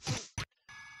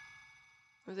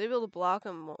 I was able to block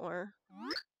him more.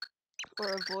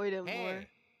 Or avoid him more.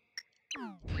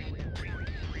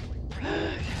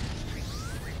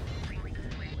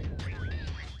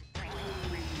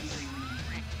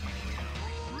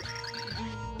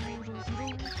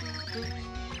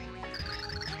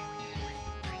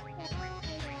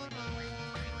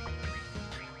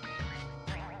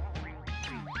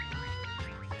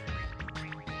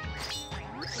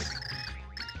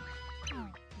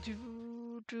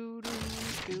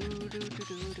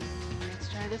 Let's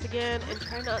try this again and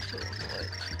try not to avoid.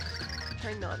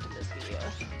 Try not to miss the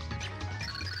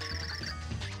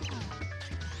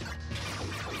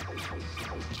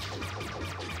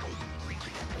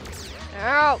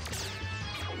Ouch!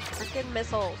 Freaking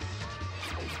missiles.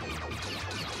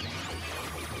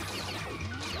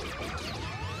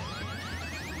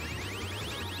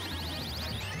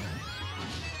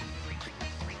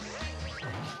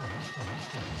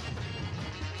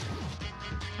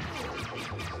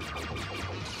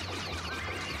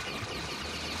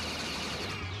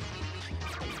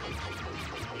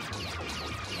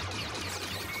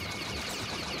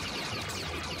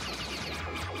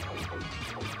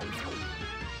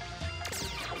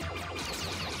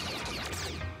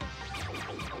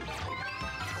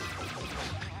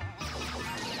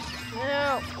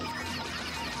 No!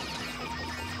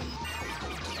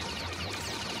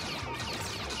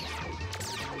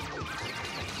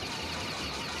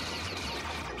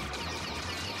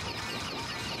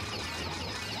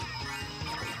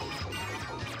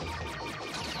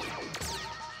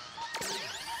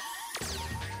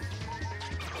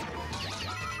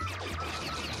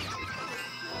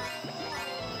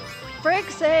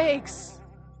 Frick's sakes!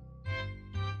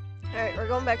 Alright, we're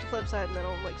going back to Flipside and then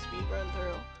I'll like speed run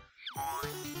through.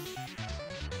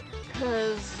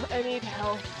 Cause I need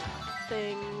health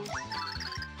things.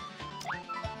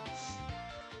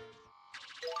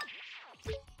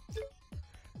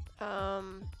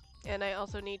 And I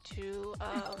also need to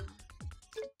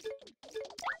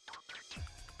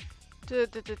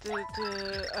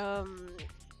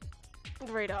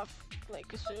Right off,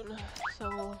 like soon. So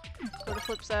we'll go to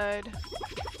flip side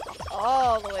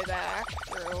all the way back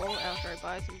through after I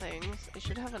buy some things. I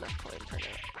should have enough coin for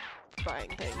buying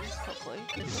things, hopefully.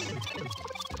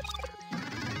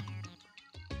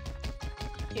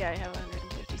 Yeah, I have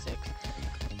 156.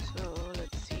 So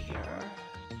let's see here.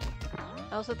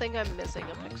 I also think I'm missing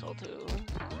a pixel too,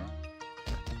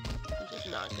 which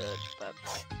is not good, but.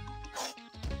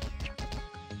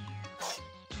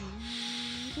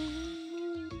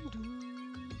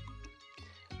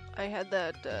 I had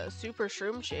that super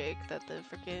shroom shake that the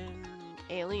freaking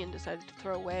alien decided to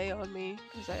throw away on me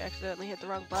because I accidentally hit the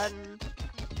wrong button.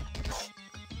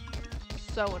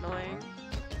 So annoying.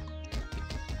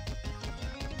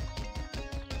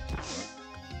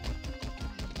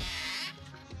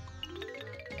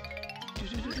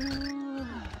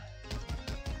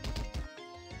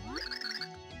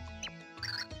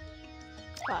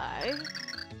 Bye.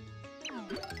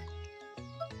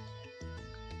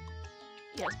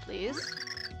 Yes, please.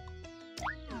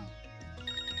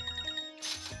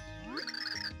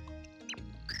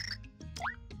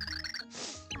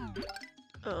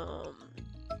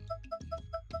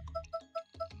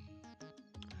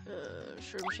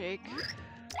 Shroom shake.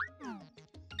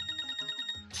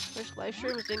 Wish life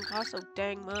shrooms didn't cost so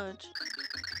dang much.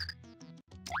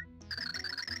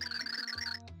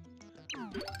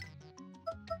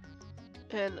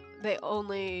 And they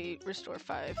only restore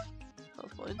 5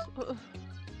 health points.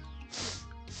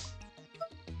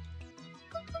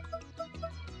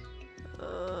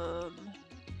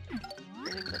 I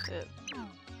think that's it.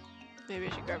 Maybe I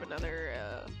should grab another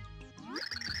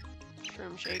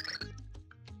shroom shake.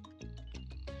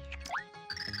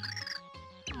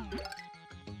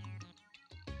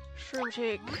 Shroom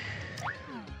shake.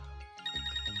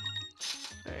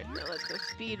 Alright, now let's go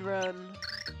speed run.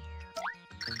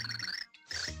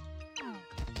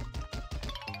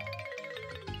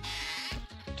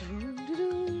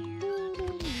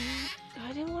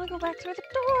 I didn't want to go back through the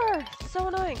door! So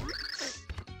annoying!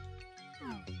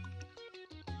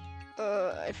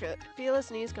 I feel a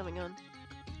sneeze coming on.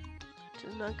 Which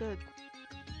is not good.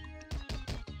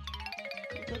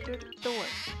 Go through the door.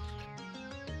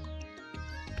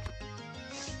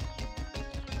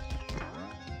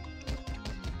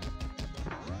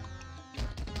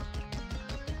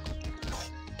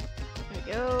 There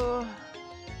we go.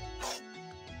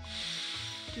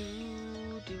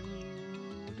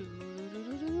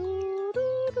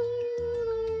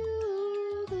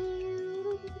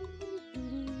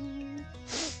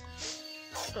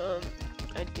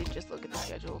 I did just look at the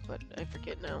schedule, but I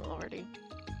forget now already.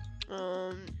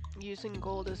 Using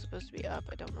gold is supposed to be up.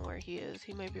 I don't know where he is.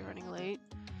 He might be running late.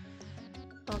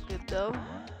 All good though.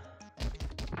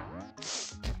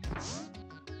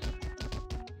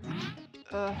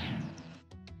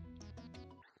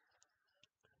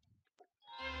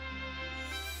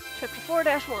 Chapter 4-1.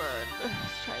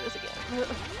 Let's try this again.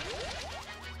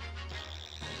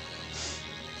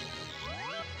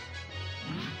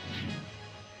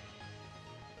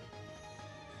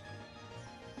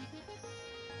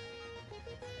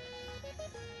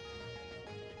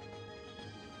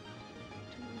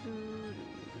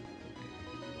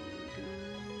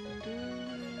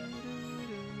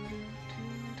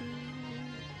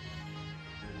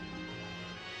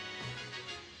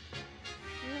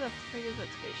 Where the frig is that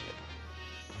spaceship?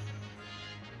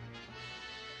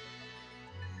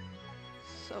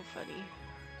 So funny.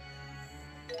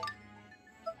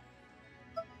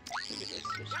 Maybe let's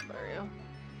switch to Mario.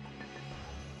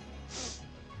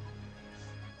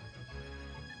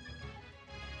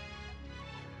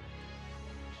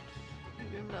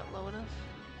 Maybe I'm not low enough.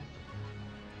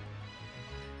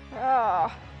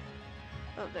 Ah!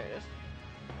 Oh, there it is.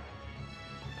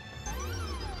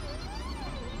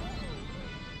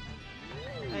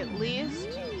 I at least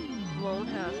won't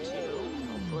have to,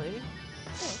 hopefully.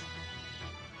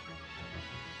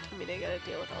 I mean, I gotta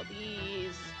deal with all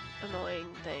these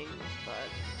annoying things, but...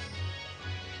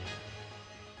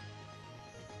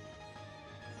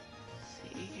 Let's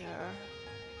see here.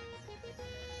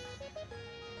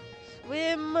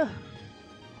 Swim!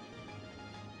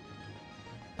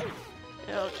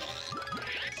 Ouch.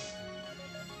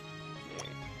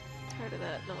 Tired of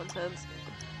that nonsense.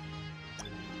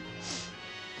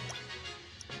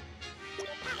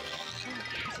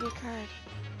 See a card.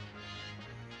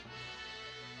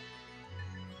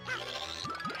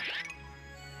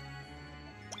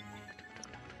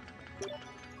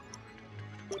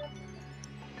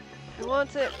 I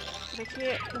want it, but I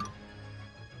can't.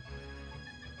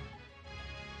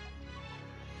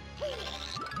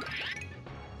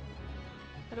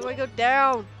 How do I go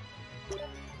down? I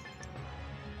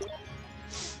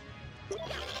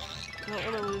don't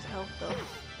want to lose health though.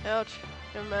 Ouch.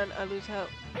 Never mind, I lose health.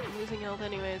 I'm losing health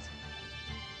anyways.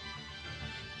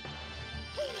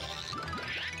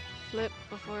 Flip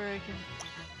before I can...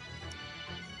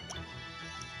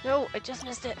 No, I just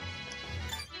missed it.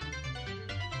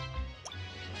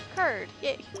 Card,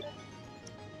 yay.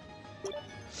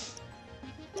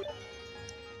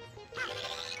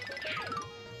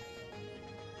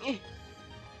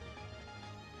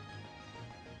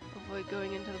 Avoid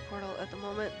going into the portal at the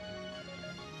moment.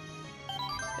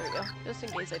 There we go. Just in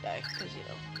case I die, because you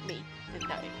know, me and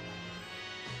dying.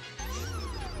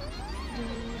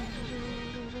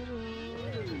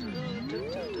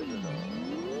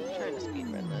 Trying to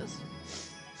speedrun this.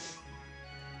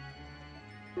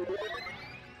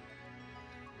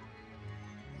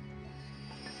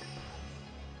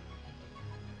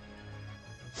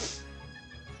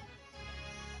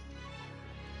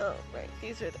 Oh, right.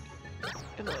 These are the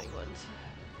annoying ones.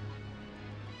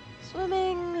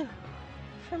 Swimming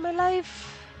for my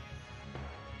life.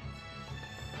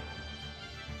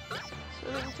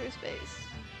 Swimming through space.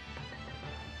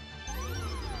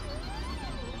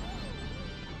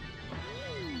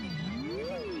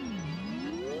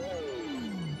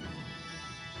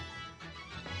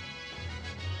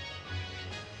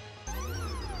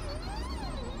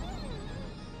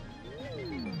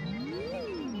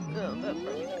 Oh, that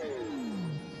brought me there.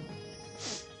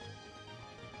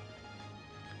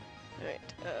 Alright,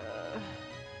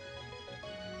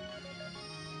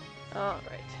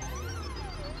 alright.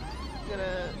 I'm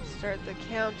gonna start the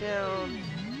countdown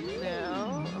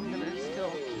now. I'm gonna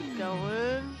still keep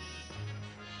going.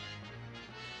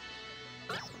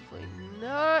 Hopefully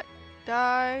not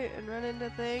die and run into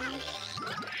things.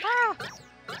 Ah!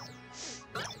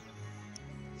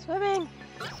 Swimming!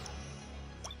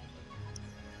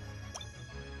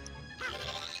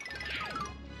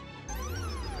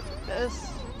 This.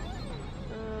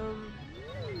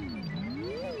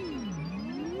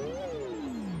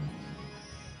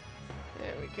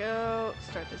 There we go.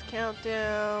 Start this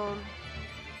countdown.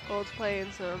 Gold's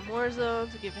playing some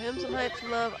Warzone to give him some hype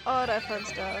and love. All that fun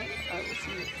stuff. I will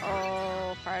see you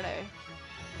all Friday,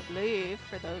 I believe,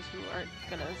 for those who aren't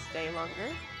gonna stay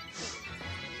longer.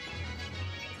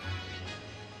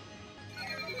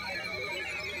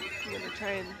 I'm gonna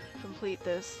try and complete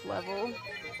this level.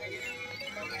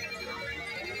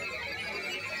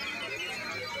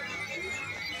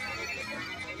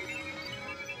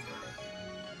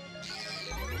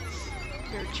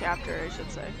 Your chapter, I should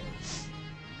say.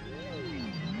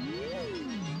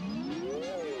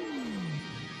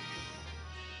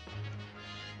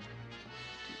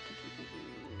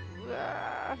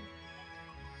 Ah,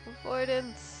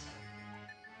 avoidance.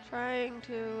 Trying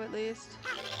to, at least.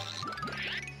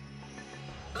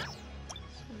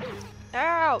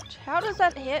 Ouch! How does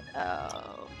that hit?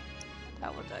 Oh,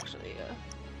 that one's actually a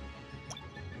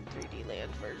 3D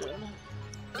land version.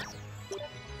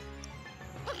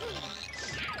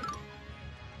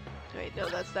 Wait, no,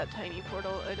 that's that tiny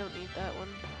portal. I don't need that one.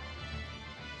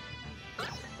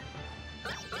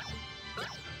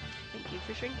 Thank you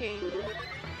for shrinking.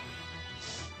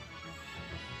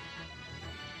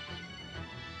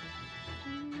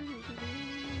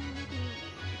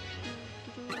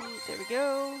 There we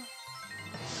go.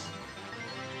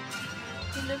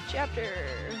 End of chapter.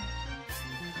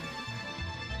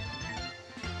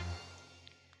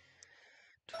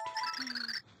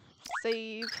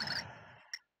 Save.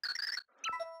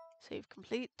 Save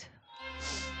complete.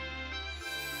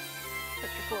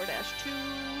 Chapter 4-2.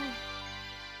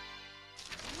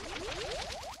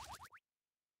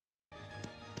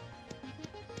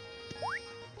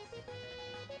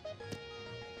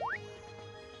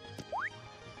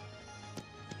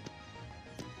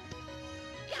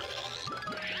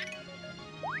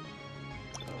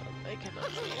 I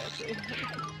cannot see actually.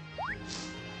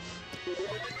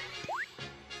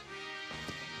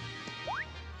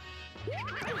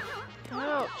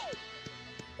 Ouch!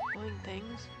 Annoying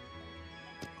things.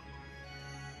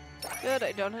 Good,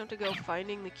 I don't have to go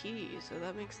finding the key, so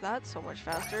that makes that so much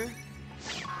faster.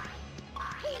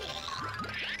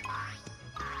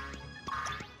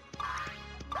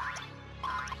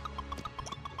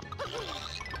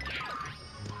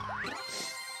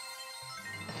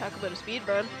 Talk about a speed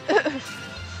run.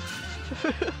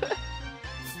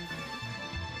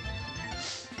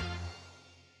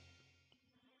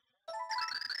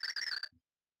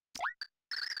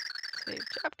 Save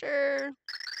chapter.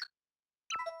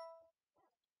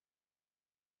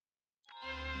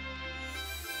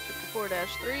 Chapter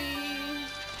 4-3.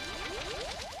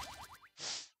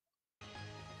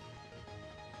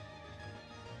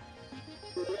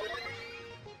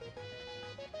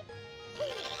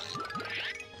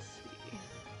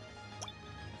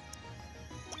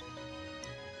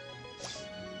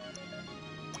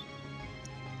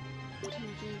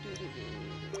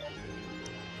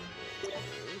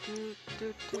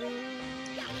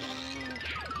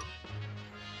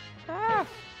 Ah!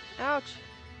 Ouch!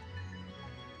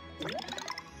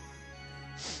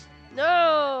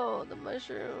 No! The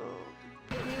mushroom.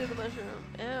 I needed the mushroom.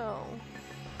 Ow.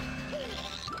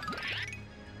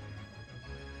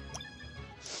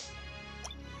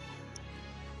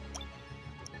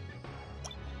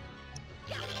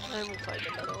 I will find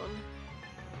another one.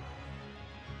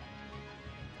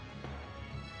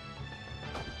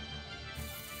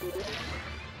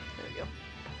 There we go.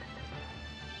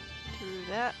 Through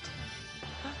that.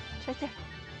 It's right there.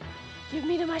 Give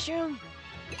me the mushroom!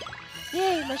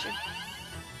 Yay, mushroom!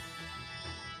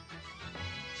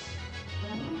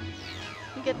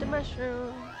 You get the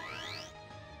mushroom.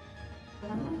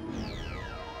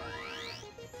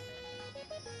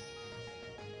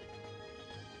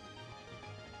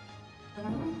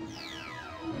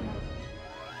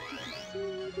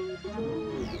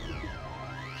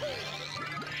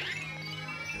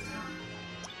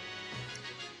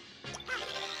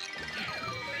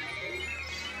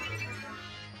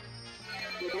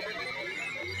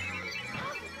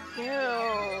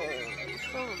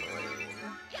 So annoying.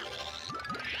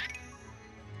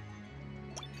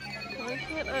 Why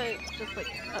can't I just like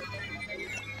up?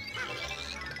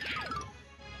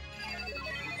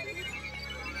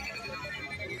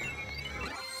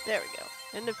 There we go.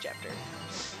 End of chapter.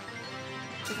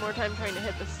 Took more time trying to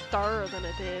hit the star than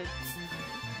it did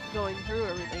going through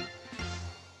everything.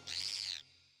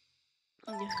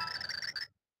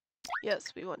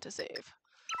 Yes, we want to save.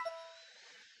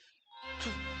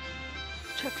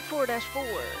 Chapter 4-4.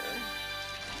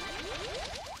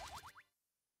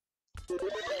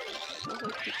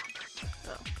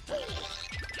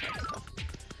 Oh.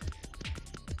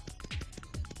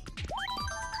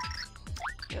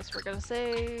 Guess we're gonna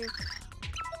save.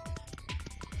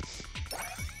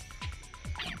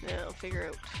 Now figure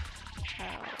out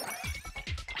how.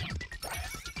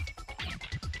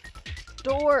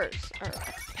 Doors are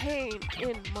a pain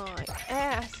in my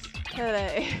ass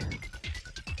today.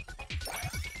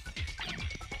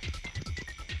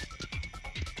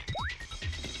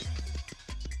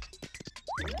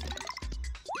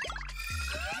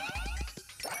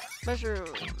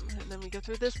 Mushroom, and then we go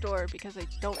through this door because I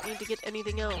don't need to get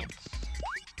anything else.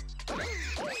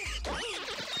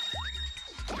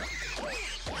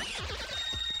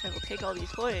 I will take all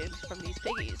these coins from these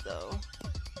piggies though.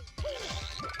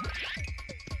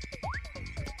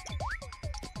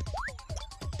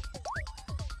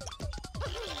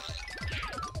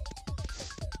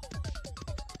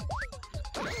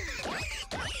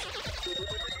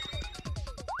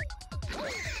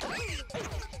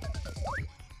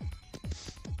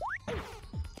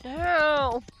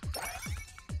 Ow!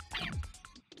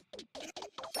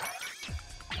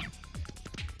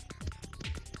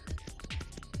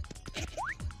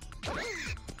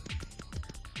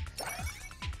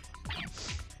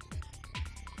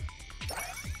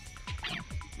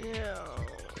 Ew.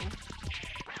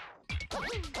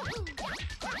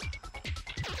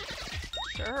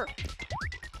 Sure.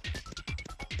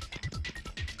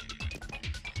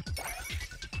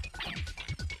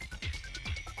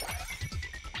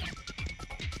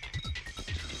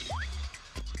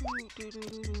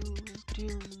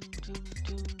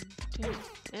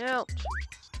 Ouch.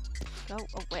 Go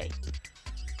away.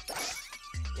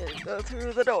 And go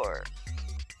through the door.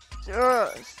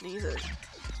 Ugh, sneezes.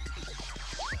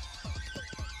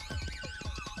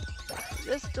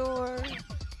 This door.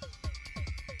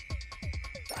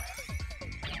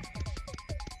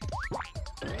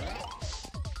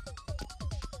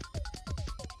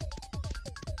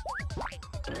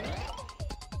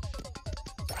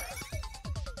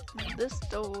 This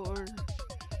door.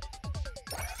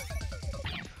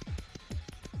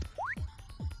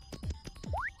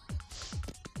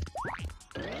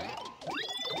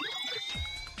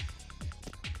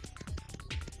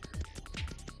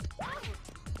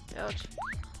 Ouch.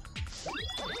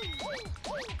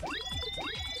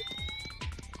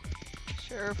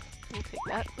 Sure, we'll take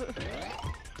that.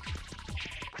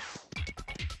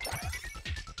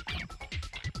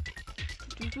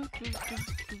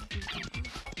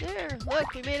 There,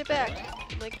 look, we made it back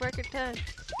in like record time.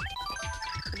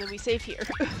 And then we save here.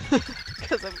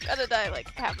 Because I'm gonna die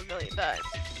like 500,000 times.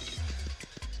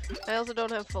 I also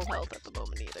don't have full health at the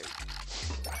moment either.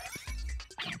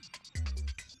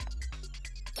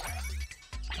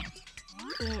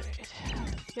 Alright.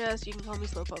 Yes, you can call me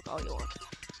Slowpoke all you want.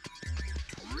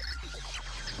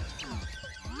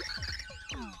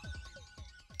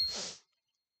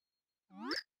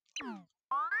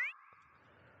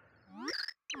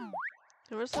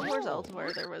 was somewhere else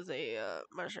where there was a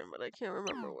mushroom, but I can't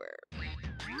remember where. I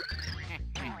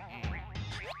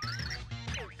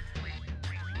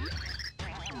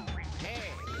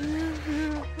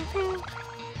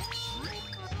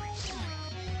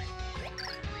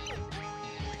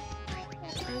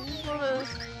just want to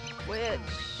switch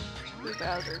to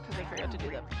Bowser because I forgot to do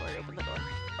that before I opened the door.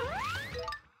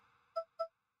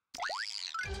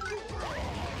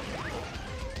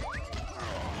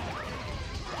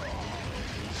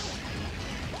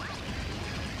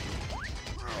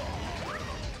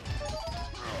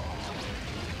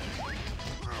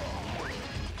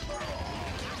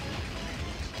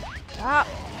 Stop!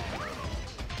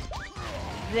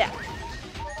 Yeah.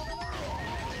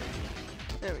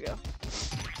 There we go.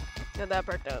 Got that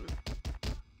part done.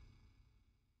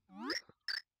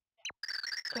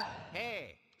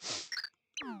 Hey.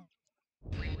 Ugh.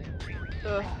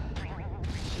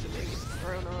 Should have maybe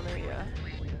thrown on a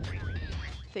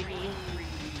thingy.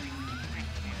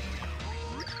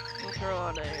 We'll throw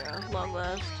on a long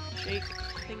last shake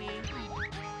thingy.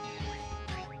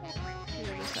 Give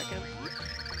it a second.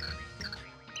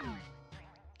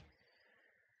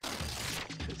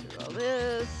 Go through all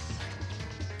this.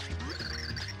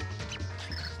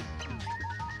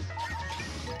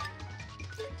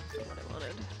 That's what I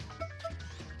wanted.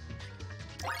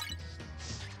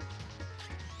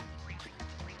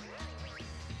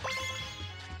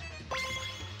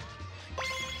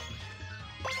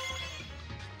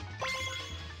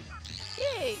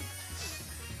 Yay!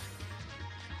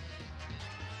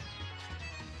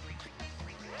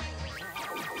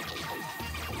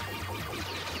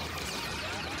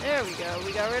 There we go.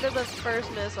 We got rid of the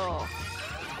first missile.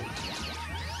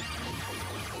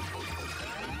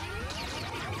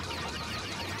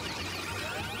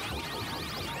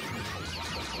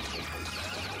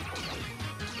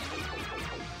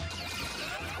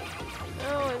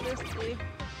 Oh, I missed the...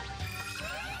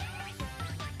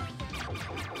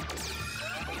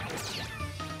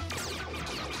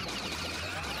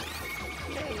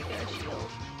 Okay, we got a shield.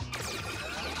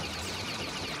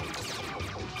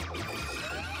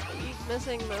 Keep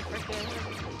missing the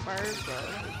frickin' bars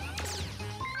though.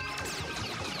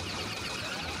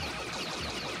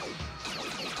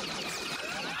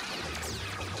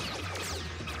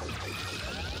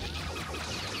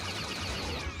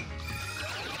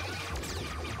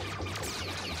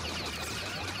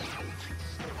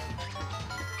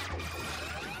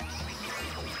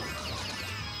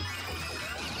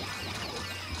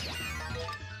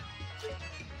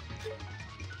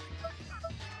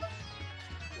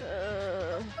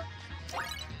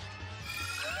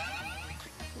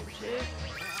 Shit.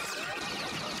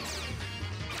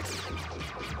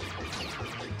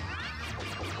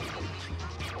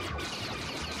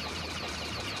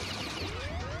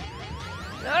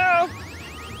 No!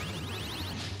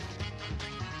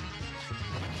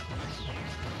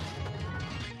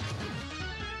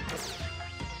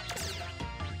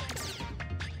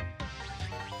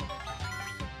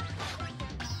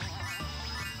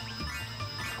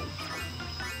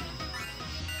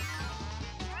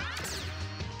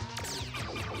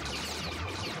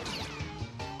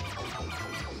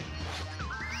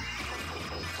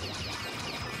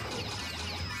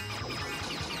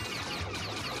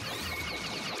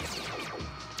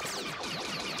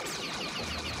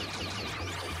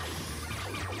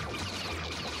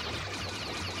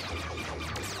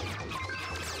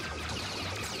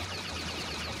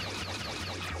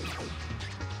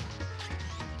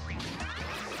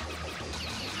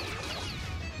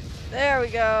 There we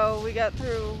go. We got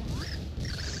through.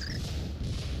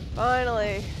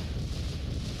 Finally.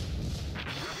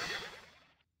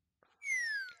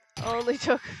 Only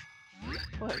took,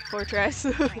 what, 4 tries?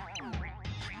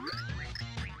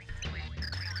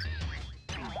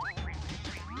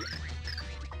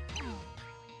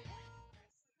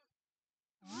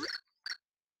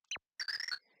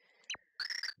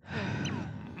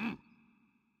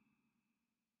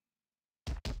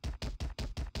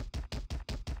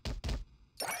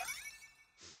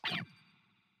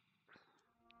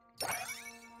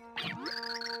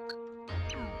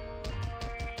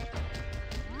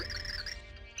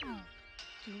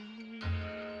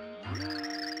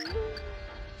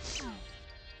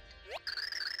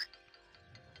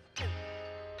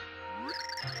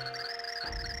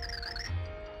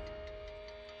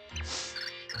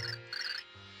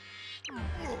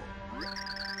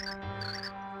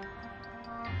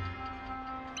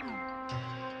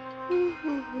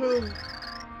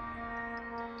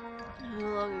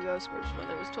 Long ago, Squirt's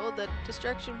mother was told that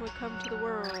destruction would come to the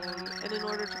world, and in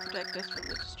order to protect us from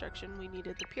the destruction, we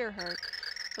needed the pure heart.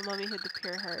 So Mommy hid the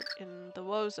pure heart in the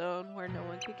woe zone where no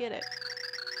one could get it.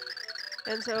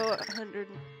 And so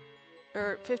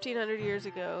 1500 years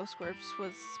ago, Squirps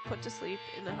was put to sleep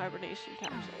in a hibernation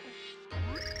capsule.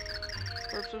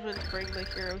 Squirps was meant to bring the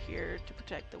hero here to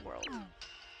protect the world.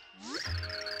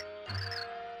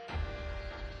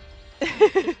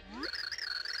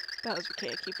 Bowser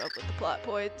can't keep up with the plot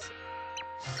points.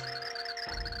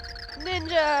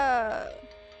 Ninja!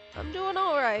 I'm doing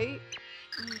alright.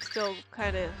 I'm still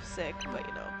kind of sick, but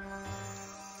you know.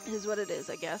 Is what it is,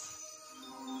 I guess.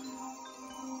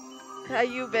 How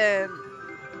you been?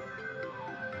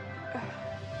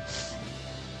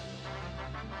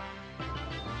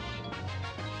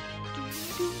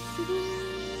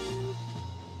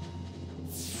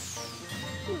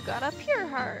 You got a pure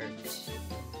heart.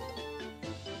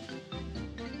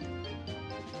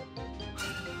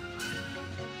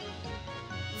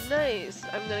 Nice.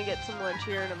 I'm gonna get some lunch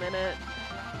here in a minute.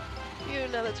 Phew,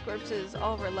 now that Squirps is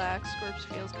all relaxed, Squirps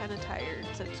feels kind of tired,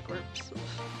 said Squirps.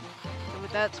 And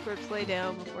with that, Squirps lay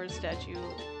down before the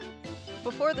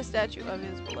statue of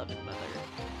his beloved mother.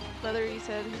 Mother, he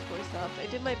said, his voice soft, I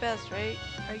did my best, right?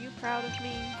 Are you proud of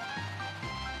me?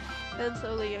 Then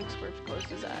slowly young Squirps closed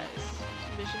his eyes.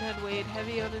 The mission had weighed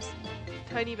heavy on his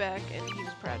tiny back, and he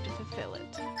was proud to fulfill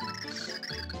it.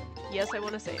 Yes, I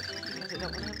want to save, because I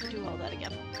don't want to have to do all that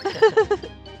again.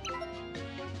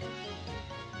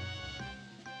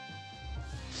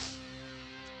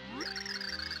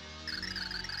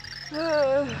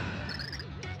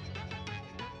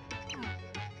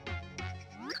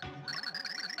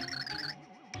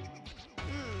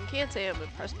 Can't say I'm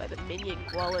impressed by the minion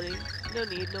quality. No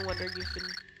need, no wonder you've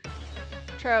been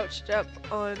crouched up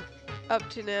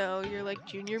to now. You're like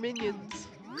junior minions.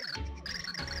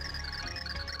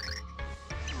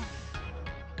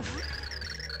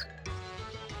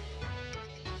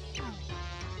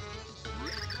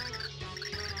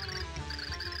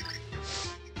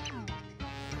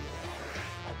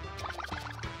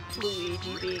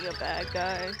 Luigi being a bad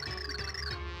guy.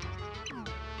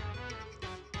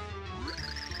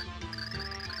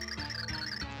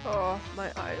 Oh,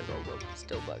 my eyes are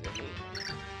still bugging me.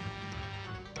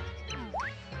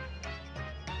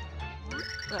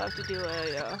 I'll have to do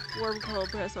a warm cold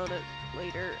press on it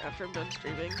later after I'm done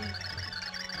streaming.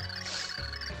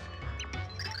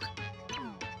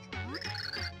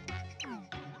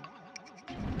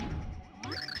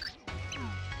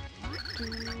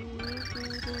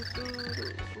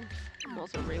 I'm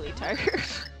also really tired,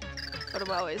 but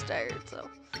I'm always tired, so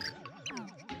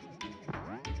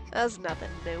that's nothing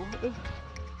new.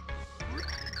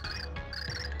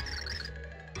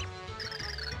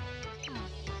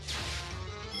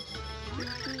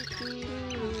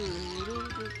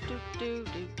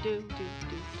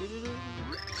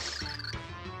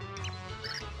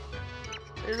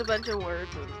 There's a bunch of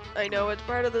words, and I know it's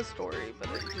part of the story, but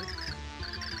I'm just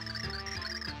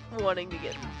wanting to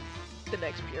get the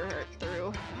next pure heart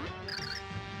through,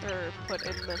 or put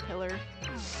in the pillar.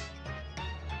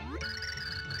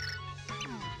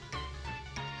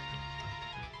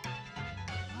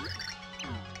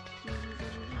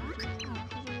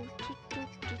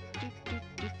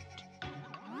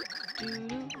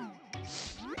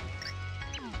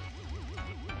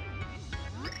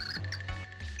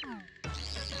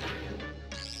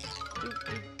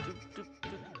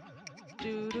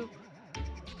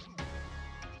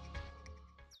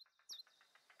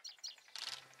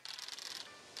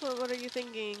 Well, what are you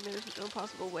thinking? There's no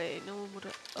possible way. No one would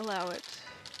allow it.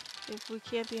 If we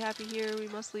can't be happy here, we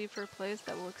must leave for a place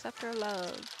that will accept our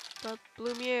love. But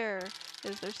Blumiere,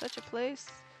 is there such a place?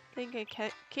 I think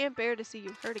I can't bear to see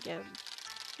you hurt again.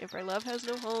 If our love has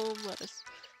no home, let us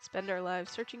spend our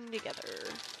lives searching together.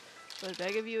 So I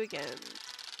beg of you again.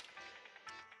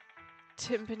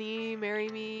 Timpani, marry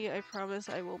me. I promise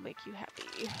I will make you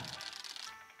happy.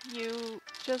 You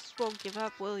just won't give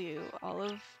up, will you? All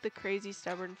of the crazy,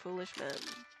 stubborn, foolish men.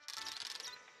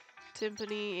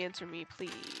 Timpani, answer me,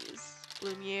 please.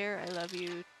 Blumiere, I love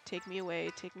you. Take me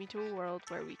away. Take me to a world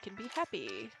where we can be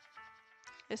happy.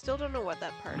 I still don't know what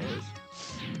that part is.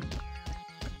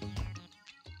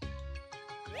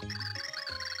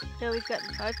 Now we've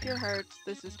gotten 5 pure hearts.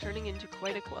 This is turning into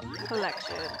quite a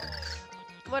collection.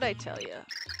 What'd I tell ya?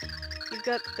 You've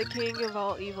got the king of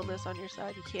all evilness on your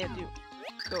side. You can't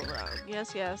go wrong.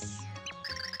 Yes, yes.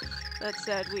 That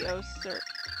said, we owe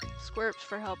Squirps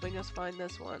for helping us find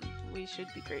this one. We should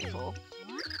be grateful.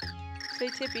 Say,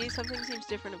 Tippy, something seems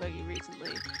different about you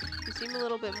recently. You seem a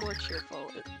little bit more cheerful.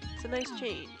 It's a nice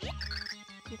change.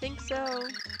 You think so?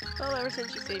 Well, ever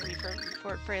since you saved me from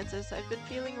Fort Francis, I've been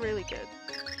feeling really good.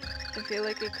 I feel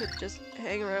like I could just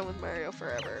hang around with Mario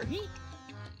forever.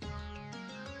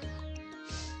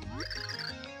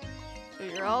 So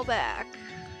you're all back.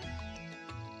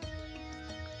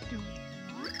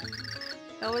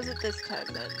 How was it this time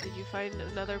then? Did you find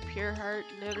another pure heart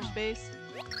in outer space?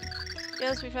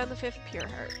 Yes, we found the 5th pure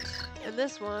heart. And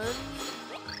this one...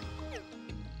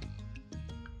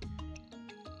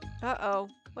 Uh-oh.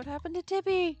 What happened to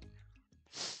Tippy?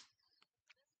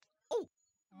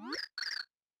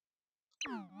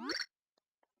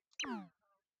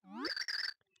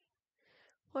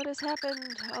 What has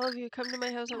happened? All of you, come to my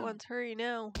house at once. Hurry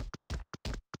now.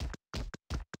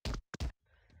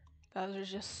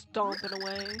 Bowser's just stomping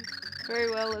away.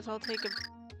 Very well, let's all take a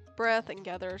breath and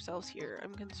gather ourselves here.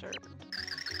 I'm concerned.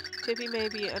 Tippy may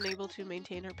be unable to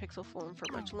maintain her pixel form for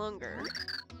much longer.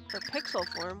 Her pixel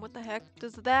form? What the heck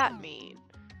does that mean?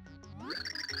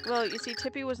 Well, you see,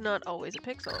 Tippy was not always a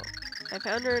pixel. I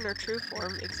found her in her true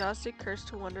form, exhausted, cursed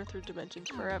to wander through dimensions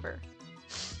forever.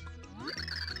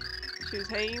 She was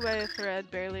hanging by a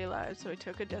thread, barely alive, so I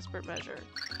took a desperate measure.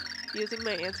 Using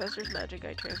my ancestors' magic,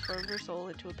 I transformed her soul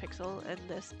into a pixel, and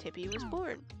this Tippy was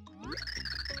born.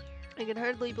 I can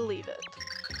hardly believe it.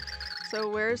 So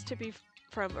where is Tippy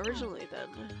from originally, then?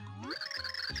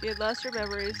 She had lost her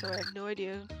memory, so I have no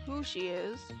idea who she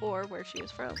is, or where she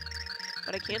is from.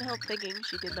 But I can't help thinking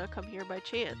she did not come here by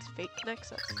chance. Fate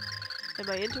connects us. And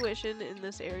my intuition in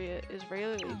this area is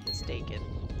rarely mistaken.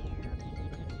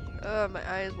 My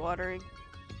eye is watering.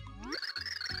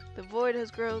 The void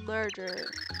has grown larger,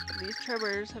 and these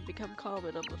tremors have become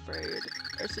common, I'm afraid.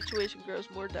 Our situation grows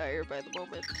more dire by the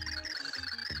moment.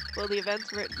 Will the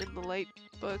events written in the light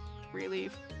book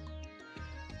really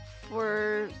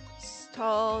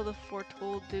forestall the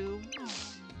foretold doom?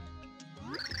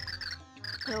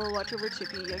 I will watch over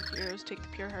Tippy, young heroes, take the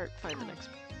pure heart, find the next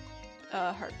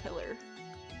heart pillar.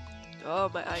 Oh,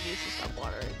 my eye needs to stop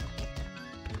watering.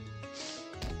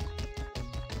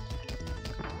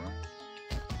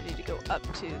 I need to go up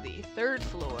to the 3rd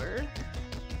floor.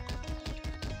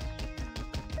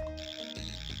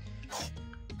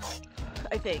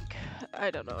 I think.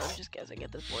 I don't know, I'm just guessing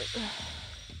at this point.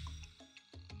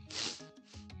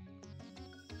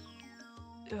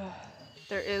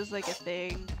 There is like a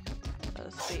thing,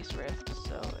 a space rift,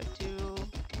 so I do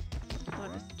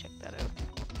want to check that out.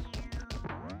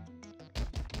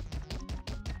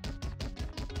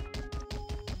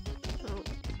 Oh,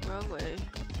 wrong way.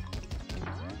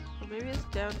 Or maybe it's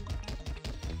down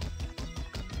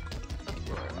a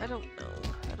floor. I don't know.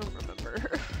 I don't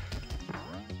remember.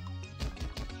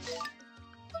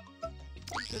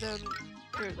 Go down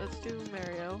here, let's do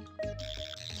Mario.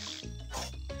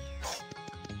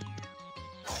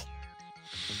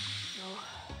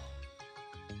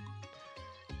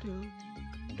 Doom,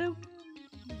 doom,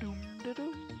 doom, doom,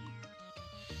 doom.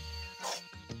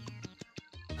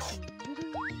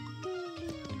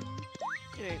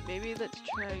 Alright, maybe let's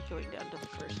try going down to the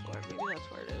 1st floor. Maybe that's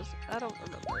where it is. I don't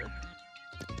remember.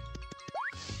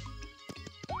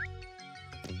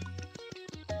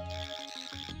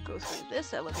 Go through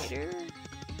this elevator.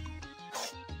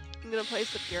 I'm gonna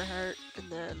place the pure heart, and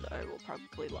then I will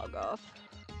probably log off.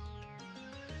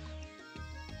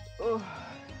 Oh,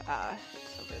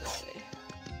 it's over this way.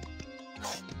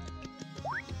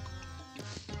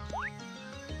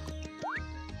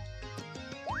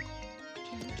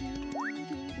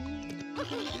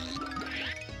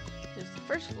 This is the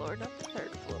 1st floor, not the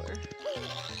 3rd floor.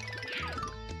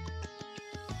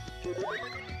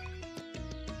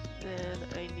 Then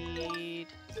I need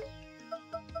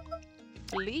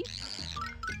Leap.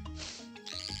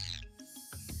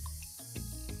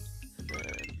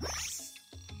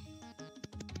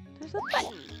 There's a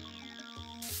button.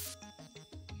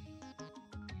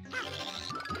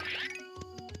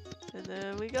 And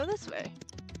then we go this way.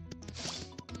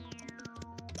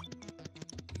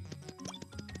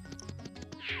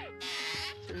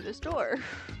 Through this door.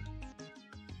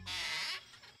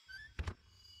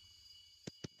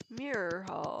 Mirror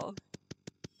hall.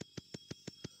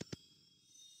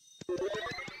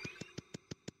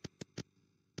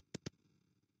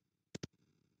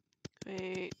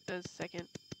 Wait a second.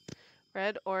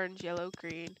 Red, orange, yellow,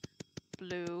 green,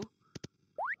 blue.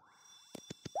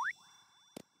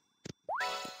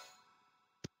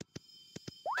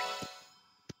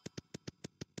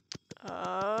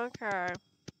 Okay.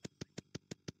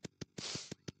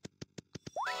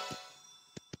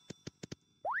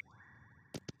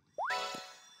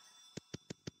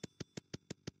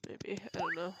 Maybe, I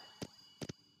don't know.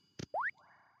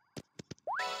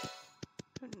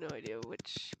 I have no idea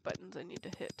which buttons I need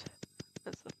to hit.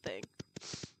 That's the thing.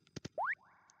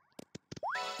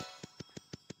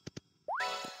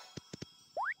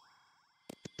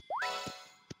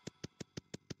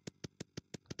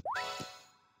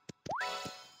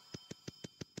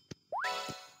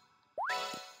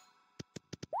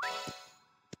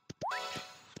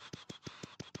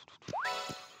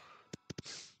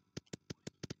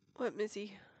 What,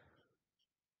 Missy?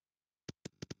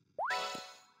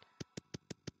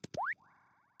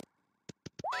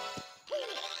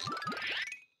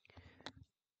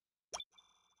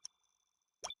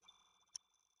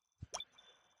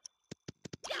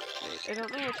 Wait, I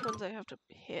don't know which ones I have to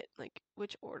hit, like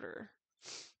which order.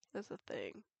 That's the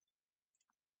thing.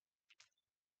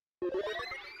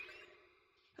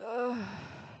 Ugh.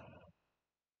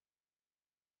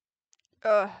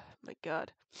 Ugh, my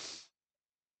God.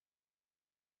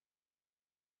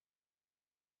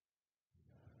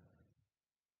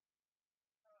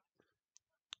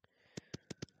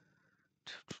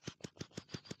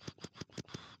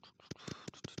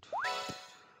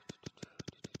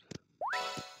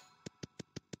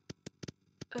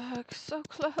 Ugh, so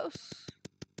close,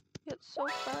 yet so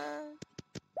far.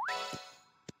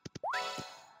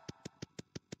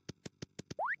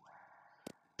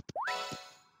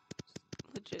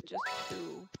 Legit just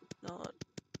 2, not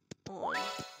 1.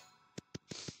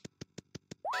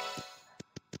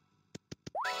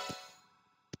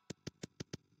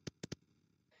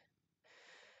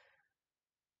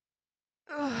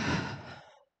 Ugh.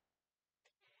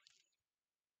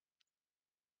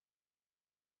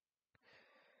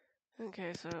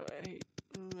 Okay, so I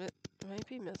might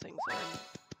be missing some.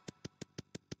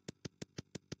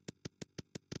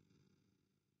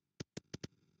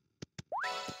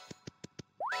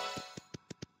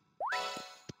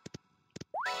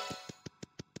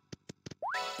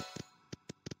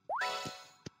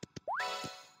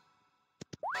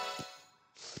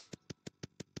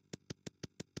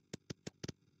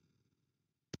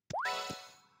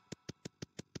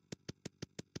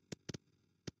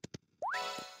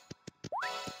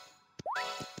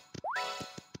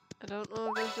 I don't know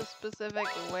if there's a specific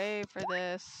way for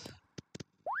this.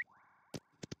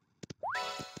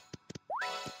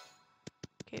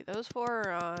 Okay, those 4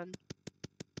 are on.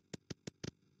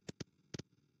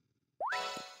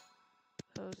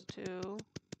 Those 2.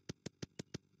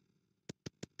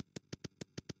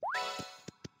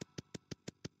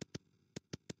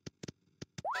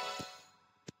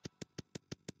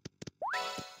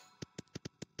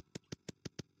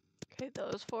 Okay,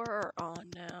 those 4 are on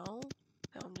now.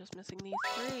 Now I'm just missing these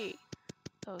 3.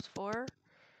 Those 4.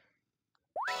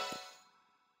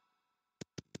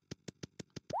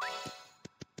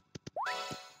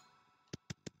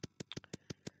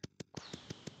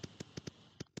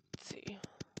 Let's see.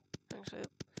 Actually,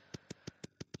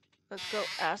 let's go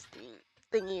ask the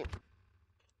thingy.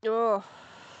 Oh,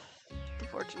 the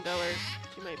fortune teller.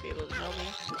 She might be able to tell me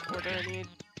which order I need.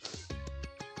 Let's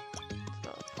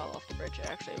not fall off the bridge.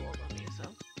 Actually, it won't let me, so.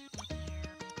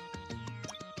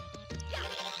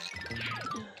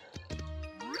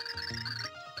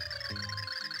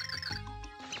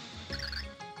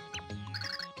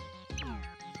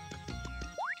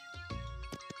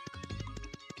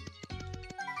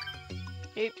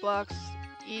 8 blocks,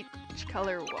 each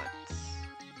color once.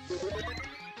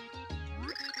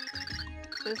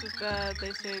 This is bad.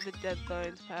 They say the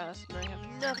deadline's passed and I have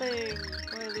nothing.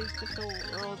 Or at least if the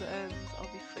world ends, I'll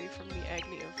be free from the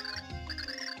agony of...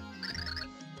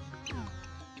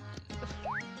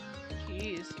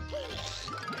 Jeez.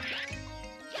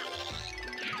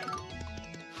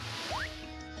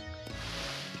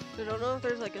 I don't know if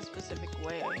there's like a specific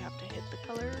way I have to hit the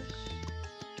colors.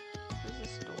 There's a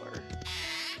store.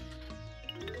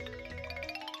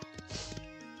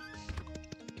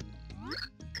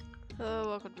 Oh,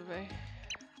 welcome to my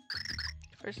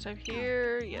first time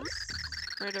here. Yes.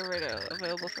 Righto.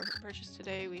 Available for purchase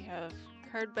today. We have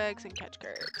card bags and catch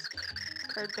cards.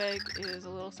 Card bag is a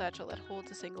little satchel that holds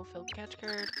a single filled catch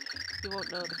card. You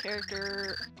won't know the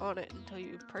character on it until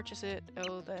you purchase it.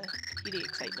 Oh, the giddy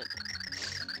excitement.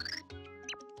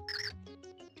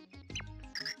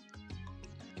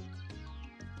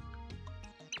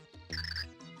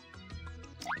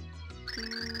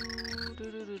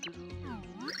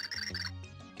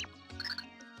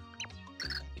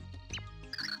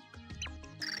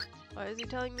 Why is he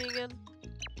telling me again?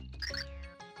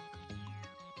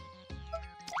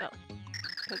 Oh,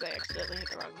 because I accidentally hit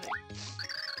the wrong thing.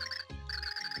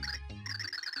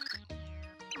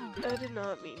 I did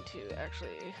not mean to,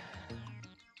 actually.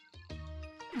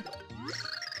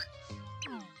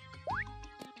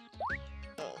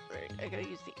 Oh, right. I gotta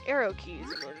use the arrow keys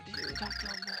in order to talk to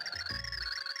him.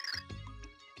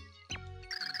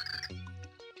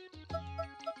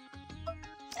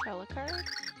 Sell a card?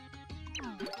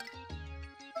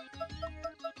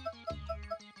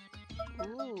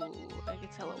 Ooh, I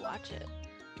could sell a watch it.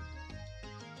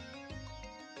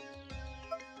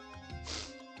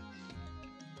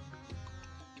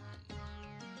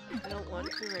 I don't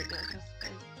want to right now because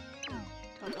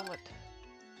I Don't know what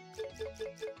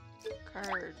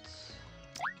cards.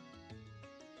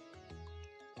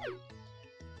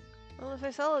 Well, if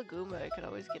I sell a Goomba, I could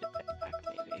always get it back,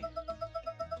 maybe.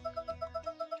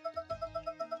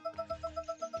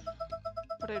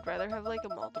 But I'd rather have like a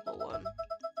multiple one.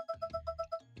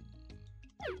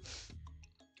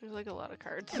 There's like a lot of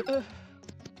cards. Ugh.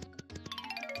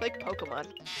 It's like Pokemon.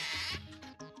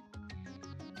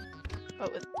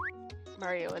 But with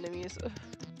Mario enemies. Ugh.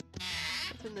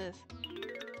 What's in this?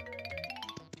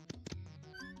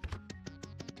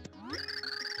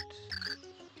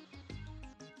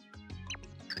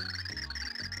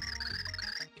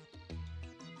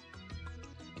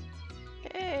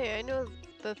 Hey, I know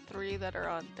the 3 that are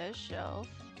on this shelf.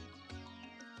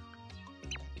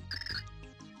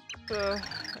 Ugh,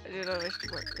 I did not wish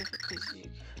to work if it pleases you.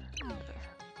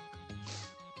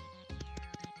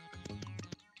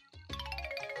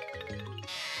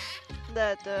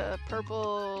 That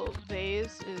purple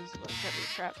vase is what kept me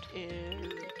trapped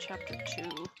in chapter 2.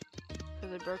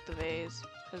 Because I broke the vase.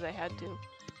 Because I had to.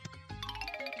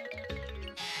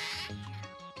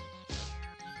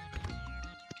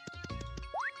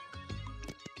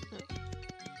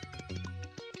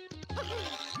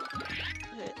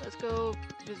 Okay, let's go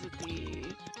visit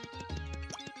the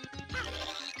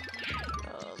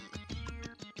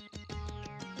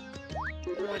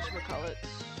whatchamacallit,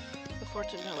 the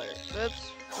fortune teller.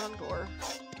 Oops, wrong door.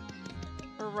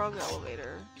 Or wrong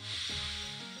elevator.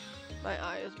 My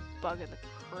eye is bugging the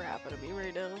crap out of me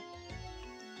right now.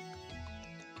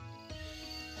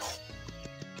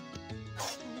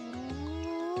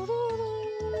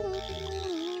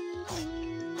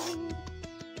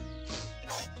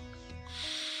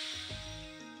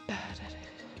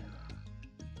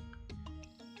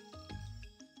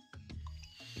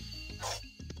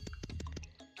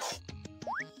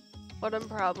 What I'm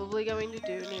probably going to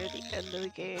do near the end of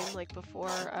the game, like before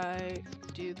I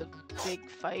do the big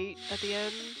fight at the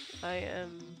end, I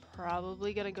am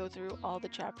probably going to go through all the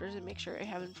chapters and make sure I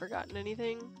haven't forgotten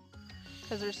anything.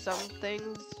 Because there's some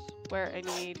things where I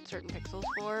need certain pixels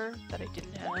for that I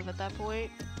didn't have at that point.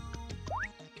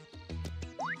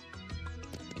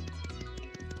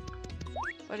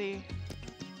 Buddy.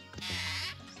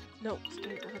 No,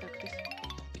 stay over there, please.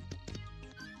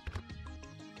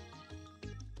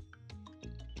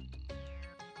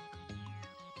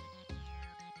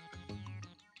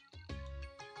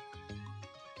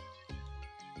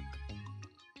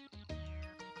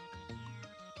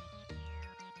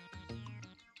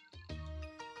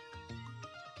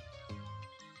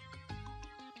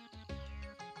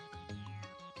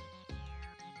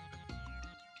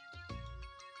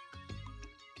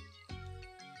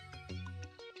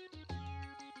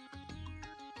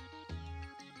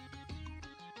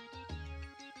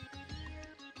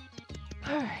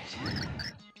 Alright.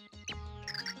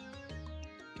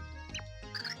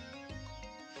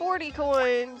 40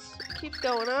 coins! Keeps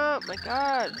going up, my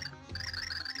god.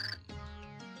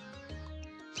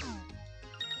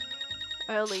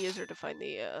 I only use her to find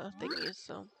the thingies,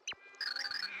 so.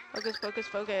 Focus, focus,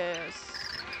 focus.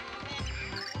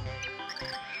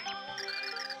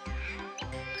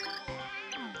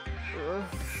 Ugh.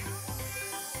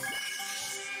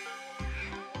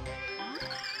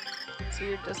 See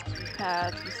your dusty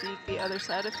path, you seek the other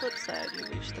side of Flipside. You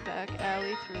reach the back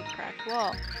alley through a cracked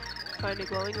wall. Find a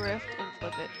glowing rift and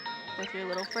flip it with your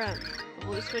little friend. The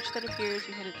blue switch that appears,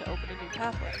 you hit it to open a new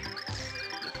pathway.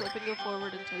 You flip and go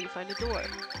forward until you find a door.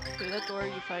 Through that door,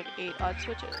 you find 8 odd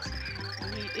switches.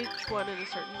 You hit each one in a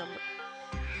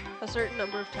certain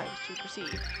number of times to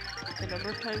proceed. The number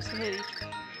of times to hit each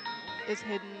is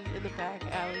hidden in the back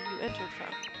alley you entered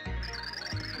from.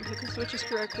 You hit the switches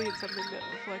correctly and something that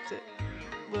reflects it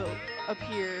will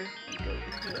appear. You go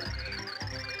into it.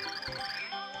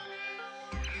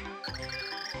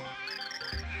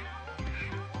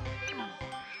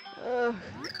 Ugh.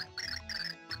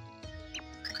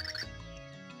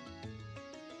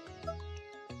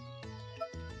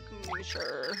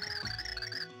 Sure.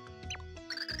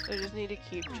 I just need to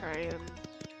keep trying.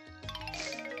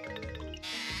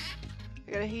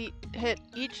 I gotta hit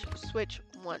each switch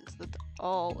once. That's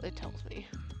all it tells me.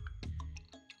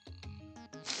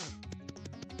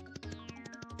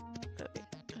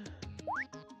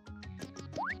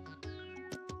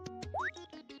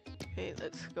 Okay,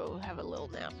 let's go have a little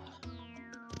nap.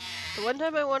 The one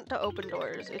time I want to open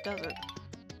doors, it doesn't.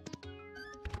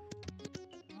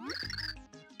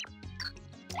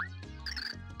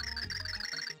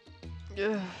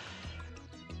 Ugh.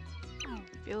 I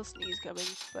feel a sneeze coming,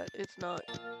 but it's not.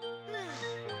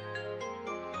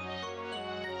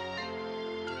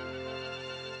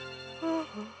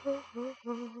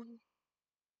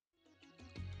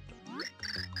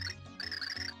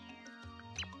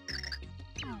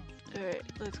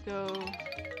 go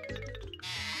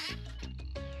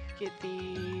get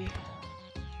the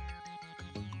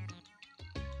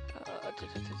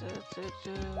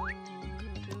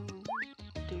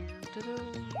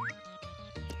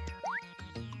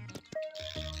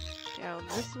down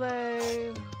this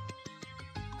way.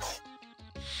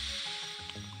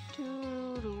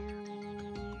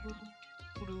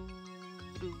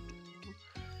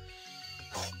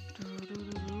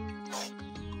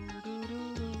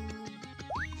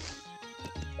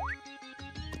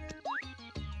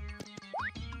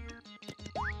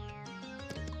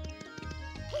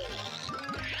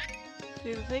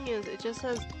 See, the thing is, it just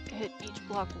says hit each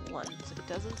block once. It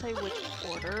doesn't say which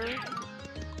order,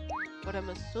 but I'm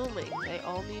assuming they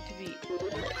all need to be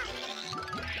hit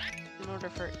in order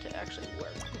for it to actually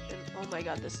work. And oh my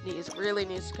god, this sneeze really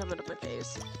needs to come into my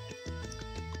face.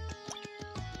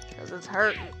 Because it's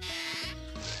hurting.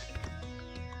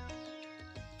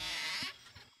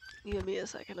 Give me a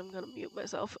second, I'm gonna mute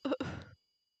myself.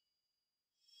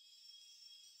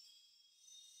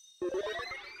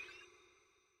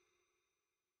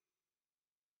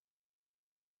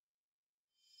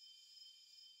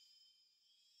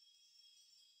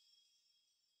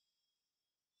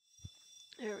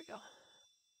 There we go.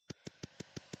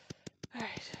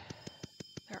 Alright.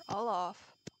 They're all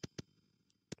off.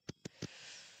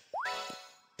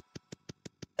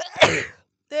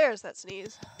 There's that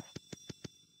sneeze.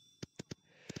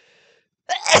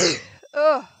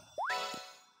 Ugh.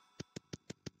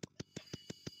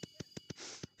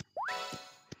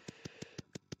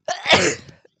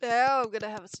 Now I'm gonna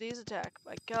have a sneeze attack.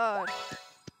 My god.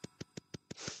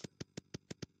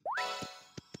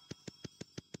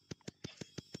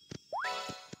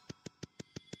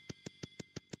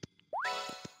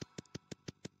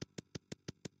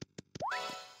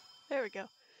 There we go.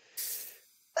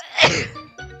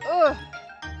 Ugh.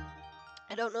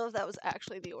 I don't know if that was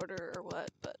actually the order or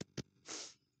what, but...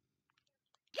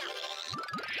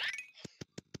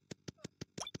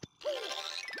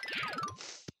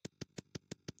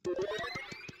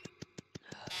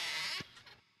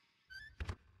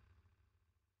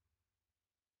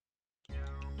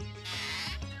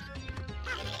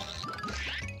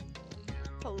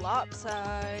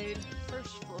 Flopside,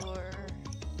 first floor.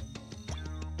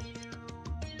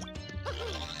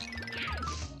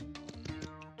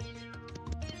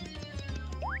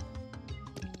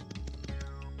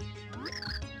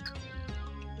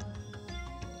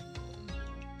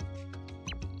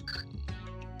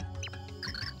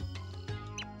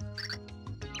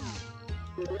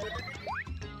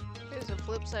 Okay, so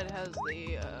Flipside has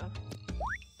the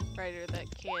writer that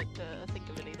can't think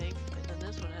of anything, and then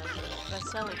this one has the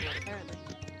best-selling one, apparently.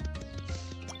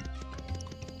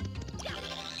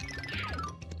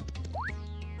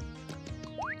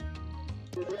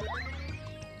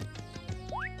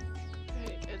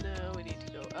 Right, and now we need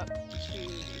to go up to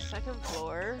the second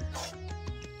floor.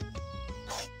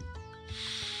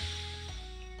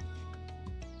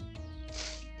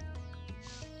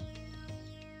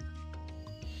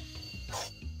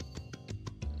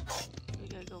 We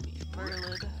gotta go meet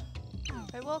Merlin.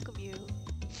 I welcome you.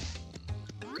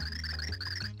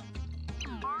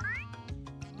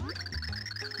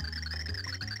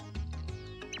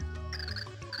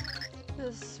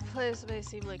 This place may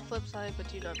seem like Flipside, but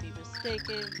do not be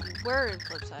mistaken. You were in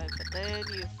Flipside, but then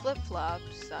you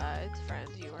flip-flopped sides.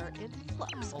 Friends, you are in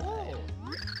Flopside.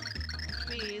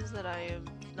 Which means that I am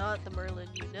not the Merlin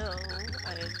you know.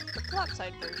 I am the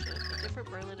Flopside version. A different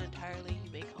Merlin entirely.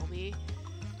 You may call me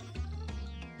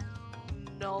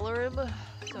Nolarim.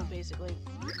 So basically,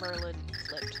 Merlin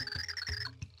flipped.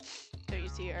 So you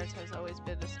see, ours has always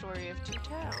been a story of two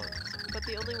towns. But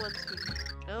the only ones who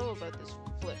know about this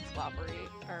flip-floppery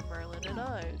are Merlin and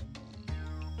I.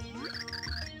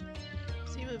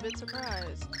 Seem a bit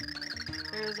surprised.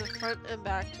 There is a front and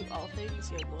back to all things,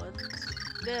 young ones.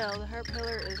 Now, the heart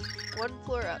pillar is one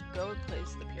floor up. Go and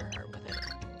place the pure heart within it.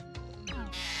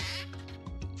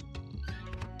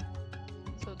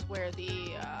 So it's where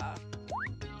the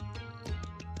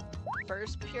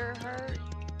first pure heart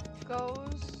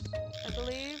goes, I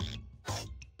believe.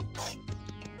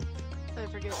 I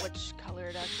forget which color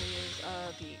it actually is.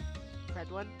 The red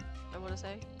one, I want to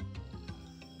say.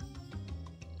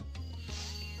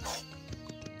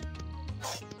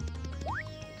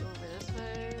 Go over this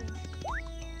way.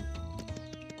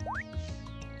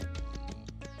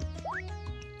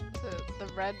 So the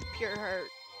red pure heart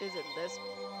is in this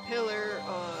pillar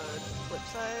on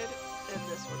Flipside, and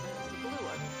this one has the blue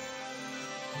one.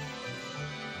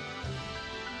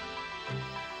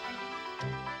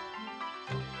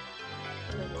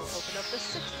 And then we'll open up the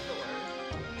sixth door.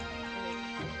 I think.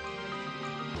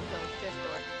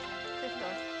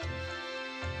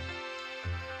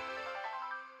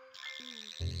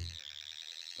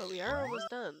 But we are almost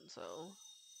done, so.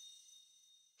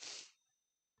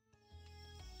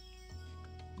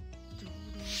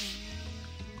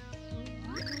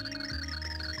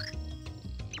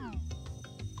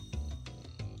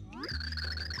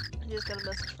 I just got a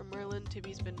message from Merlin.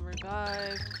 Tibby's been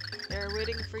revived. They're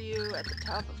waiting for you at the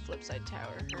top of Flipside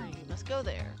Tower. Hurry, you must go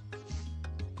there.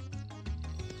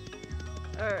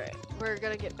 Alright, we're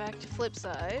gonna get back to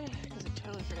Flipside, because I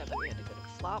totally forgot that we had to go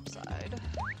to Flopside.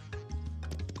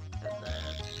 And then...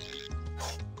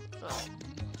 Oh.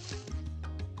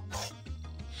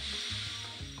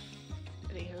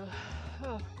 Anywho.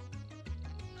 Oh.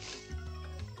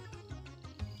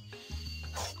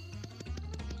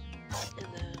 And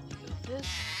then we go this.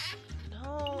 No,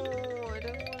 I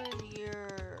don't want it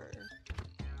here.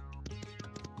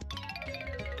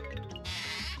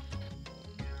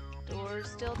 Doors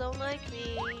still don't like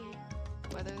me,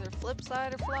 whether they're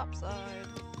Flipside or Flopside.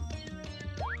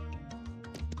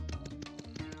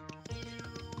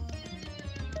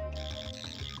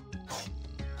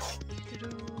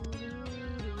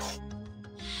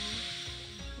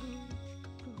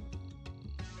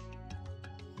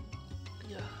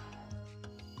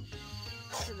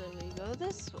 And then we go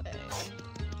this way.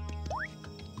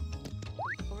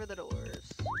 Over the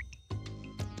doors.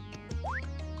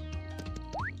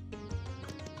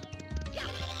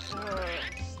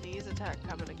 Sneeze attack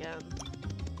coming again.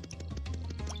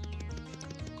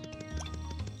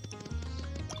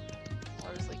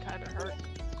 Honestly, kind of hurt.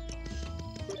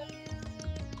 It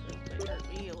might hurt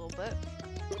me a little bit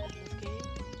in this game.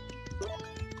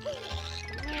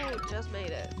 Ooh, just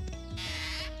made it.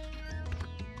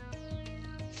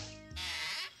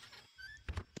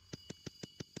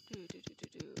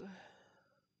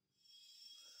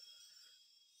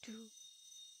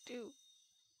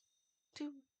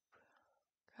 Do.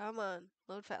 Come on,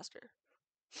 load faster.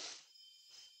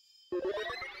 There we go.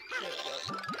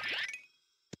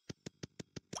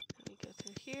 Let me go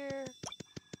through here.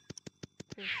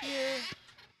 Through here.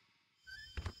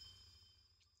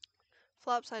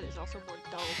 Flopside is also more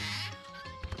dull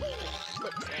than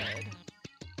Flipside.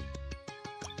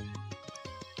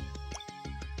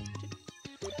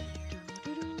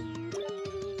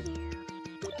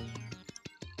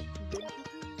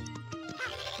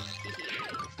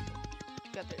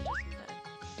 Got there just in time.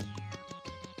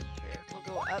 Here, we'll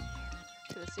go up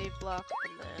to the save block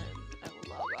and then I will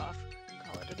log off and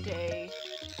call it a day.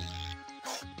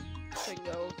 So I can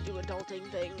go do adulting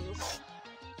things.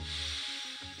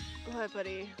 Oh, hi,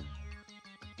 buddy.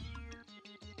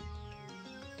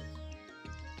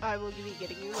 I will be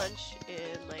getting you lunch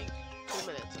in like 2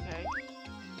 minutes, okay?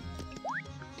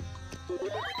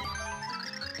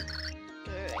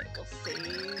 Alright, we'll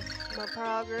save my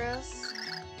progress.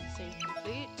 Save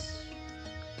complete.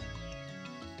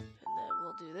 And then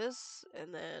we'll do this,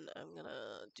 and then I'm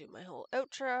gonna do my whole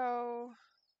outro.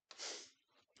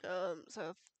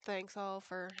 So thanks all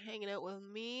for hanging out with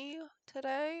me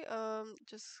today.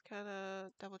 Just kind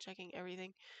of double checking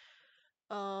everything.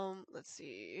 Let's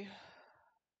see.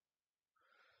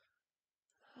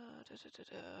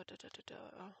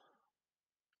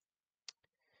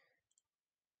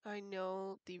 I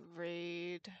know the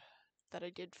raid that I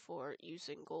did for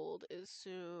Usain Gold is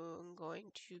soon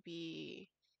going to be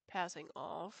passing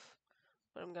off,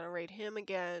 but I'm gonna raid him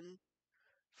again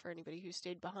for anybody who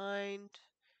stayed behind,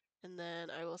 and then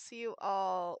I will see you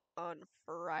all on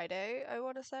Friday, I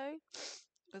want to say,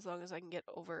 as long as I can get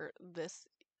over this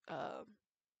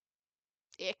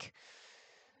ick.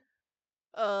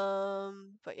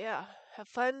 But yeah, have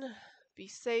fun, be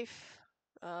safe,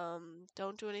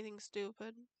 don't do anything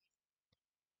stupid,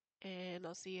 and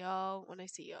I'll see y'all when I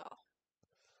see y'all.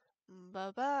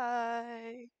 Bye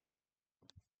bye.